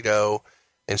Candido,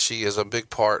 and she is a big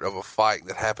part of a fight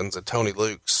that happens at Tony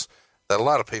Luke's that a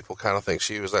lot of people kind of think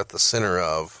she was at the center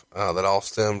of, that all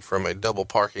stemmed from a double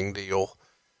parking deal.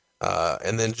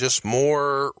 And then just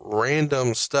more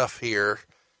random stuff here.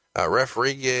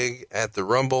 Referee gig at the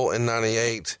Rumble in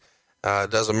 98,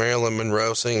 does a Marilyn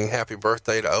Monroe singing Happy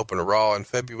Birthday to open a Raw in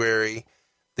February.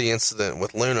 The incident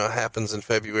with Luna happens in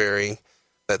February.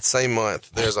 That same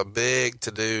month, there's a big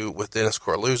to-do with Dennis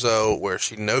Coralluzzo where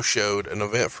she no-showed an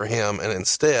event for him and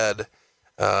instead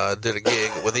did a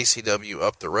gig with ECW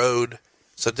up the road.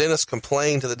 So Dennis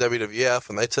complained to the WWF,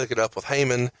 and they took it up with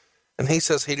Heyman, and he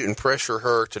says he didn't pressure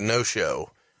her to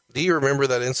no-show. Do you remember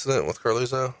that incident with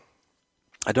Coralluzzo?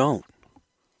 I don't.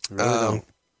 I really don't.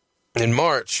 In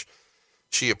March,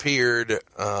 she appeared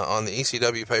on the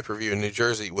ECW pay-per-view in New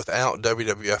Jersey without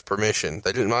WWF permission.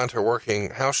 They didn't mind her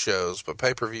working house shows, but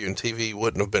pay-per-view and TV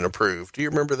wouldn't have been approved. Do you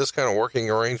remember this kind of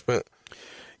working arrangement?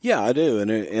 Yeah, I do,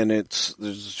 and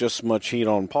there's just much heat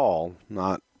on Paul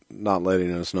not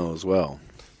letting us know as well.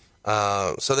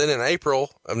 So then in April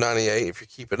of 98, if you're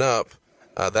keeping up,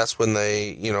 that's when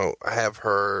they, have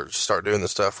her start doing the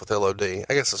stuff with LOD.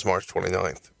 I guess it's March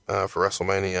 29th for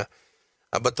WrestleMania.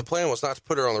 But the plan was not to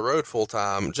put her on the road full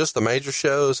time, just the major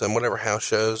shows and whatever house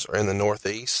shows are in the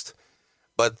Northeast.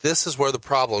 But this is where the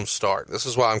problems start. This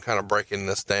is why I'm kind of breaking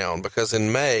this down, because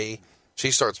in May,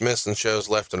 she starts missing shows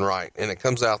left and right, and it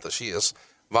comes out that she is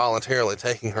voluntarily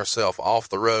taking herself off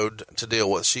the road to deal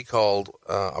with what she called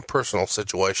a personal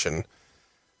situation.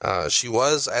 She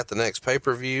was at the next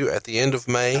pay-per-view at the end of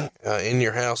May, In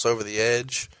Your House Over the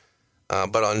Edge,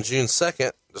 but on June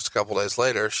 2nd, just a couple days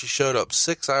later, she showed up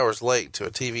 6 hours late to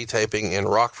a TV taping in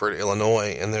Rockford,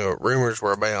 Illinois, and the rumors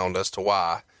were abound as to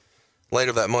why.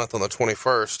 Later that month, on the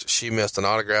 21st, she missed an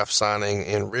autograph signing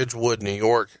in Ridgewood, New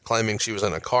York, claiming she was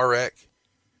in a car wreck.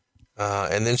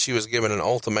 And then she was given an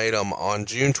ultimatum on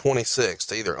June 26th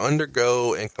to either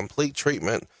undergo and complete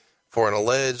treatment for an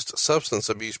alleged substance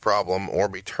abuse problem or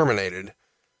be terminated.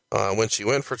 When she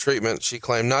went for treatment, she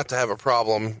claimed not to have a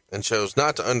problem and chose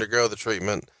not to undergo the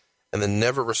treatment, and then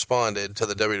never responded to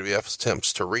the WWF's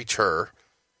attempts to reach her.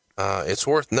 It's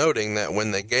worth noting that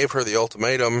when they gave her the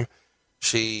ultimatum,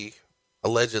 she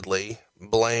allegedly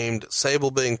blamed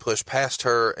Sable being pushed past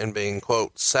her and being,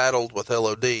 quote, saddled with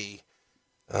LOD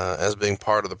as being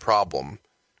part of the problem.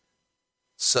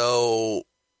 So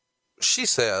she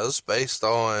says, based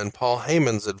on Paul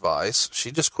Heyman's advice,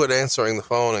 she just quit answering the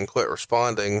phone and quit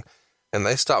responding, and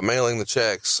they stopped mailing the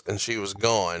checks, and she was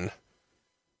gone.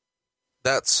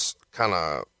 That's kind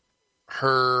of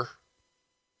her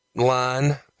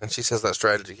line, and she says that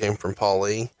strategy came from Paul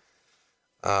Lee.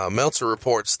 Meltzer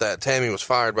reports that Tammy was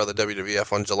fired by the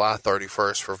WWF on July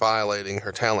 31st for violating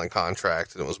her talent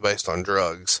contract, and it was based on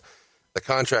drugs. The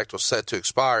contract was set to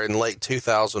expire in late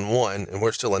 2001, and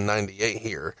we're still in 98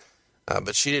 here.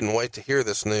 But she didn't wait to hear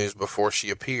this news before she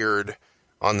appeared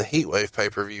on the Heatwave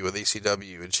pay-per-view with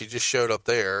ECW, and she just showed up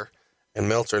there, and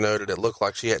Meltzer noted it looked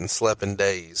like she hadn't slept in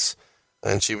days.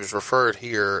 And she was referred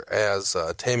here as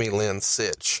Tammy Lynn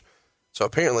Sitch. So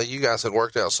apparently you guys had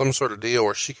worked out some sort of deal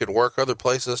where she could work other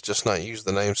places, just not use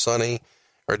the name Sunny,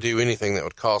 or do anything that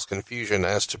would cause confusion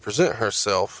as to present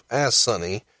herself as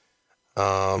Sunny.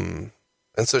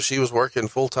 And so she was working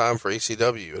full-time for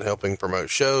ECW and helping promote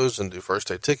shows and do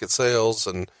first-day ticket sales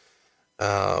and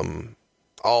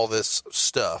all this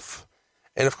stuff.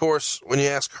 And, of course, when you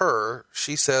ask her,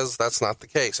 she says that's not the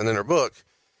case. And in her book,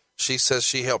 she says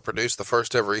she helped produce the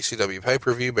first ever ECW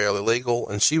pay-per-view, Barely Legal,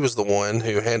 and she was the one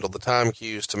who handled the time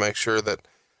cues to make sure that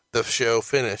the show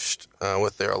finished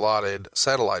with their allotted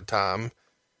satellite time,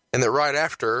 and that right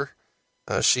after,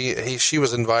 she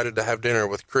was invited to have dinner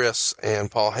with Chris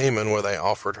and Paul Heyman, where they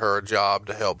offered her a job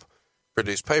to help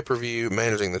produce pay-per-view,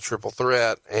 managing the Triple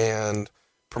Threat, and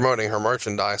promoting her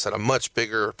merchandise at a much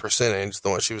bigger percentage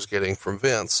than what she was getting from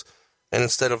Vince. And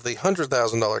instead of the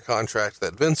 $100,000 contract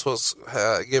that Vince was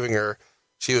giving her,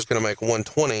 she was going to make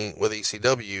 $120,000 with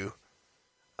ECW.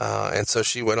 And so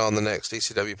she went on the next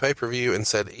ECW pay-per-view and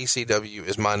said, ECW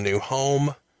is my new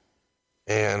home.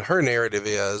 And her narrative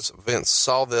is Vince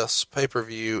saw this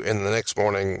pay-per-view, and the next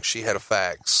morning she had a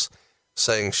fax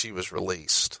saying she was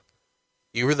released.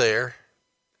 You were there.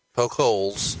 Poke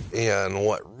holes in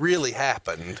what really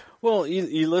happened. Well,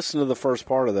 you listen to the first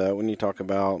part of that when you talk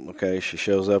about, okay, she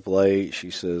shows up late.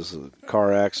 She says,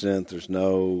 car accident, there's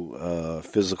no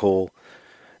physical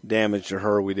damage to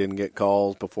her. We didn't get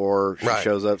calls before. She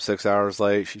shows up 6 hours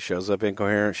late. She shows up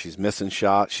incoherent. She's missing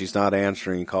shots. She's not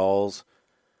answering calls.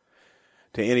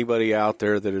 To anybody out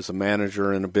there that is a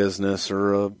manager in a business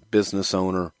or a business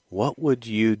owner, what would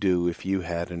you do if you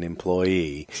had an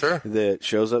employee that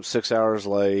shows up 6 hours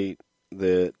late,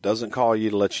 that doesn't call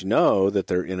you to let you know that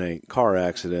they're in a car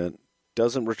accident,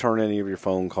 doesn't return any of your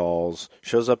phone calls,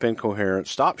 shows up incoherent,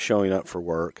 stops showing up for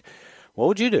work? What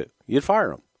would you do? You'd fire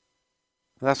them.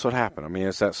 That's what happened. I mean,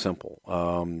 it's that simple.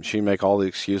 She can make all the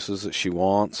excuses that she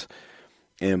wants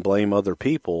and blame other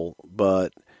people,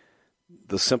 but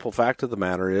the simple fact of the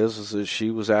matter is that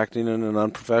she was acting in an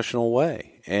unprofessional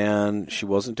way, and she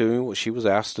wasn't doing what she was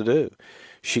asked to do.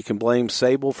 She can blame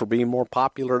Sable for being more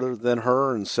popular than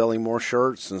her and selling more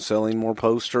shirts and selling more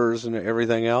posters and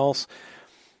everything else.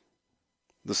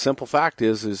 The simple fact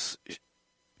is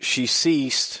she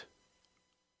ceased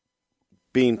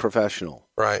being professional.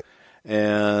 Right.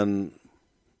 And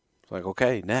it's like,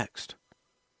 okay, next.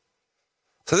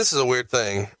 So this is a weird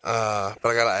thing, but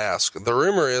I got to ask. The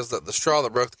rumor is that the straw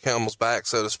that broke the camel's back,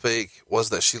 so to speak, was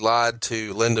that she lied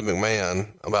to Linda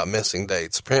McMahon about missing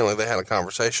dates. Apparently they had a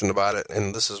conversation about it,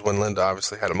 and this is when Linda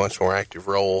obviously had a much more active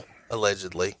role,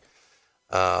 allegedly.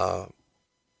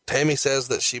 Tammy says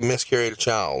that she miscarried a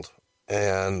child,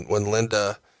 and when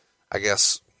Linda, I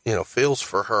guess, feels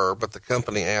for her, but the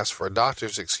company asked for a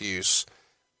doctor's excuse,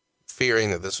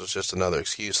 fearing that this was just another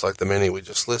excuse like the many we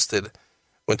just listed.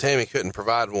 When Tammy couldn't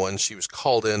provide one, she was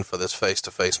called in for this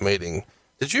face-to-face meeting.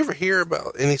 Did you ever hear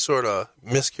about any sort of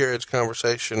miscarriage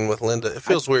conversation with Linda? It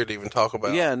feels weird to even talk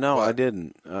about. Yeah, no, I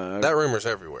didn't. That rumor's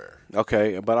everywhere.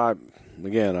 Okay, but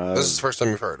this is the first time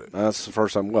you've heard it. That's the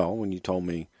first time, well, when you told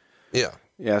me. Yeah.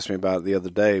 You asked me about it the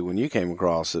other day when you came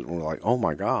across it, and we're like, oh,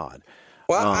 my God.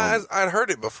 Well, I'd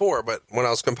heard it before, but when I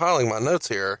was compiling my notes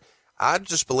here, I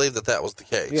just believed that was the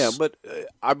case. Yeah, but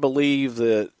I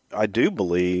do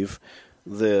believe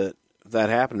that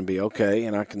happened to be okay,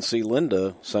 and I can see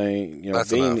Linda saying,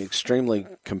 being extremely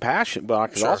compassionate, but I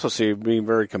can also see her being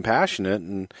very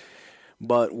compassionate,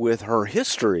 but with her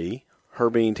history,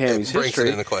 her being Tammy's history,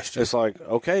 it into question. It's like,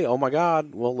 okay, oh my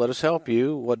God, well, let us help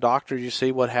you. What doctor did you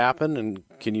see? What happened? And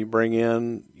can you bring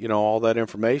in, all that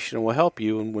information, and we'll help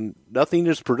you. And when nothing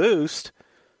is produced,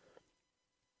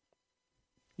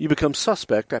 you become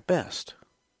suspect at best.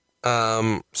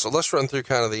 So let's run through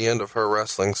kind of the end of her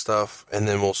wrestling stuff, and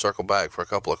then we'll circle back for a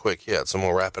couple of quick hits, and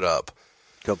we'll wrap it up.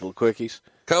 Couple of quickies.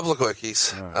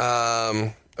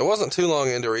 Right. It wasn't too long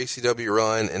into her ECW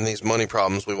run, and these money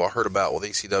problems we've all heard about with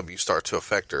ECW start to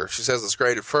affect her. She says it's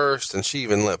great at first, and she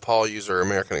even let Paul use her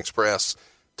American Express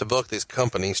to book these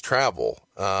companies' travel,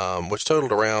 which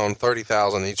totaled around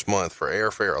 $30,000 each month for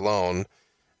airfare alone.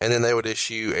 And then they would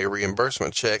issue a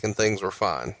reimbursement check, and things were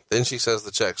fine. Then she says the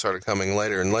check started coming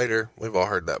later and later. We've all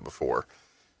heard that before.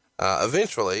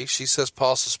 Eventually, she says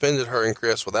Paul suspended her and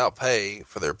Chris without pay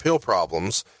for their pill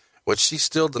problems, which she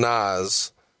still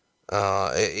denies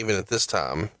even at this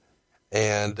time.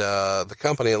 And the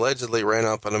company allegedly ran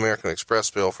up an American Express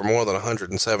bill for more than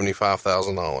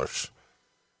 $175,000.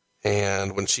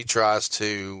 And when she tries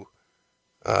to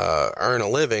earn a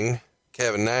living,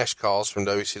 Kevin Nash calls from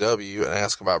WCW and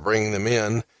asks about bringing them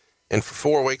in. And for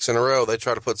 4 weeks in a row, they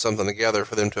try to put something together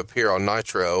for them to appear on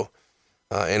Nitro.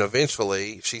 And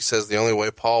eventually, she says the only way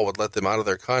Paul would let them out of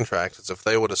their contract is if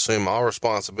they would assume all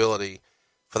responsibility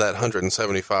for that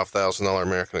 $175,000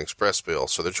 American Express bill.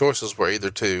 So the choices were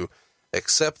either to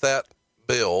accept that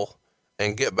bill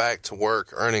and get back to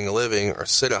work earning a living, or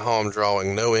sit at home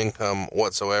drawing no income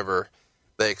whatsoever.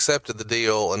 They accepted the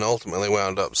deal and ultimately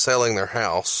wound up selling their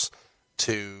house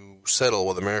to settle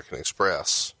with American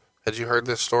Express. Had you heard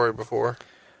this story before?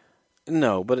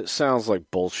 No, but it sounds like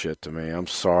bullshit to me. I'm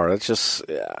sorry. It's just,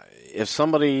 if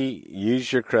somebody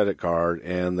used your credit card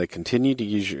and they continue to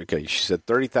use your, okay, she said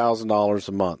 $30,000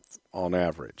 a month on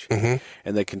average, and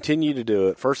they continue to do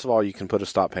it. First of all, you can put a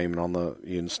stop payment on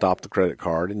you can stop the credit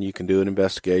card, and you can do an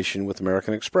investigation with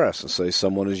American Express and say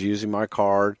someone is using my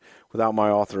card without my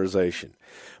authorization.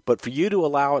 But for you to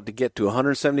allow it to get to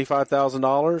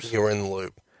 $175,000, you were in the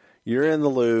loop. You're in the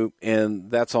loop,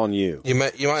 and that's on you. You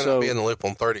might not be in the loop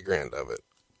on $30,000 of it.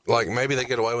 Like maybe they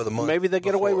get away with a month. Maybe they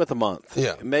get away with a month.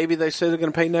 Yeah. Maybe they say they're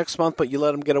going to pay next month, but you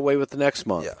let them get away with the next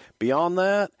month. Yeah. Beyond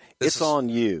that, it's on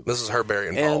you. This is her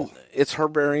burying Paul. And it's her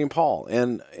burying Paul.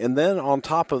 And then on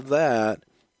top of that,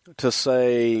 to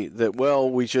say that, well,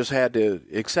 we just had to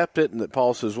accept it, and that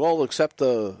Paul says, well, accept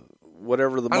the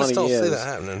whatever the money is. I just don't see that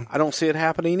happening. I don't see it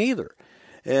happening either.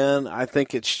 And I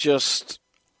think it's just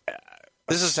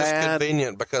this is sad. just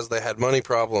convenient because they had money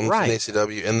problems in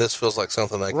ECW, and this feels like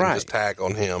something they can just tag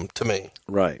on him, to me.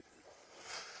 Right.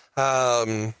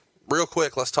 Real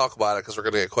quick, let's talk about it because we're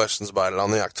going to get questions about it.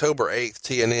 On the October 8th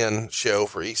TNN show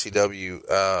for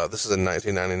ECW, this is in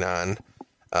 1999,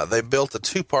 they built a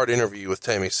 2-part interview with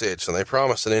Tammy Sytch, and they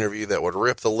promised an interview that would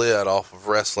rip the lid off of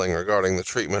wrestling regarding the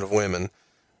treatment of women.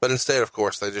 But instead, of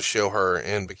course, they just show her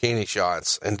in bikini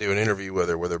shots and do an interview with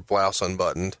her blouse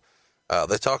unbuttoned.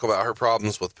 They talk about her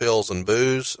problems with pills and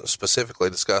booze, specifically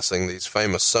discussing these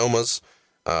famous somas,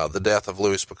 the death of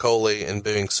Louis Piccoli, and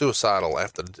being suicidal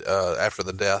after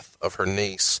the death of her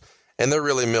niece. And they're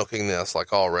really milking this,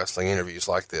 like all wrestling interviews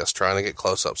like this, trying to get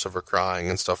close-ups of her crying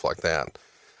and stuff like that.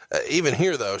 Even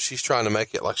here, though, she's trying to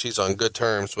make it like she's on good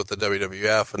terms with the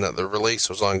WWF and that the release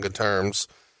was on good terms.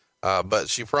 But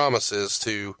she promises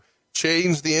to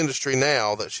change the industry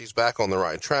now that she's back on the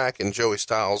right track, and Joey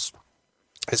Styles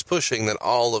is pushing that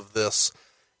all of this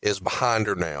is behind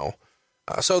her now.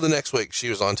 So the next week, she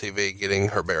was on TV getting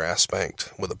her bare ass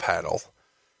spanked with a paddle.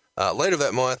 Later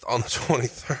that month, on the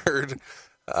 23rd,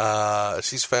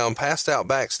 she's found passed out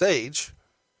backstage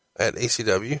at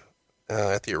ECW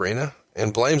at the arena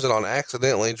and blames it on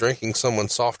accidentally drinking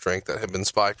someone's soft drink that had been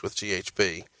spiked with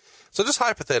GHB. So just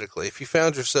hypothetically, if you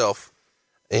found yourself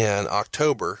in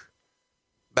October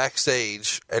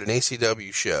backstage at an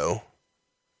ECW show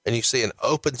and you see an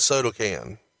open soda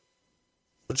can,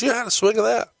 would you have a swig of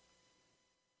that?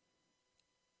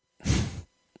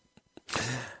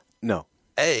 No.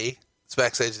 A, it's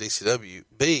backstage at ECW.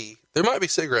 B, there might be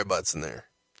cigarette butts in there.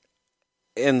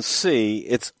 And C,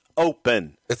 it's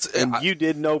open. You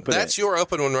didn't open it. That's your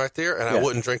open one right there, and I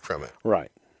wouldn't drink from it. Right.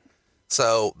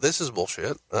 So this is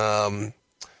bullshit.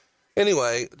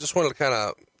 Anyway, just wanted to kind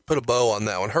of put a bow on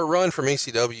that one. Her run from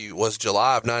ECW was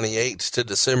July of 98 to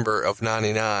December of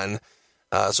 99.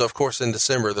 So, of course, in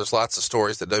December, there's lots of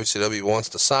stories that WCW wants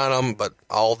to sign them, but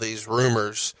all these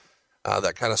rumors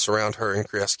that kind of surround her and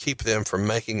Chris keep them from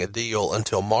making a deal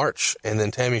until March, and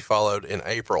then Tammy followed in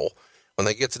April. When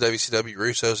they get to WCW,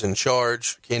 Russo's in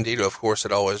charge. Candido, of course,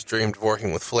 had always dreamed of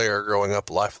working with Flair, growing up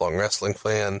a lifelong wrestling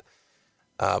fan.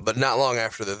 But not long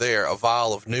after they're there, a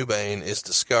vial of Nubane is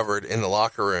discovered in the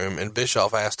locker room, and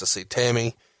Bischoff asks to see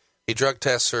Tammy. He drug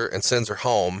tests her and sends her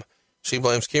home. She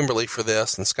blames Kimberly for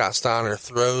this, and Scott Steiner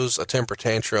throws a temper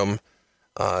tantrum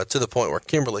to the point where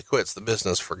Kimberly quits the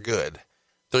business for good.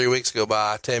 3 weeks go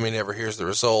by. Tammy never hears the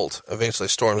result, eventually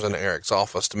storms into Eric's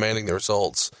office demanding the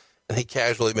results, and he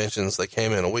casually mentions they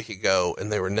came in a week ago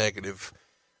and they were negative.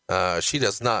 She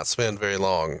does not spend very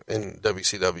long in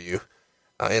WCW.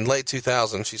 In late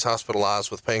 2000, she's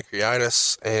hospitalized with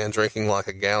pancreatitis and drinking like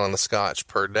a gallon of scotch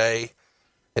per day.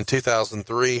 In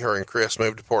 2003, her and Chris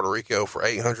moved to Puerto Rico for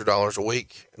 $800 a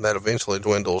week, and that eventually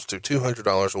dwindles to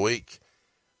 $200 a week.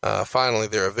 Finally,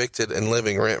 they're evicted and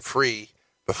living rent-free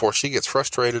before she gets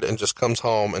frustrated and just comes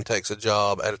home and takes a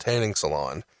job at a tanning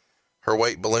salon. Her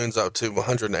weight balloons up to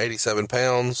 187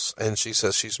 pounds, and she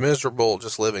says she's miserable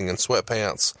just living in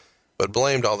sweatpants, but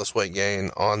blamed all this weight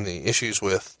gain on the issues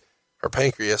with her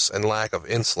pancreas and lack of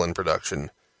insulin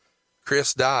production.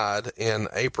 Chris died in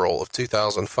April of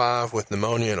 2005 with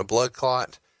pneumonia and a blood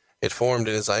clot. It formed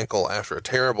in his ankle after a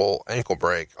terrible ankle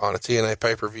break on a TNA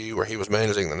pay-per-view where he was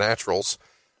managing the Naturals.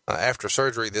 After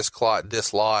surgery, this clot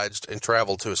dislodged and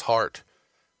traveled to his heart.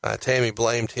 Tammy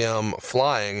blamed him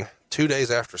flying 2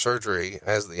 days after surgery,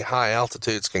 as the high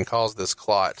altitudes can cause this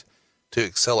clot to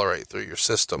accelerate through your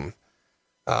system.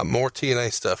 More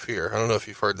TNA stuff here. I don't know if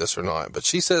you've heard this or not, but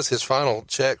she says his final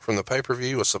check from the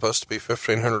pay-per-view was supposed to be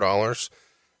 $1,500,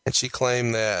 and she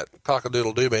claimed that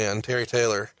Cock-a-Doodle-Doo Man, Terry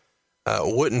Taylor,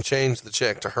 wouldn't change the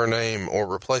check to her name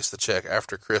or replace the check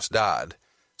after Chris died.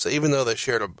 So even though they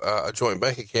shared a joint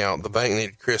bank account, the bank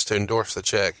needed Chris to endorse the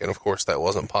check, and of course that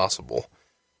wasn't possible.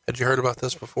 Had you heard about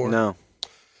this before? No.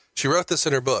 She wrote this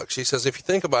in her book. She says, if you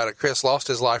think about it, Chris lost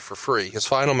his life for free. His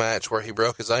final match, where he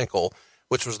broke his ankle,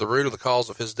 which was the root of the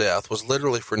cause of his death, was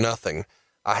literally for nothing.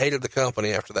 I hated the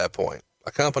company after that point.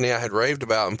 A company I had raved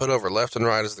about and put over left and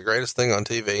right as the greatest thing on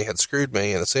TV had screwed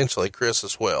me, and essentially Chris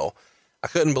as well. I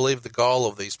couldn't believe the gall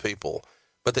of these people.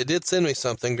 But they did send me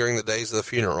something during the days of the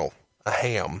funeral. A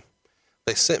ham.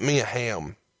 They sent me a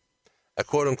ham. a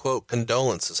quote-unquote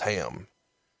condolences ham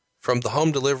from the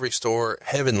home delivery store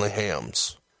Heavenly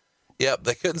Hams. Yep,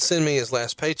 they couldn't send me his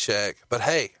last paycheck, but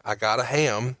hey, I got a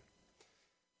ham.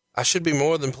 I should be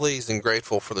more than pleased and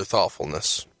grateful for their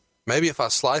thoughtfulness. Maybe if I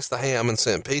sliced the ham and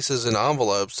sent pieces in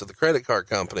envelopes to the credit card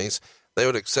companies, they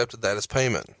would have accepted that as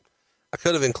payment. I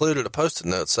could have included a post-it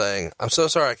note saying, I'm so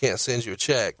sorry I can't send you a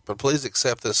check, but please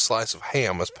accept this slice of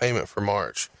ham as payment for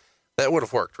March. That would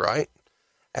have worked, right?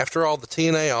 After all, the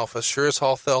TNA office sure as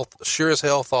hell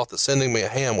thought that sending me a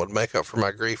ham would make up for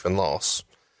my grief and loss.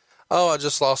 Oh, I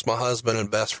just lost my husband and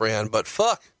best friend, but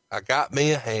fuck, I got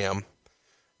me a ham.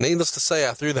 Needless to say,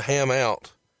 I threw the ham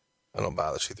out. I don't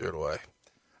buy that she threw it away.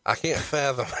 I can't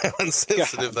fathom how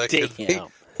insensitive they could be.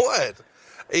 What?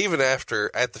 Even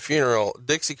after, at the funeral,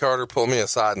 Dixie Carter pulled me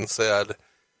aside and said,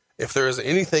 if there is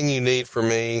anything you need from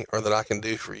me or that I can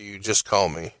do for you, just call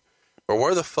me. Or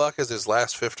where the fuck is his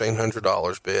last $1,500,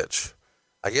 bitch?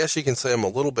 I guess you can say I'm a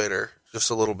little bitter, just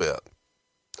a little bit.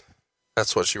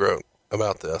 That's what she wrote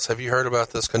about this. Have you heard about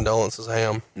this condolences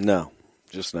ham? No,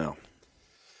 just now.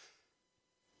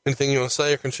 Anything you want to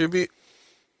say or contribute?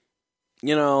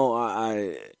 You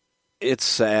know, it's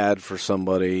sad for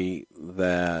somebody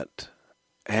that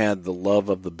had the love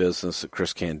of the business that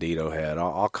Chris Candido had.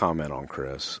 I'll comment on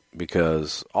Chris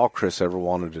because all Chris ever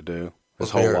wanted to do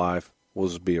his whole life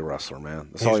was be a wrestler, man.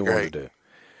 That's all he wanted to do.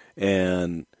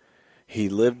 And he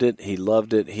lived it. He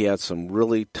loved it. He had some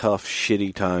really tough,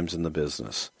 shitty times in the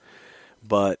business.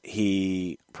 But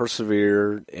he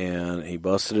persevered and he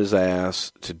busted his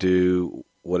ass to do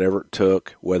whatever it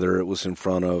took, whether it was in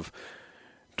front of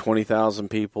 20,000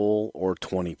 people or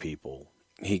 20 people.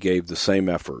 He gave the same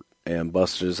effort and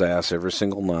busted his ass every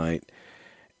single night.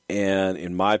 And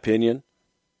in my opinion,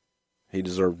 he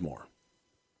deserved more.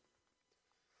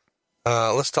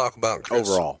 Let's talk about Chris.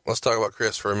 Overall. Let's talk about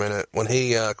Chris for a minute. When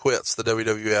he quits the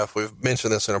WWF, we've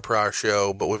mentioned this in a prior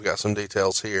show, but we've got some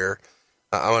details here.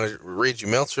 I'm going to read you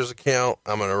Meltzer's account.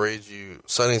 I'm going to read you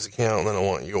Sonny's account, and then I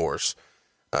want yours.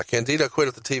 Candido quit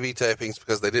at the TV tapings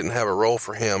because they didn't have a role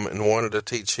for him and wanted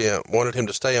him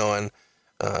to stay on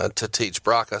to teach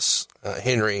Brockus,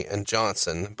 Henry, and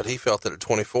Johnson. But he felt that at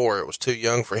 24, it was too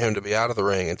young for him to be out of the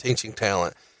ring and teaching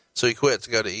talent, so he quit to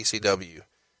go to ECW.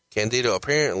 Candido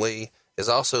apparently is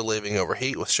also living over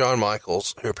heat with Shawn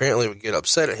Michaels, who apparently would get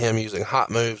upset at him using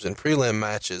hot moves in prelim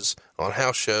matches on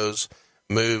house shows,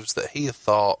 moves that he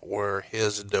thought were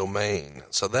his domain.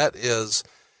 So that is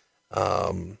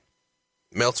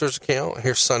Meltzer's account.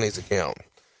 Here's Sonny's account.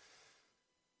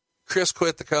 Chris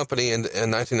quit the company in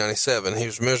 1997. He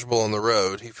was miserable on the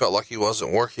road. He felt like he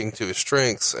wasn't working to his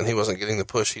strengths and he wasn't getting the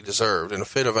push he deserved. In a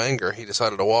fit of anger, he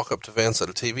decided to walk up to Vince at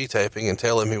a TV taping and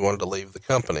tell him he wanted to leave the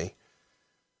company.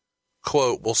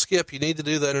 Quote, well, Skip, you need to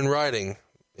do that in writing,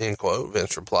 end quote,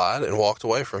 Vince replied, and walked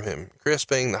away from him. Chris,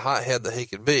 being the hothead that he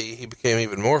could be, he became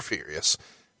even more furious.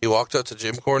 He walked up to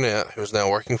Jim Cornette, who was now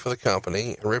working for the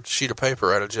company, and ripped a sheet of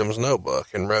paper out of Jim's notebook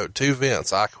and wrote, to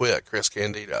Vince, I quit, Chris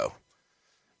Candido.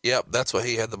 Yep, that's what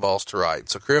he had the balls to write.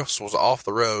 So Chris was off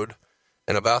the road,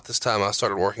 and about this time I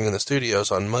started working in the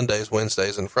studios on Mondays,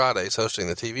 Wednesdays, and Fridays hosting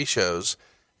the TV shows,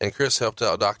 and Chris helped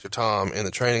out Dr. Tom in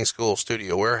the training school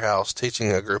studio warehouse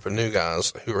teaching a group of new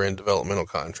guys who were in developmental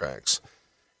contracts.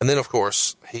 And then, of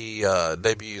course, he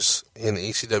debuts in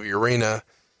the ECW arena,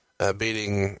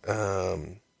 beating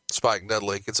Spike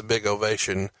Dudley. Gets a big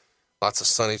ovation, lots of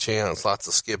Sonny chants, lots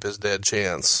of Skip is dead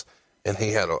chants. And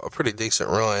he had a pretty decent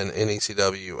run in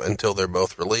ECW until they're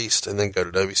both released and then go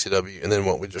to WCW and then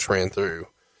what we just ran through.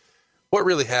 What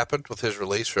really happened with his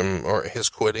release or his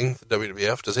quitting the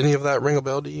WWF? Does any of that ring a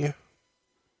bell to you?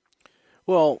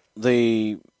 Well,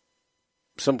 the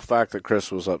simple fact that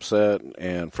Chris was upset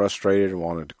and frustrated and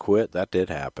wanted to quit, that did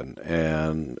happen.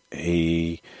 And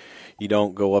you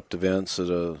don't go up to Vince at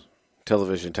a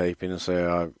television taping and say,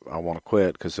 I want to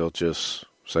quit, because he'll just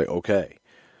say, okay.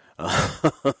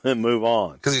 And move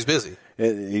on. Because he's busy.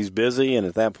 He's busy, and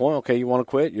at that point, okay, you want to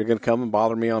quit? You're going to come and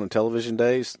bother me on a television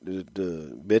days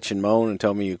to bitch and moan and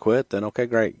tell me you quit? Then okay,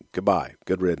 great. Goodbye.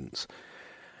 Good riddance.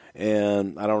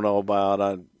 And I don't know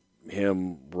about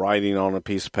him writing on a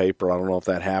piece of paper. I don't know if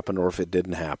that happened or if it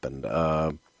didn't happen.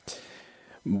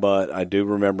 But I do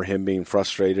remember him being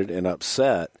frustrated and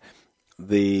upset.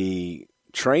 The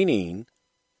training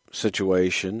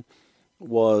situation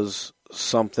was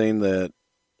something that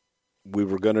we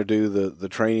were going to do the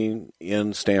training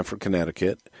in Stamford,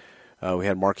 Connecticut. We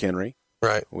had Mark Henry.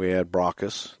 Right. We had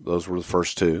Brockus. Those were the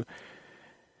first two.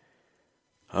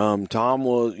 Tom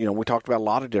was, we talked about a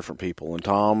lot of different people, and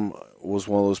Tom was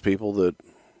one of those people that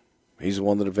he's the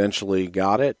one that eventually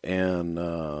got it and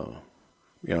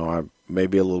I may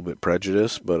be a little bit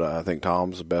prejudiced, but I think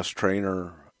Tom's the best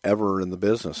trainer ever in the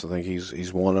business. I think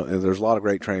he's one of, there's a lot of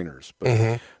great trainers,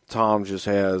 but Tom just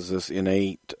has this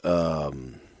innate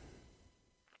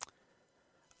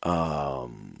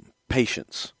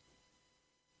patience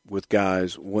with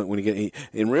guys. When you get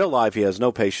in real life, he has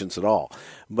no patience at all,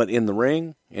 but in the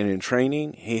ring and in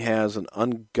training, he has an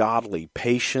ungodly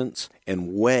patience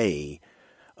and way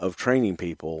of training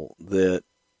people that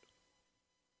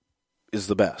is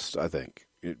the best, I think,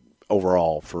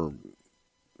 overall.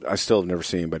 I still have never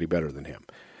seen anybody better than him.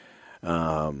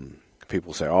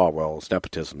 People say, "Oh, well, it's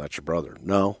nepotism. That's your brother."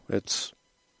 No,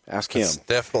 ask him. It's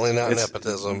definitely not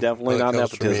nepotism. Definitely not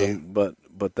nepotism.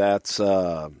 But that's.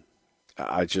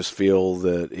 I just feel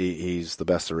that he's the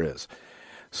best there is.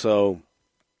 So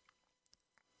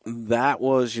that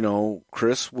was,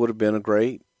 Chris would have been a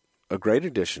great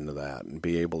addition to that, and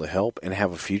be able to help and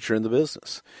have a future in the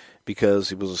business, because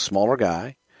he was a smaller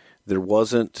guy. There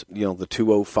wasn't, the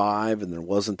 205, and there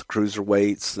wasn't the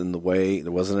cruiserweights, and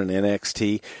there wasn't an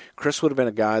NXT. Chris would have been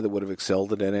a guy that would have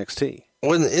excelled at NXT.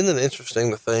 Isn't it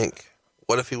interesting to think,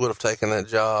 what if he would have taken that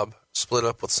job, split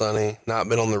up with Sonny, not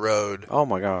been on the road? Oh,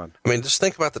 my God. I mean, just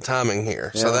think about the timing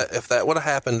here. Yeah. So that if that would have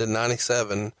happened in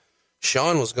 97,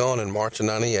 Shawn was gone in March of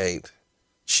 98.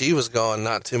 She was gone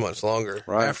not too much longer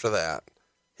after that.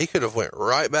 He could have went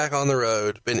right back on the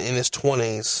road, been in his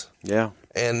 20s. Yeah.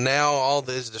 And now all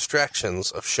these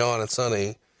distractions of Shawn and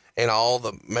Sonny and all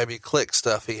the maybe click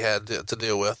stuff he had to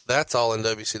deal with, that's all in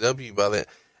WCW by then.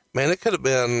 Man, it could have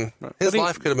been, his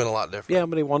life could have been a lot different. Yeah,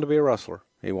 but he wanted to be a wrestler.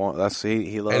 He loved and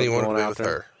he wanted to be with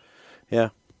her. Yeah.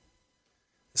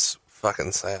 It's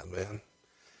fucking sad, man.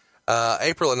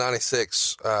 April of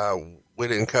 96, we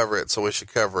didn't cover it, so we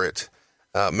should cover it.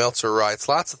 Meltzer writes,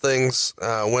 lots of things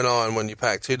went on when you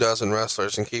pack 24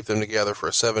 wrestlers and keep them together for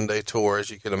a 7-day tour, as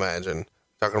you can imagine.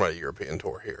 Talking about a European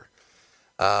tour here.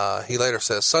 He later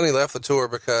says, Sonny left the tour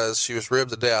because she was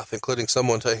ribbed to death, including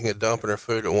someone taking a dump in her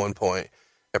food at one point.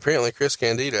 Apparently, Chris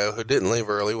Candido, who didn't leave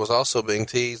early, was also being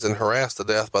teased and harassed to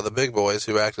death by the big boys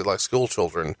who acted like school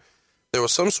children. There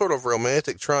was some sort of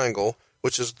romantic triangle,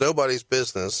 which is nobody's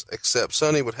business, except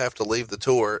Sonny would have to leave the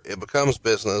tour. It becomes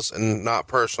business and not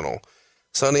personal.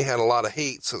 Sonny had a lot of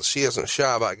heat, so she isn't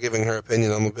shy about giving her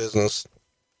opinion on the business,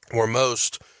 where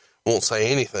most won't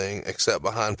say anything except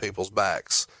behind people's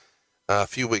backs. A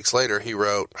few weeks later, he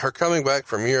wrote, her coming back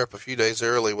from Europe a few days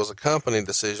early was a company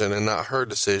decision and not her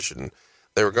decision.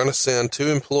 They were going to send 2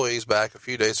 employees back a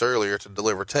few days earlier to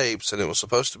deliver tapes, and it was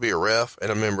supposed to be a ref and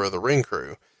a member of the ring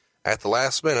crew. At the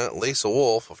last minute, Lisa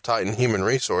Wolf of Titan Human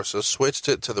Resources switched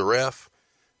it to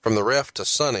from the ref to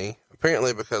Sonny,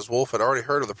 apparently because Wolf had already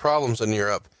heard of the problems in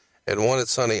Europe and wanted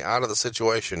Sonny out of the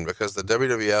situation because the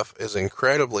WWF is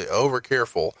incredibly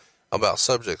over-careful about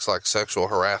subjects like sexual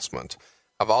harassment.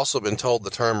 I've also been told the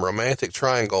term romantic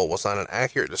triangle was not an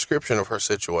accurate description of her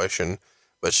situation,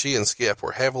 but she and Skip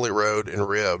were heavily rode and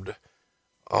ribbed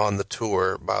on the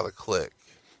tour by the Clique.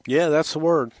 Yeah, that's the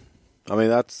word. I mean,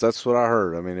 that's what I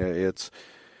heard. I mean, it's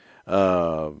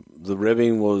the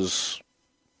ribbing was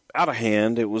out of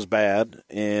hand. It was bad,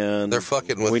 and they're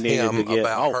fucking with him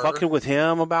about her. Fucking with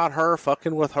him about her.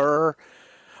 Fucking with her.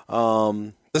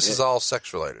 This is all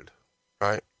sex related,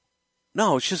 right?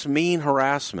 No, it's just mean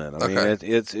harassment. I mean,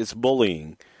 it's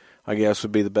bullying, I guess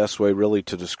would be the best way really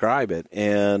to describe it.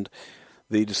 And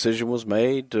the decision was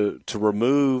made to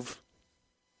remove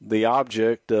the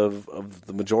object of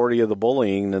the majority of the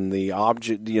bullying, and the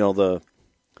object, the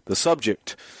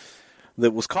subject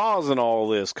that was causing all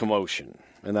this commotion,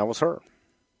 and that was her.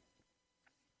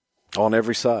 On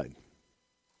every side.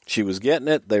 She was getting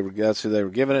it. That's who they were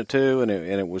giving it to, and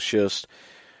it was just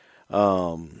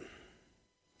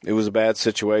it was a bad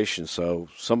situation, so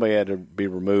somebody had to be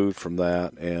removed from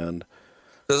that. And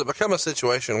does it become a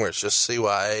situation where it's just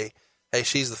CYA? Hey,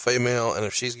 she's the female, and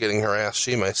if she's getting harassed,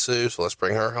 she may sue, so let's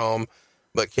bring her home.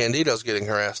 But Candido's getting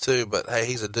harassed too, but hey,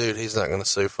 he's a dude. He's not going to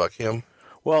sue. Fuck him.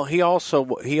 Well, he also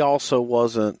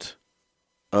wasn't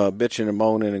bitching and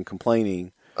moaning and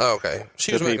complaining. Oh, okay.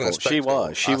 She was making a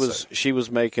spectacle. She was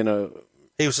making a...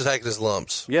 He was just taking his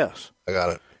lumps. Yes. I got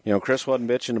it. Chris wasn't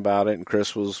bitching about it, and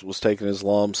Chris was taking his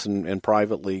lumps and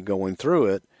privately going through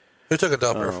it. Who took a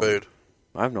dump in her food?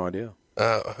 I have no idea.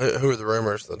 Who are the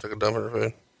rumors that took a dump in her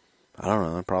food? I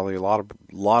don't know. Probably a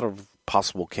lot of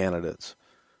possible candidates.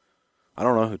 I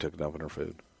don't know who took a dump in her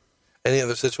food. Any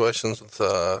other situations with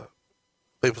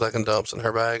people taking dumps in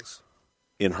her bags?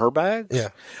 In her bags? Yeah.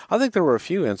 I think there were a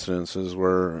few incidences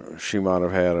where she might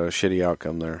have had a shitty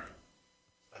outcome there.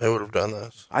 Who would have done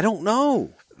this? I don't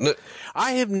know.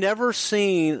 I have never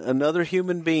seen another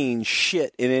human being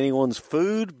shit in anyone's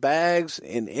food, bags,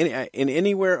 in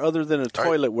anywhere other than a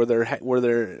toilet where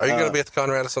they're. Are you going to be at the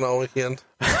Conrad Edison all weekend?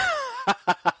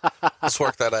 Let's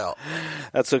work that out.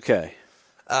 That's okay.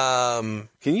 Can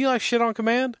you shit on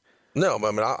command? No, but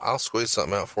I mean, I'll squeeze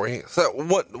something out for you. So,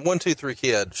 123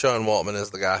 Kid, Sean Waltman is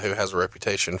the guy who has a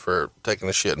reputation for taking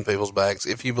the shit in people's bags.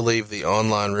 If you believe the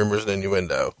online rumors and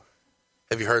innuendo,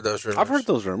 have you heard those rumors? I've heard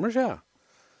those rumors. Yeah,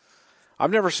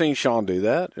 I've never seen Sean do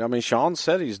that. I mean, Sean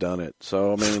said he's done it.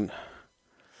 So, I mean,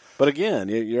 but again,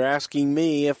 you're asking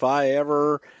me if I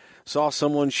ever saw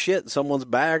someone shit in someone's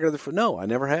bag or no, I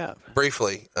never have.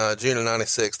 Briefly, June of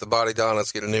 '96, the Body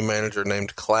Donnas get a new manager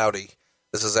named Cloudy.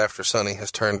 This is after Sonny has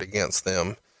turned against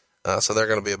them. So they're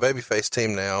going to be a babyface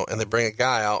team now, and they bring a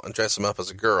guy out and dress him up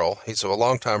as a girl. He's a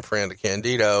longtime friend of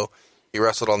Candido. He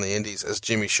wrestled on the indies as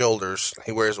Jimmy Shoulders.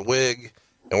 He wears a wig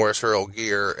and wears her old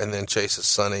gear and then chases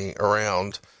Sonny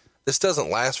around. This doesn't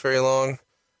last very long.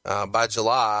 By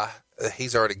July,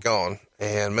 he's already gone,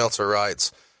 and Meltzer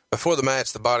writes, before the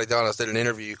match, the Body Donnas did an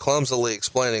interview clumsily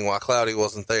explaining why Cloudy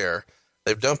wasn't there.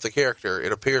 They've dumped the character.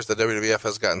 It appears that WWF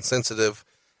has gotten sensitive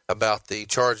about the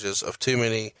charges of too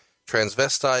many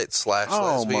transvestite /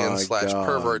 lesbian /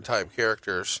 pervert type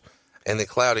characters, and the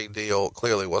Cloudy deal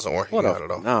clearly wasn't working out at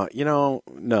all. No.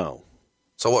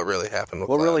 So what really happened with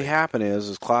What Cloudy? really happened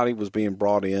is Cloudy was being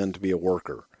brought in to be a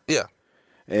worker. Yeah.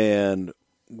 And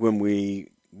when we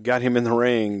got him in the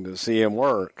ring to see him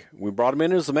work, we brought him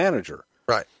in as the manager.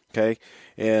 Right. Okay.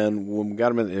 And when we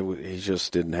got him in, he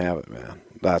just didn't have it, man.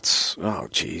 That's, oh,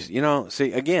 geez.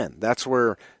 See, again, that's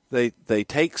where they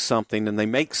take something and they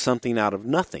make something out of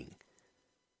nothing.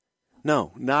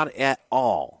 No, not at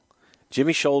all.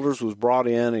 Jimmy Shoulders was brought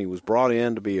in, and he was brought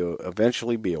in to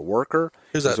eventually be a worker.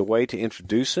 Who's that? As a way to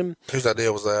introduce him. Whose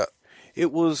idea was that?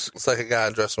 It's like a guy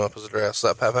and dress him up as a dress. Is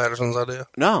that Pat Patterson's idea?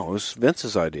 No, it was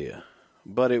Vince's idea.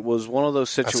 But it was one of those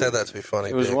situations. I said that to be funny.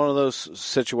 It was one of those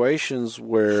situations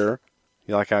where,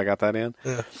 you like how I got that in?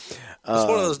 Yeah. It's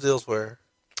one of those deals where.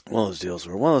 One of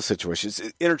those situations.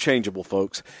 Interchangeable,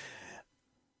 folks.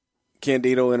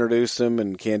 Candido introduced him,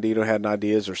 and Candido had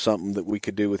ideas or something that we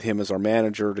could do with him as our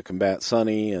manager to combat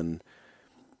Sonny. And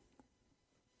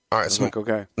all right, so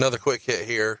okay. Another quick hit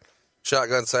here.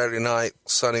 Shotgun Saturday Night.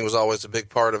 Sonny was always a big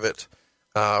part of it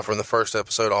from the first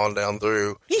episode on down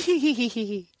through.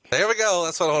 There we go.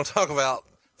 That's what I want to talk about.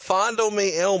 Fondle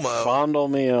Me Elmo. Fondle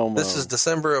Me Elmo. This is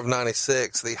December of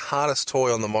 '96. The hottest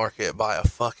toy on the market by a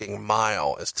fucking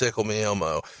mile is Tickle Me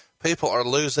Elmo. People are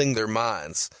losing their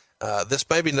minds. This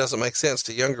maybe doesn't make sense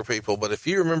to younger people, but if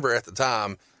you remember at the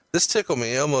time, this Tickle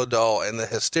Me Elmo doll and the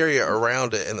hysteria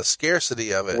around it and the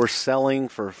scarcity of it. We're selling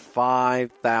for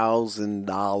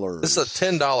 $5,000. This is a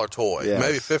 $10 toy, yes.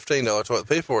 Maybe $15 toy.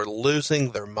 People are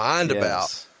losing their mind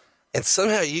about. And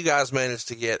somehow you guys managed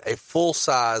to get a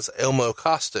full-size Elmo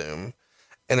costume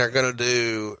and are going to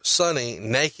do Sonny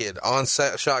naked on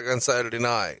Shotgun Saturday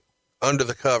Night under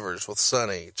the covers with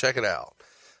Sonny. Check it out.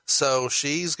 So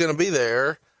she's going to be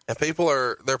there, and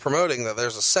they're promoting that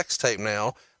there's a sex tape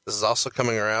now. This is also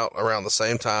coming out around the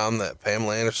same time that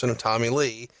Pamela Anderson and Tommy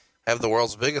Lee have the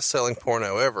world's biggest selling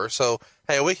porno ever. So,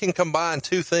 hey, we can combine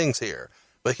two things here.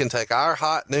 We can take our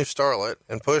hot new starlet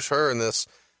and push her in this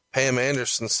Pam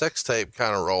Anderson sex tape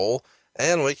kind of role,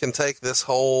 and we can take this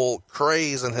whole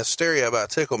craze and hysteria about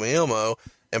Tickle Me Elmo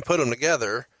and put them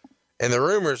together. And the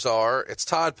rumors are it's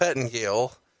Todd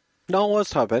Pettengill. No, it was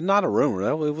Todd Pettengill. Not a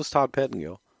rumor. It was Todd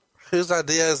Pettengill. Whose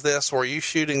idea is this? Were you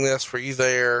shooting this? Were you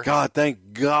there? God,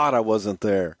 thank God I wasn't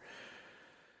there.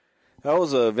 That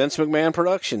was a Vince McMahon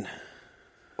production.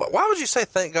 Why would you say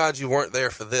thank God you weren't there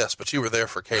for this, but you were there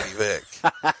for Katie Vick?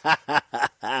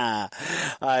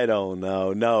 I don't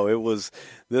know. No,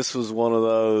 this was one of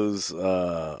those,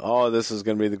 this is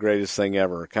going to be the greatest thing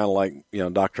ever. Kind of like,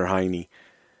 Dr. Heine.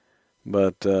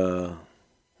 But,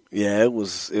 yeah, it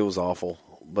was awful.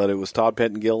 But it was Todd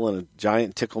Pettengill in a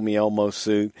giant Tickle Me Elmo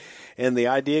suit. And the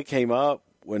idea came up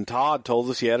when Todd told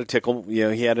us he had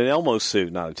he had an Elmo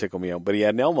suit, not a Tickle Me Elmo, but he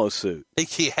had an Elmo suit.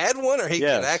 He had one, or he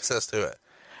had access to it?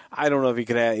 I don't know if he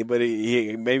could have, but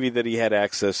maybe that he had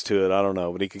access to it. I don't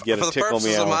know, but he could get a Tickle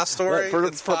Me Elmo. For the purposes of my story, for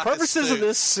purposes of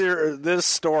this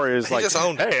story, is like,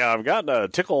 hey, I've got a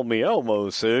Tickle Me Elmo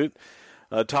suit.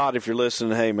 Todd, if you're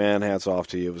listening, hey man, hats off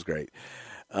to you. It was great.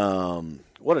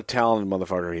 What a talented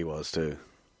motherfucker he was too.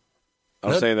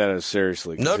 I'm saying that as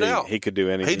seriously. No doubt, he could do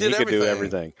anything. He could do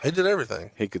everything. He did everything.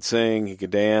 He could sing. He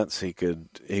could dance.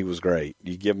 He was great.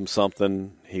 You give him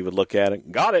something, he would look at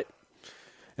it, got it,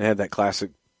 and had that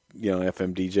classic,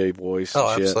 FM DJ voice. Oh,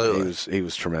 and shit. absolutely. He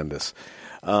was tremendous.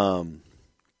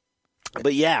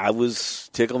 But yeah, it was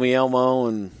Tickle Me Elmo,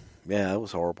 and yeah, it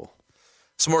was horrible.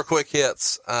 Some more quick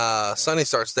hits. Sonny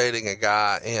starts dating a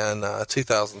guy in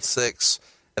 2006,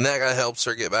 and that guy helps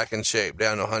her get back in shape,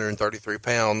 down to 133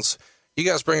 pounds. You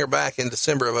guys bring her back in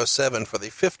December of 2007 for the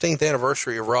 15th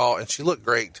anniversary of Raw, and she looked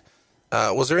great.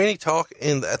 Was there any talk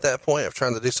at that point of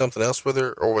trying to do something else with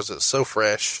her, or was it so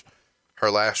fresh, her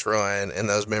last run, and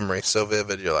those memories so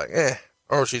vivid, you're like,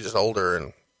 or was she just older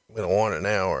and we don't want it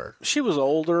now? Or she was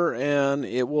older, and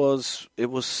it was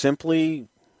simply,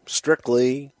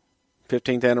 strictly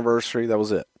 15th anniversary. That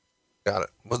was it. Got it.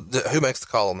 Who makes the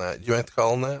call on that? You make the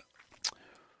call on that?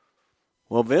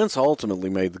 Well, Vince ultimately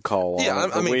made the call on it.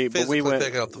 I mean, but we went,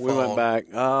 picking up the phone. We went back.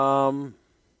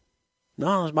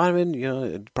 No, it might have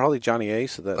been, probably Johnny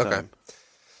Ace at that time.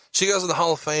 She goes in the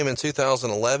Hall of Fame in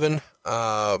 2011.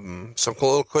 Some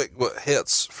little quick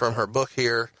hits from her book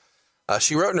here.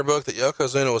 She wrote in her book that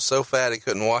Yokozuna was so fat he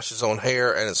couldn't wash his own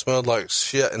hair, and it smelled like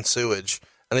shit and sewage.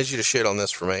 I need you to shit on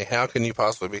this for me. How can you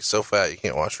possibly be so fat you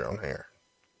can't wash your own hair?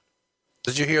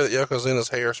 Did you hear that Yokozuna's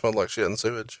hair smelled like shit and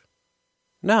sewage?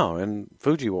 No, and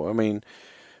Fuji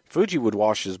would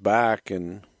wash his back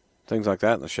and things like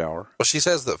that in the shower. Well, she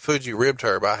says that Fuji ribbed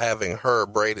her by having her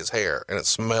braid his hair, and it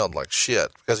smelled like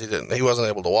shit because he wasn't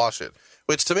able to wash it.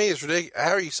 Which to me is ridiculous.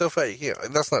 How are you so fat you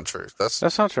can't? That's not true. That's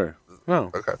not true.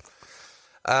 No. Okay.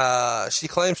 She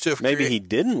claims to have maybe he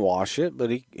didn't wash it,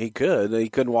 but he could. He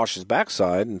couldn't wash his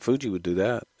backside, and Fuji would do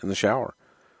that in the shower.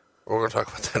 We're going to talk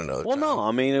about that another time. Well, no,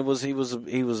 I mean he was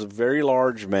a very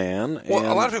large man.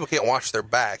 Well, a lot of people can't wash their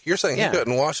back. You're saying he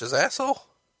couldn't wash his asshole?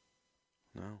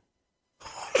 No.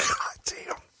 God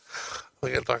damn.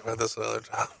 We got to talk about this another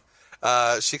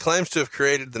time. She claims to have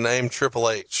created the name Triple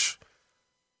H.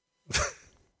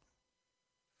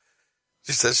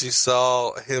 She says she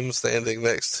saw him standing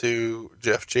next to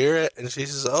Jeff Jarrett, and she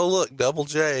says, "Oh, look, Double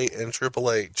J and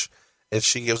Triple H." And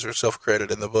she gives herself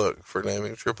credit in the book for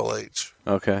naming Triple H.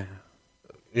 Okay.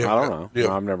 I don't know.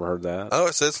 No, I've never heard that. Oh,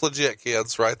 it's legit,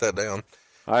 kids. Write that down.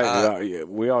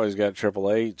 We always got Triple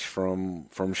H from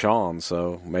Sean,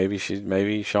 so maybe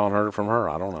Sean heard it from her.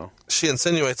 I don't know. She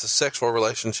insinuates a sexual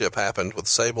relationship happened with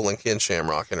Sable and Ken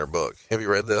Shamrock in her book. Have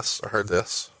you read this or heard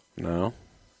this? No.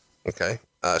 Okay.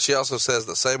 She also says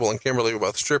that Sable and Kimberly were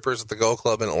both strippers at the Gold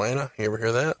Club in Atlanta. You ever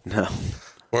hear that? No.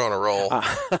 We're on a roll.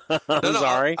 I'm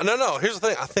sorry. No. Here's the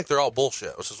thing. I think they're all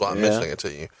bullshit, which is why I'm mentioning it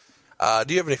to you.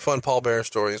 Do you have any fun Paul Bearer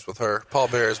stories with her? Paul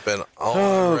Bearer has been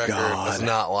on record as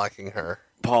not liking her.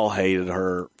 Paul hated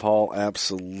her. Paul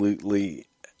absolutely,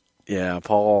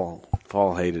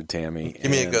 Paul hated Tammy.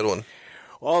 Give me a good one.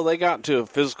 Well, they got into a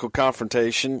physical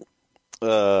confrontation at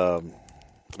a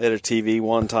TV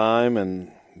one time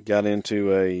and got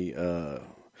into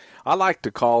I like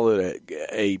to call it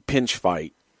a pinch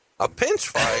fight. A pinch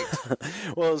fight?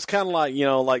 Well, it's kind of like,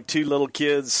 like two little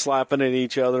kids slapping at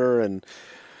each other, and,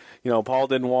 Paul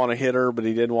didn't want to hit her, but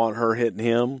he didn't want her hitting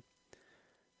him.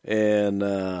 And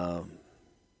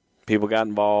people got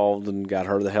involved and got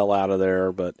her the hell out of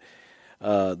there. But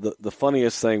the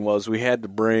funniest thing was we had to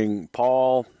bring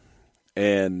Paul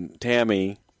and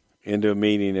Tammy into a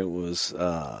meeting. It was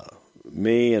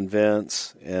me and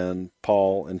Vince and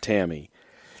Paul and Tammy.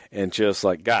 And just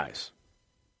like, guys,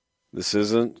 this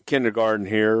isn't kindergarten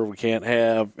here. We can't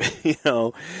have,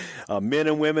 men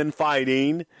and women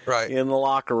fighting in the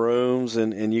locker rooms,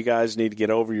 and you guys need to get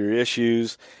over your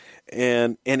issues.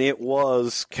 And it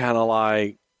was kind of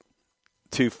like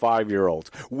two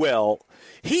 5-year-olds. Well,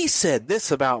 he said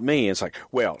this about me. And it's like,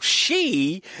 well,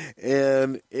 she,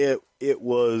 and it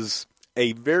was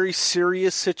a very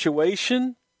serious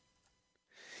situation,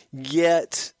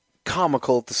 yet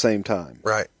comical at the same time.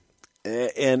 Right.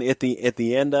 And at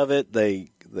the end of it,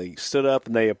 they stood up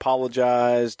and they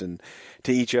apologized and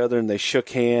to each other, and they shook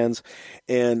hands.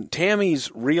 And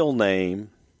Tammy's real name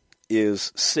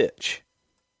is Sitch.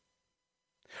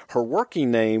 Her working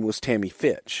name was Tammy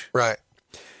Fitch. Right.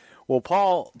 Well,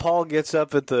 Paul gets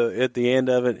up at the end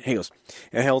of it. He goes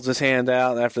and holds his hand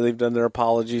out after they've done their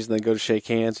apologies, and they go to shake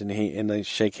hands, and they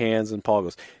shake hands, and Paul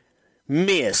goes,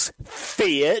 "Miss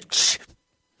Fitch,"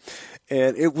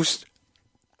 and it was.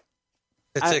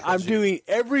 I'm doing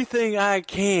everything I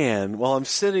can while I'm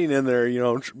sitting in there,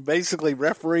 basically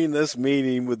refereeing this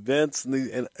meeting with Vince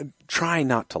and trying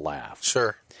not to laugh.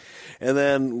 Sure. And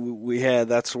then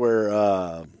that's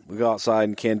where we go outside,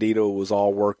 and Candido was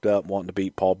all worked up, wanting to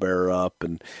beat Paul Bearer up,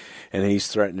 and he's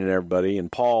threatening everybody.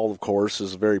 And Paul, of course,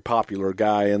 is a very popular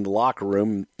guy in the locker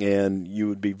room, and you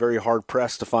would be very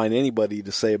hard-pressed to find anybody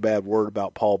to say a bad word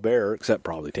about Paul Bearer, except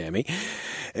probably Tammy.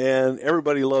 And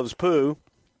everybody loves Pooh.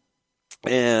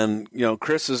 And,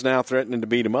 Chris is now threatening to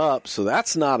beat him up, so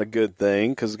that's not a good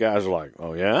thing, because the guys are like,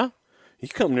 oh, yeah? You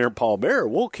come near Paul Bearer,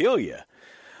 we'll kill you.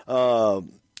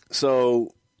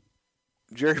 So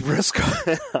Jerry Briscoe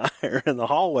and I are in the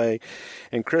hallway,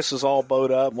 and Chris is all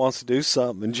bowed up, wants to do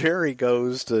something, and Jerry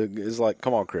is like,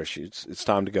 come on, Chris, it's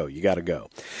time to go. You got to go.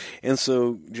 And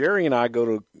so Jerry and I go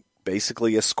to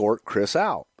basically escort Chris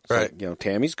out. Right. So,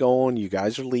 Tammy's going, you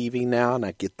guys are leaving now, and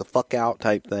I get the fuck out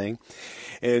type thing.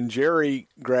 And Jerry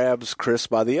grabs Chris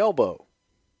by the elbow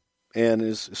and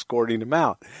is escorting him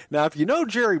out. Now, if you know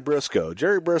Jerry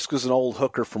Briscoe's an old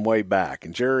hooker from way back,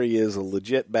 and Jerry is a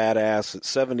legit badass at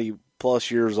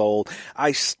 70-plus years old.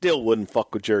 I still wouldn't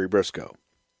fuck with Jerry Briscoe.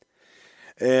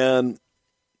 And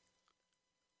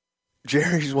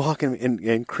Jerry's walking,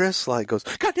 and Chris goes,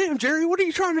 "Goddamn, Jerry, what are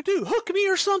you trying to do? Hook me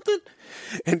or something?"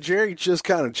 And Jerry just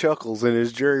kind of chuckles in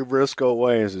his Jerry Briscoe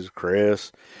way and says,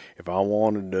 "Chris, if I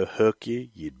wanted to hook you,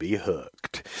 you'd be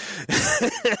hooked."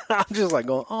 I'm just like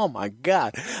going, oh my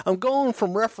God. I'm going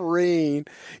from refereeing,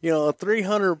 a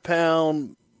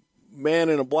 300-pound man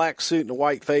in a black suit and a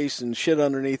white face and shit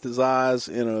underneath his eyes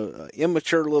and a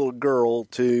immature little girl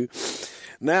to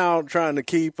now trying to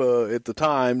keep, at the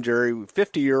time, Jerry,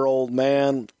 50-year-old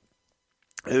man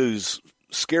who's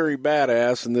scary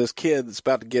badass, and this kid that's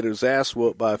about to get his ass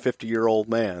whooped by a 50-year-old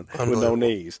man with no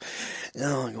knees. And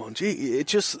I'm going, gee,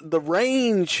 it's just the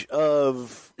range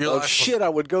of shit I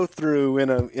would go through in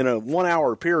a 1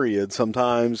 hour period.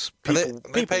 Sometimes people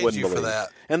paid wouldn't you believe for that,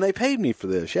 and they paid me for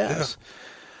this. Yes. Yeah.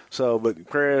 So, but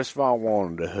Chris, if I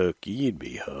wanted to hook you, you'd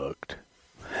be hooked.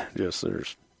 Just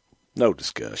there's no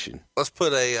discussion. Let's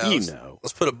put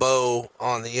a bow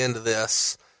on the end of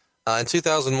this. In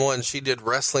 2001, she did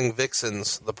Wrestling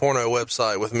Vixens, the porno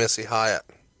website with Missy Hyatt.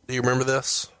 Do you remember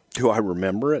this? Do I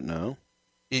remember it? No.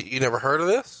 You never heard of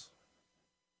this?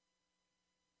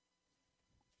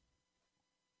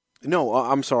 No,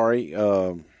 I'm sorry.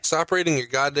 Stop reading your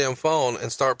goddamn phone and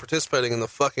start participating in the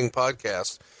fucking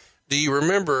podcast. Do you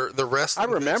remember the Wrestling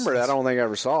I remember it. I don't think I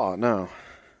ever saw it, no.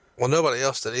 Well, nobody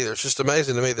else did either. It's just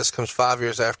amazing to me. This comes 5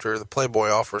 years after the Playboy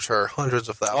offers her hundreds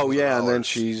of thousands. Oh yeah, of and then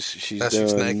dollars. she's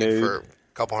naked nude for a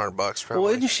couple $100 probably.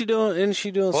 Well, isn't she doing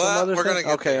some other we're thing? gonna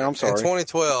get Okay, there. I'm sorry. In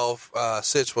 2012,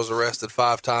 Sitch was arrested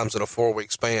 5 times in a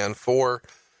 4-week span for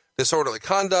disorderly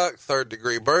conduct,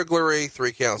 3rd-degree burglary,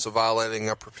 3 counts of violating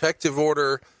a protective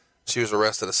order. She was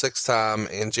arrested a 6th time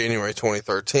in January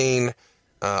 2013.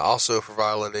 Also for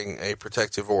violating a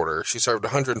protective order. She served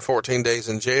 114 days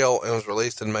in jail and was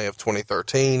released in May of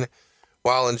 2013.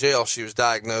 While in jail, she was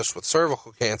diagnosed with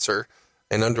cervical cancer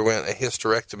and underwent a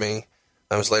hysterectomy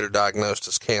and was later diagnosed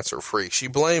as cancer-free. She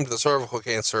blamed the cervical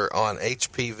cancer on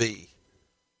HPV.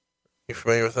 You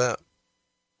familiar with that?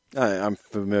 I'm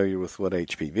familiar with what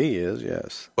HPV is,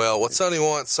 yes. Well, what Sonny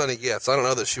wants, Sonny gets. I don't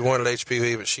know that she wanted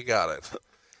HPV, but she got it.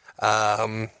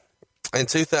 In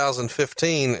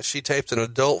 2015, she taped an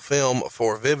adult film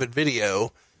for Vivid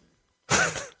Video.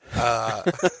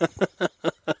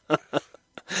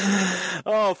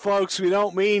 Oh, folks, we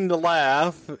don't mean to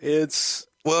laugh. It's...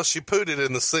 Well, she pooted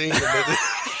in the scene. And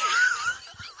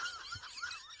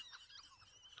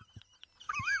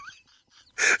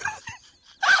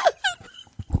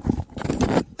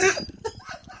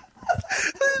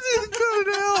didn't cut it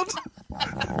out.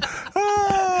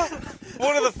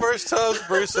 One of the first times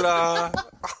Bruce and I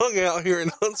hung out here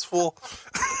in Huntsville,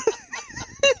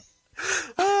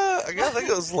 I think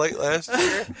it was late last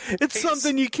year. It's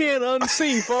something you can't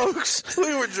unsee, folks.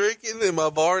 We were drinking in my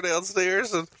bar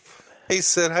downstairs, and he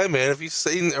said, "Hey man, have you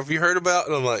heard about it?"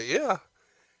 And I'm like, "Yeah." And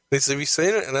he said, "Have you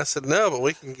seen it?" And I said, "No, but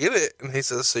we can get it." And he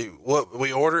said, "See, what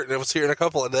we ordered, and it was here in a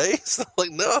couple of days." I'm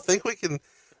like, "No, I think we can."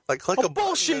 Click a button.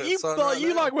 Bullshit! You thought right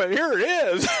you now. well, here it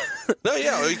is. No,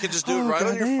 yeah, you could just do it right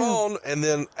on your phone, and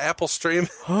then Apple Stream.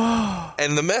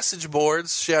 And the message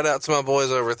boards, shout out to my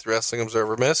boys over at the Wrestling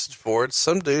Observer message boards.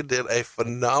 Some dude did a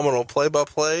phenomenal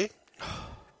play-by-play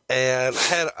and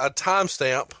had a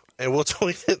timestamp, and we'll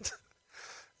tweet it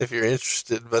if you're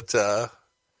interested. But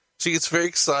she gets very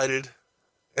excited.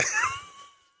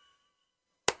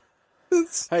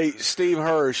 Hey, Steve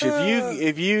Hirsch,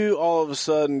 if you all of a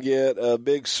sudden get a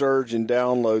big surge in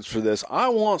downloads for this, I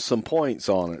want some points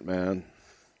on it, man.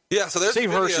 Yeah, so there's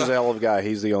Steve Hirsch is a hell of a guy.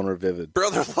 He's the owner of Vivid.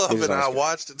 Brother Love He's and nice I guy.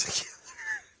 watched it together.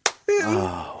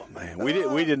 Oh man,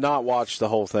 we did not watch the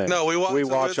whole thing. No, we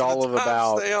watched all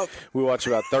of we watched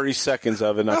about 30 seconds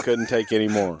of it, and I couldn't take any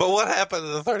more. But what happened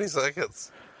in the 30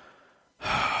 seconds?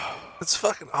 It's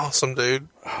fucking awesome, dude.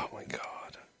 Oh my god.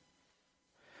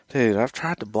 Dude, I've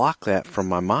tried to block that from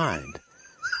my mind.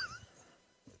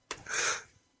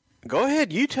 Go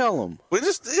ahead, you tell them. We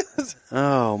just did.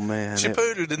 Oh, man. She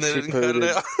pooted and then she didn't cut it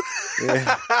out.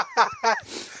 Yeah.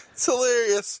 It's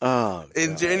hilarious. Oh,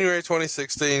 in January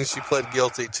 2016, she pled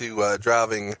guilty to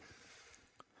driving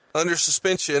under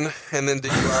suspension and then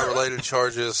DUI-related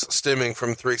charges stemming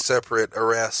from 3 separate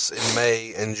arrests in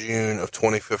May and June of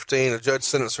 2015. A judge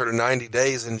sentenced her to 90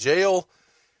 days in jail,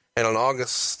 and on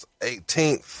August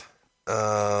 18th,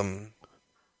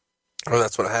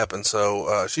 that's what happened.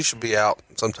 So she should be out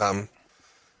sometime.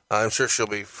 I'm sure she'll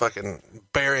be fucking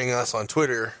burying us on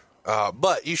Twitter.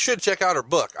 But you should check out her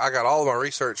book. I got all of my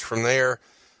research from there.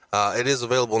 It is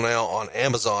available now on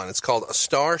Amazon. It's called A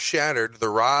Star Shattered, The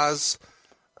Rise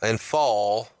and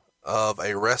Fall of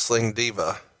a Wrestling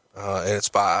Diva. And it's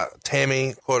by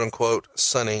Tammy, quote-unquote,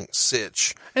 Sonny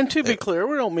Sitch. And to be clear,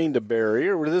 we don't mean to bury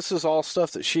her. This is all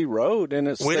stuff that she wrote, and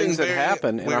it's things that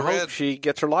happen, and I hope she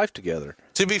gets her life together.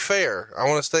 To be fair, I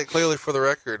want to state clearly for the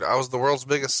record, I was the world's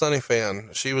biggest Sonny fan.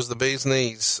 She was the bee's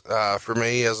knees for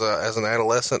me as an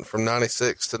adolescent from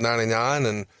 96 to 99,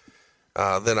 and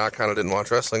then I kind of didn't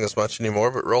watch wrestling as much anymore,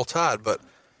 but Roll Tide. But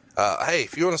hey,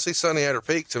 if you want to see Sonny at her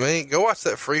peak, to me, go watch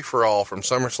that free-for-all from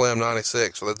SummerSlam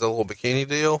 96 with the little bikini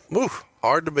deal. Oof,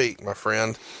 hard to beat, my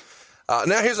friend.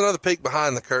 Now here's another peek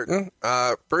behind the curtain.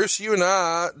 Bruce, you and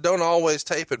I don't always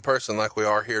tape in person like we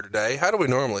are here today. How do we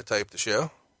normally tape the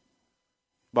show?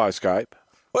 By Skype.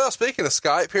 Well, speaking of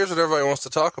Skype, here's what everybody wants to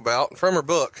talk about. From her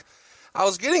book, I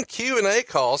was getting Q&A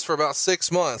calls for about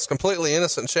 6 months, completely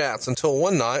innocent chats, until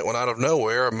one night when out of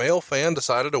nowhere, a male fan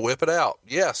decided to whip it out.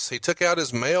 Yes, he took out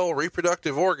his male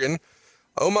reproductive organ.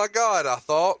 Oh my God, I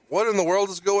thought, what in the world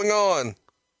is going on?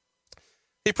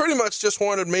 He pretty much just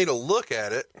wanted me to look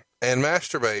at it and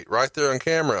masturbate right there on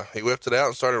camera. He whipped it out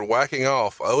and started whacking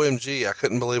off. OMG, I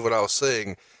couldn't believe what I was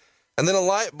seeing. And then a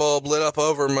light bulb lit up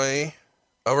over my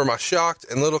shocked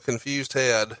and little confused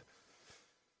head.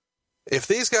 If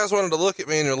these guys wanted to look at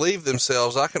me and relieve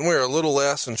themselves, I can wear a little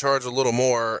less and charge a little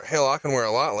more. Hell, I can wear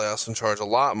a lot less and charge a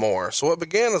lot more. So what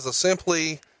began as a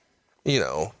simply,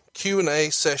 Q&A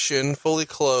session, fully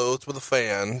clothed with a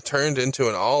fan, turned into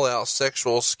an all-out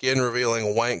sexual,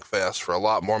 skin-revealing wank fest for a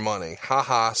lot more money.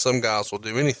 Ha, some guys will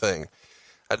do anything.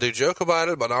 I do joke about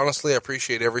it, but honestly, I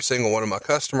appreciate every single one of my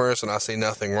customers, and I see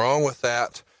nothing wrong with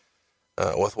that.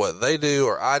 With what they do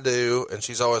or I do, and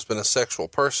she's always been a sexual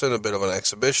person, a bit of an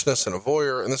exhibitionist and a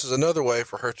voyeur, and this is another way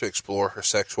for her to explore her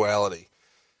sexuality.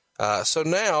 So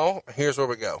now, here's where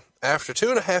we go. After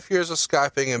 2.5 years of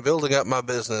Skyping and building up my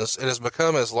business, it has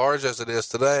become as large as it is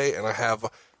today, and I have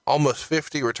almost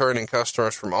 50 returning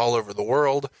customers from all over the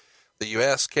world: the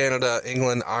U.S., Canada,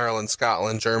 England, Ireland,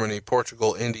 Scotland, Germany,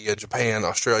 Portugal, India, Japan,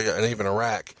 Australia, and even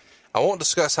Iraq. I won't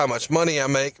discuss how much money I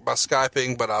make by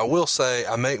Skyping, but I will say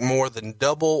I make more than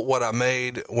double what I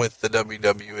made with the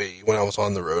WWE when I was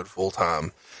on the road full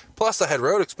time. Plus, I had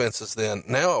road expenses then.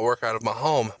 Now I work out of my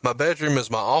home. My bedroom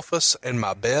is my office, and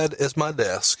my bed is my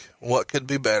desk. What could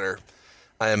be better?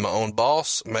 I am my own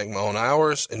boss, make my own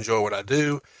hours, enjoy what I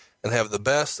do, and have the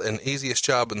best and easiest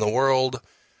job in the world.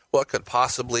 What could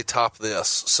possibly top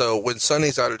this? So when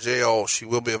Sonny's out of jail, she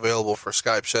will be available for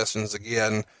Skype sessions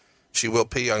again. She will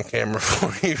pee on camera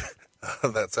for you.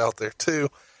 That's out there, too.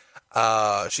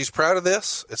 She's proud of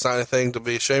this. It's not anything to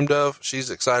be ashamed of. She's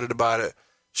excited about it.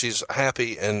 She's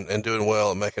happy and doing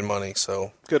well and making money.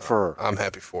 So good for her. I'm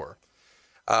happy for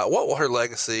her. What will her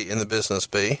legacy in the business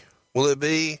be? Will it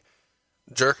be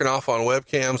jerking off on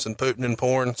webcams and putting in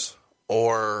porns?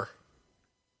 Or...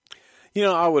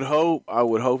 I would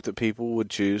hope that people would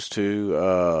choose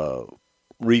to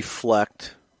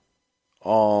reflect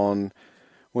on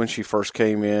when she first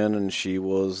came in and she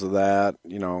was that,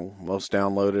 most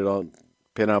downloaded on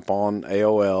pinup on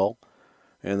AOL,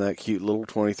 and that cute little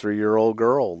 23-year-old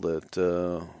girl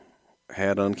that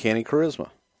had uncanny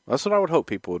charisma. That's what I would hope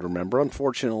people would remember.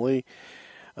 Unfortunately,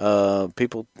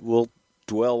 people will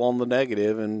dwell on the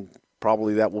negative, and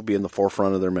probably that will be in the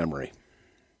forefront of their memory.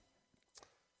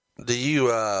 Do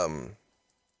you,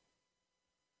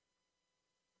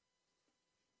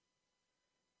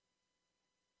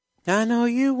 I know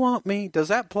you want me. Does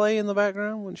that play in the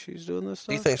background when she's doing this stuff?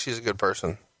 Do you think she's a good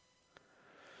person?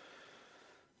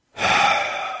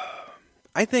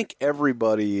 I think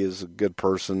everybody is a good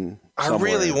person somewhere.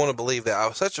 I really want to believe that. I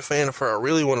was such a fan of her. I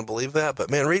really want to believe that. But,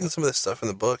 man, reading some of this stuff in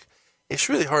the book, it's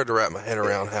really hard to wrap my head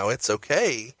around how it's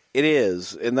okay. It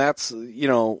is. And that's,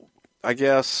 I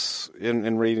guess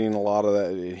in reading a lot of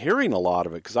that, hearing a lot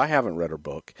of it, because I haven't read her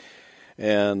book.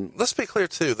 And let's be clear,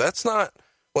 too. That's not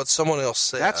what someone else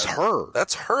said. That's her.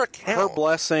 That's her account. Her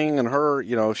blessing and her,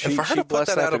 she and for her to put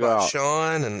that out about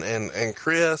Sean and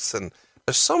Chris, and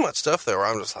there's so much stuff there where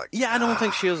I'm just like, yeah, I don't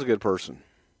think she is a good person.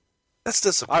 That's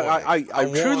disappointing.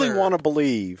 I truly want to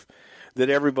believe that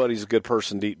everybody's a good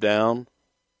person deep down.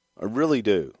 I really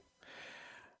do.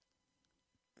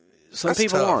 some That's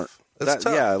people tough. aren't. It's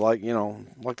tough. Yeah, like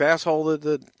like the asshole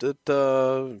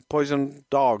that poisoned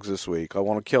dogs this week. I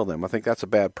want to kill them. I think that's a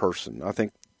bad person. I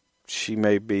think she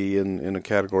may be in a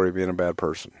category of being a bad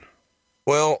person.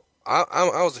 Well, I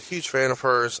was a huge fan of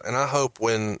hers, and I hope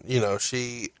when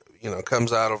she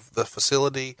comes out of the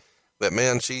facility that,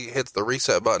 man, she hits the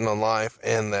reset button on life,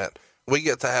 and that we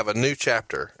get to have a new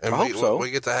chapter, and I hope so. we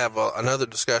get to have another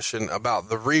discussion about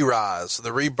the re-rise,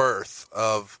 the rebirth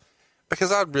of. Because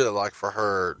I'd really like for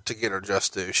her to get her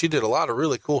just due. She did a lot of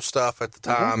really cool stuff at the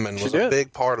time and was a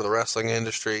big part of the wrestling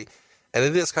industry. And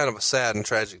it is kind of a sad and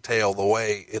tragic tale the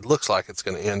way it looks like it's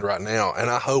going to end right now. And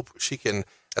I hope she can,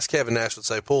 as Kevin Nash would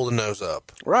say, pull the nose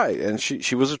up. Right, and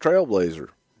she was a trailblazer.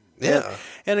 Yeah.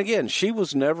 And again, she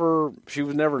was never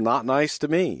not nice to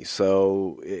me.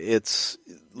 So it's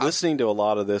listening to a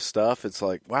lot of this stuff. It's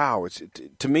like, wow.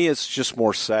 To me, it's just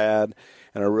more sad.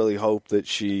 And I really hope that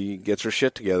she gets her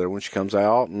shit together when she comes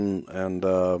out.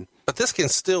 But this can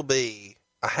still be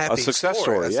a success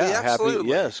story. Yeah, absolutely.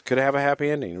 Yes, could have a happy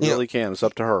ending. It really can. It's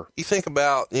up to her. You think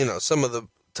about some of the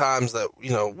times that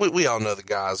we all know the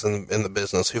guys in the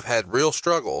business who've had real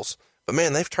struggles, but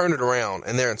man, they've turned it around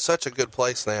and they're in such a good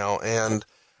place now. And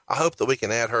I hope that we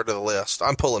can add her to the list.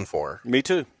 I'm pulling for her. Me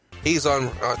too. He's on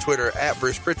Twitter at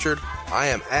Bruce Pritchard. I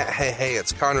am at Hey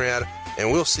It's Conrad. And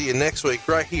we'll see you next week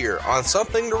right here on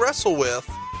Something to Wrestle With.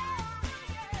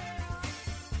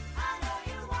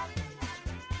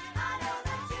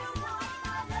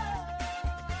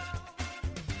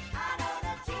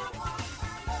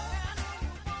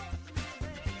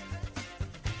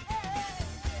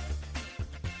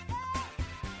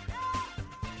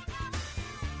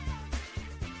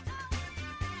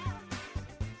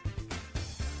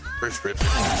 Bruce Pritchard.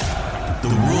 The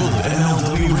world of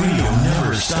MLW Radio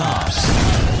never stops.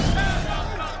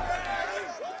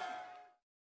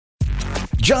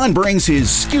 John brings his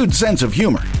skewed sense of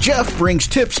humor. Jeff brings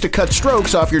tips to cut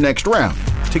strokes off your next round.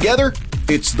 Together,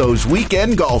 it's those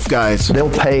weekend golf guys.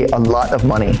 They'll pay a lot of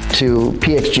money to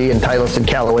PXG and Titleist and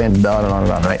Callaway and on and on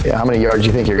and on, right? How many yards do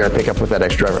you think you're going to pick up with that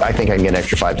extra driver? I think I can get an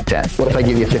extra 5 to 10. What if I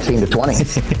give you 15 to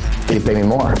 20? You pay me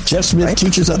more. Jeff Smith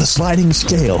teaches on a sliding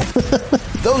scale.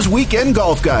 Those Weekend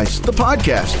Golf Guys, the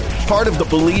podcast, part of the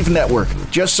Believe Network.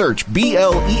 Just search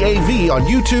BLEAV on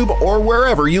YouTube or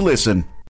wherever you listen.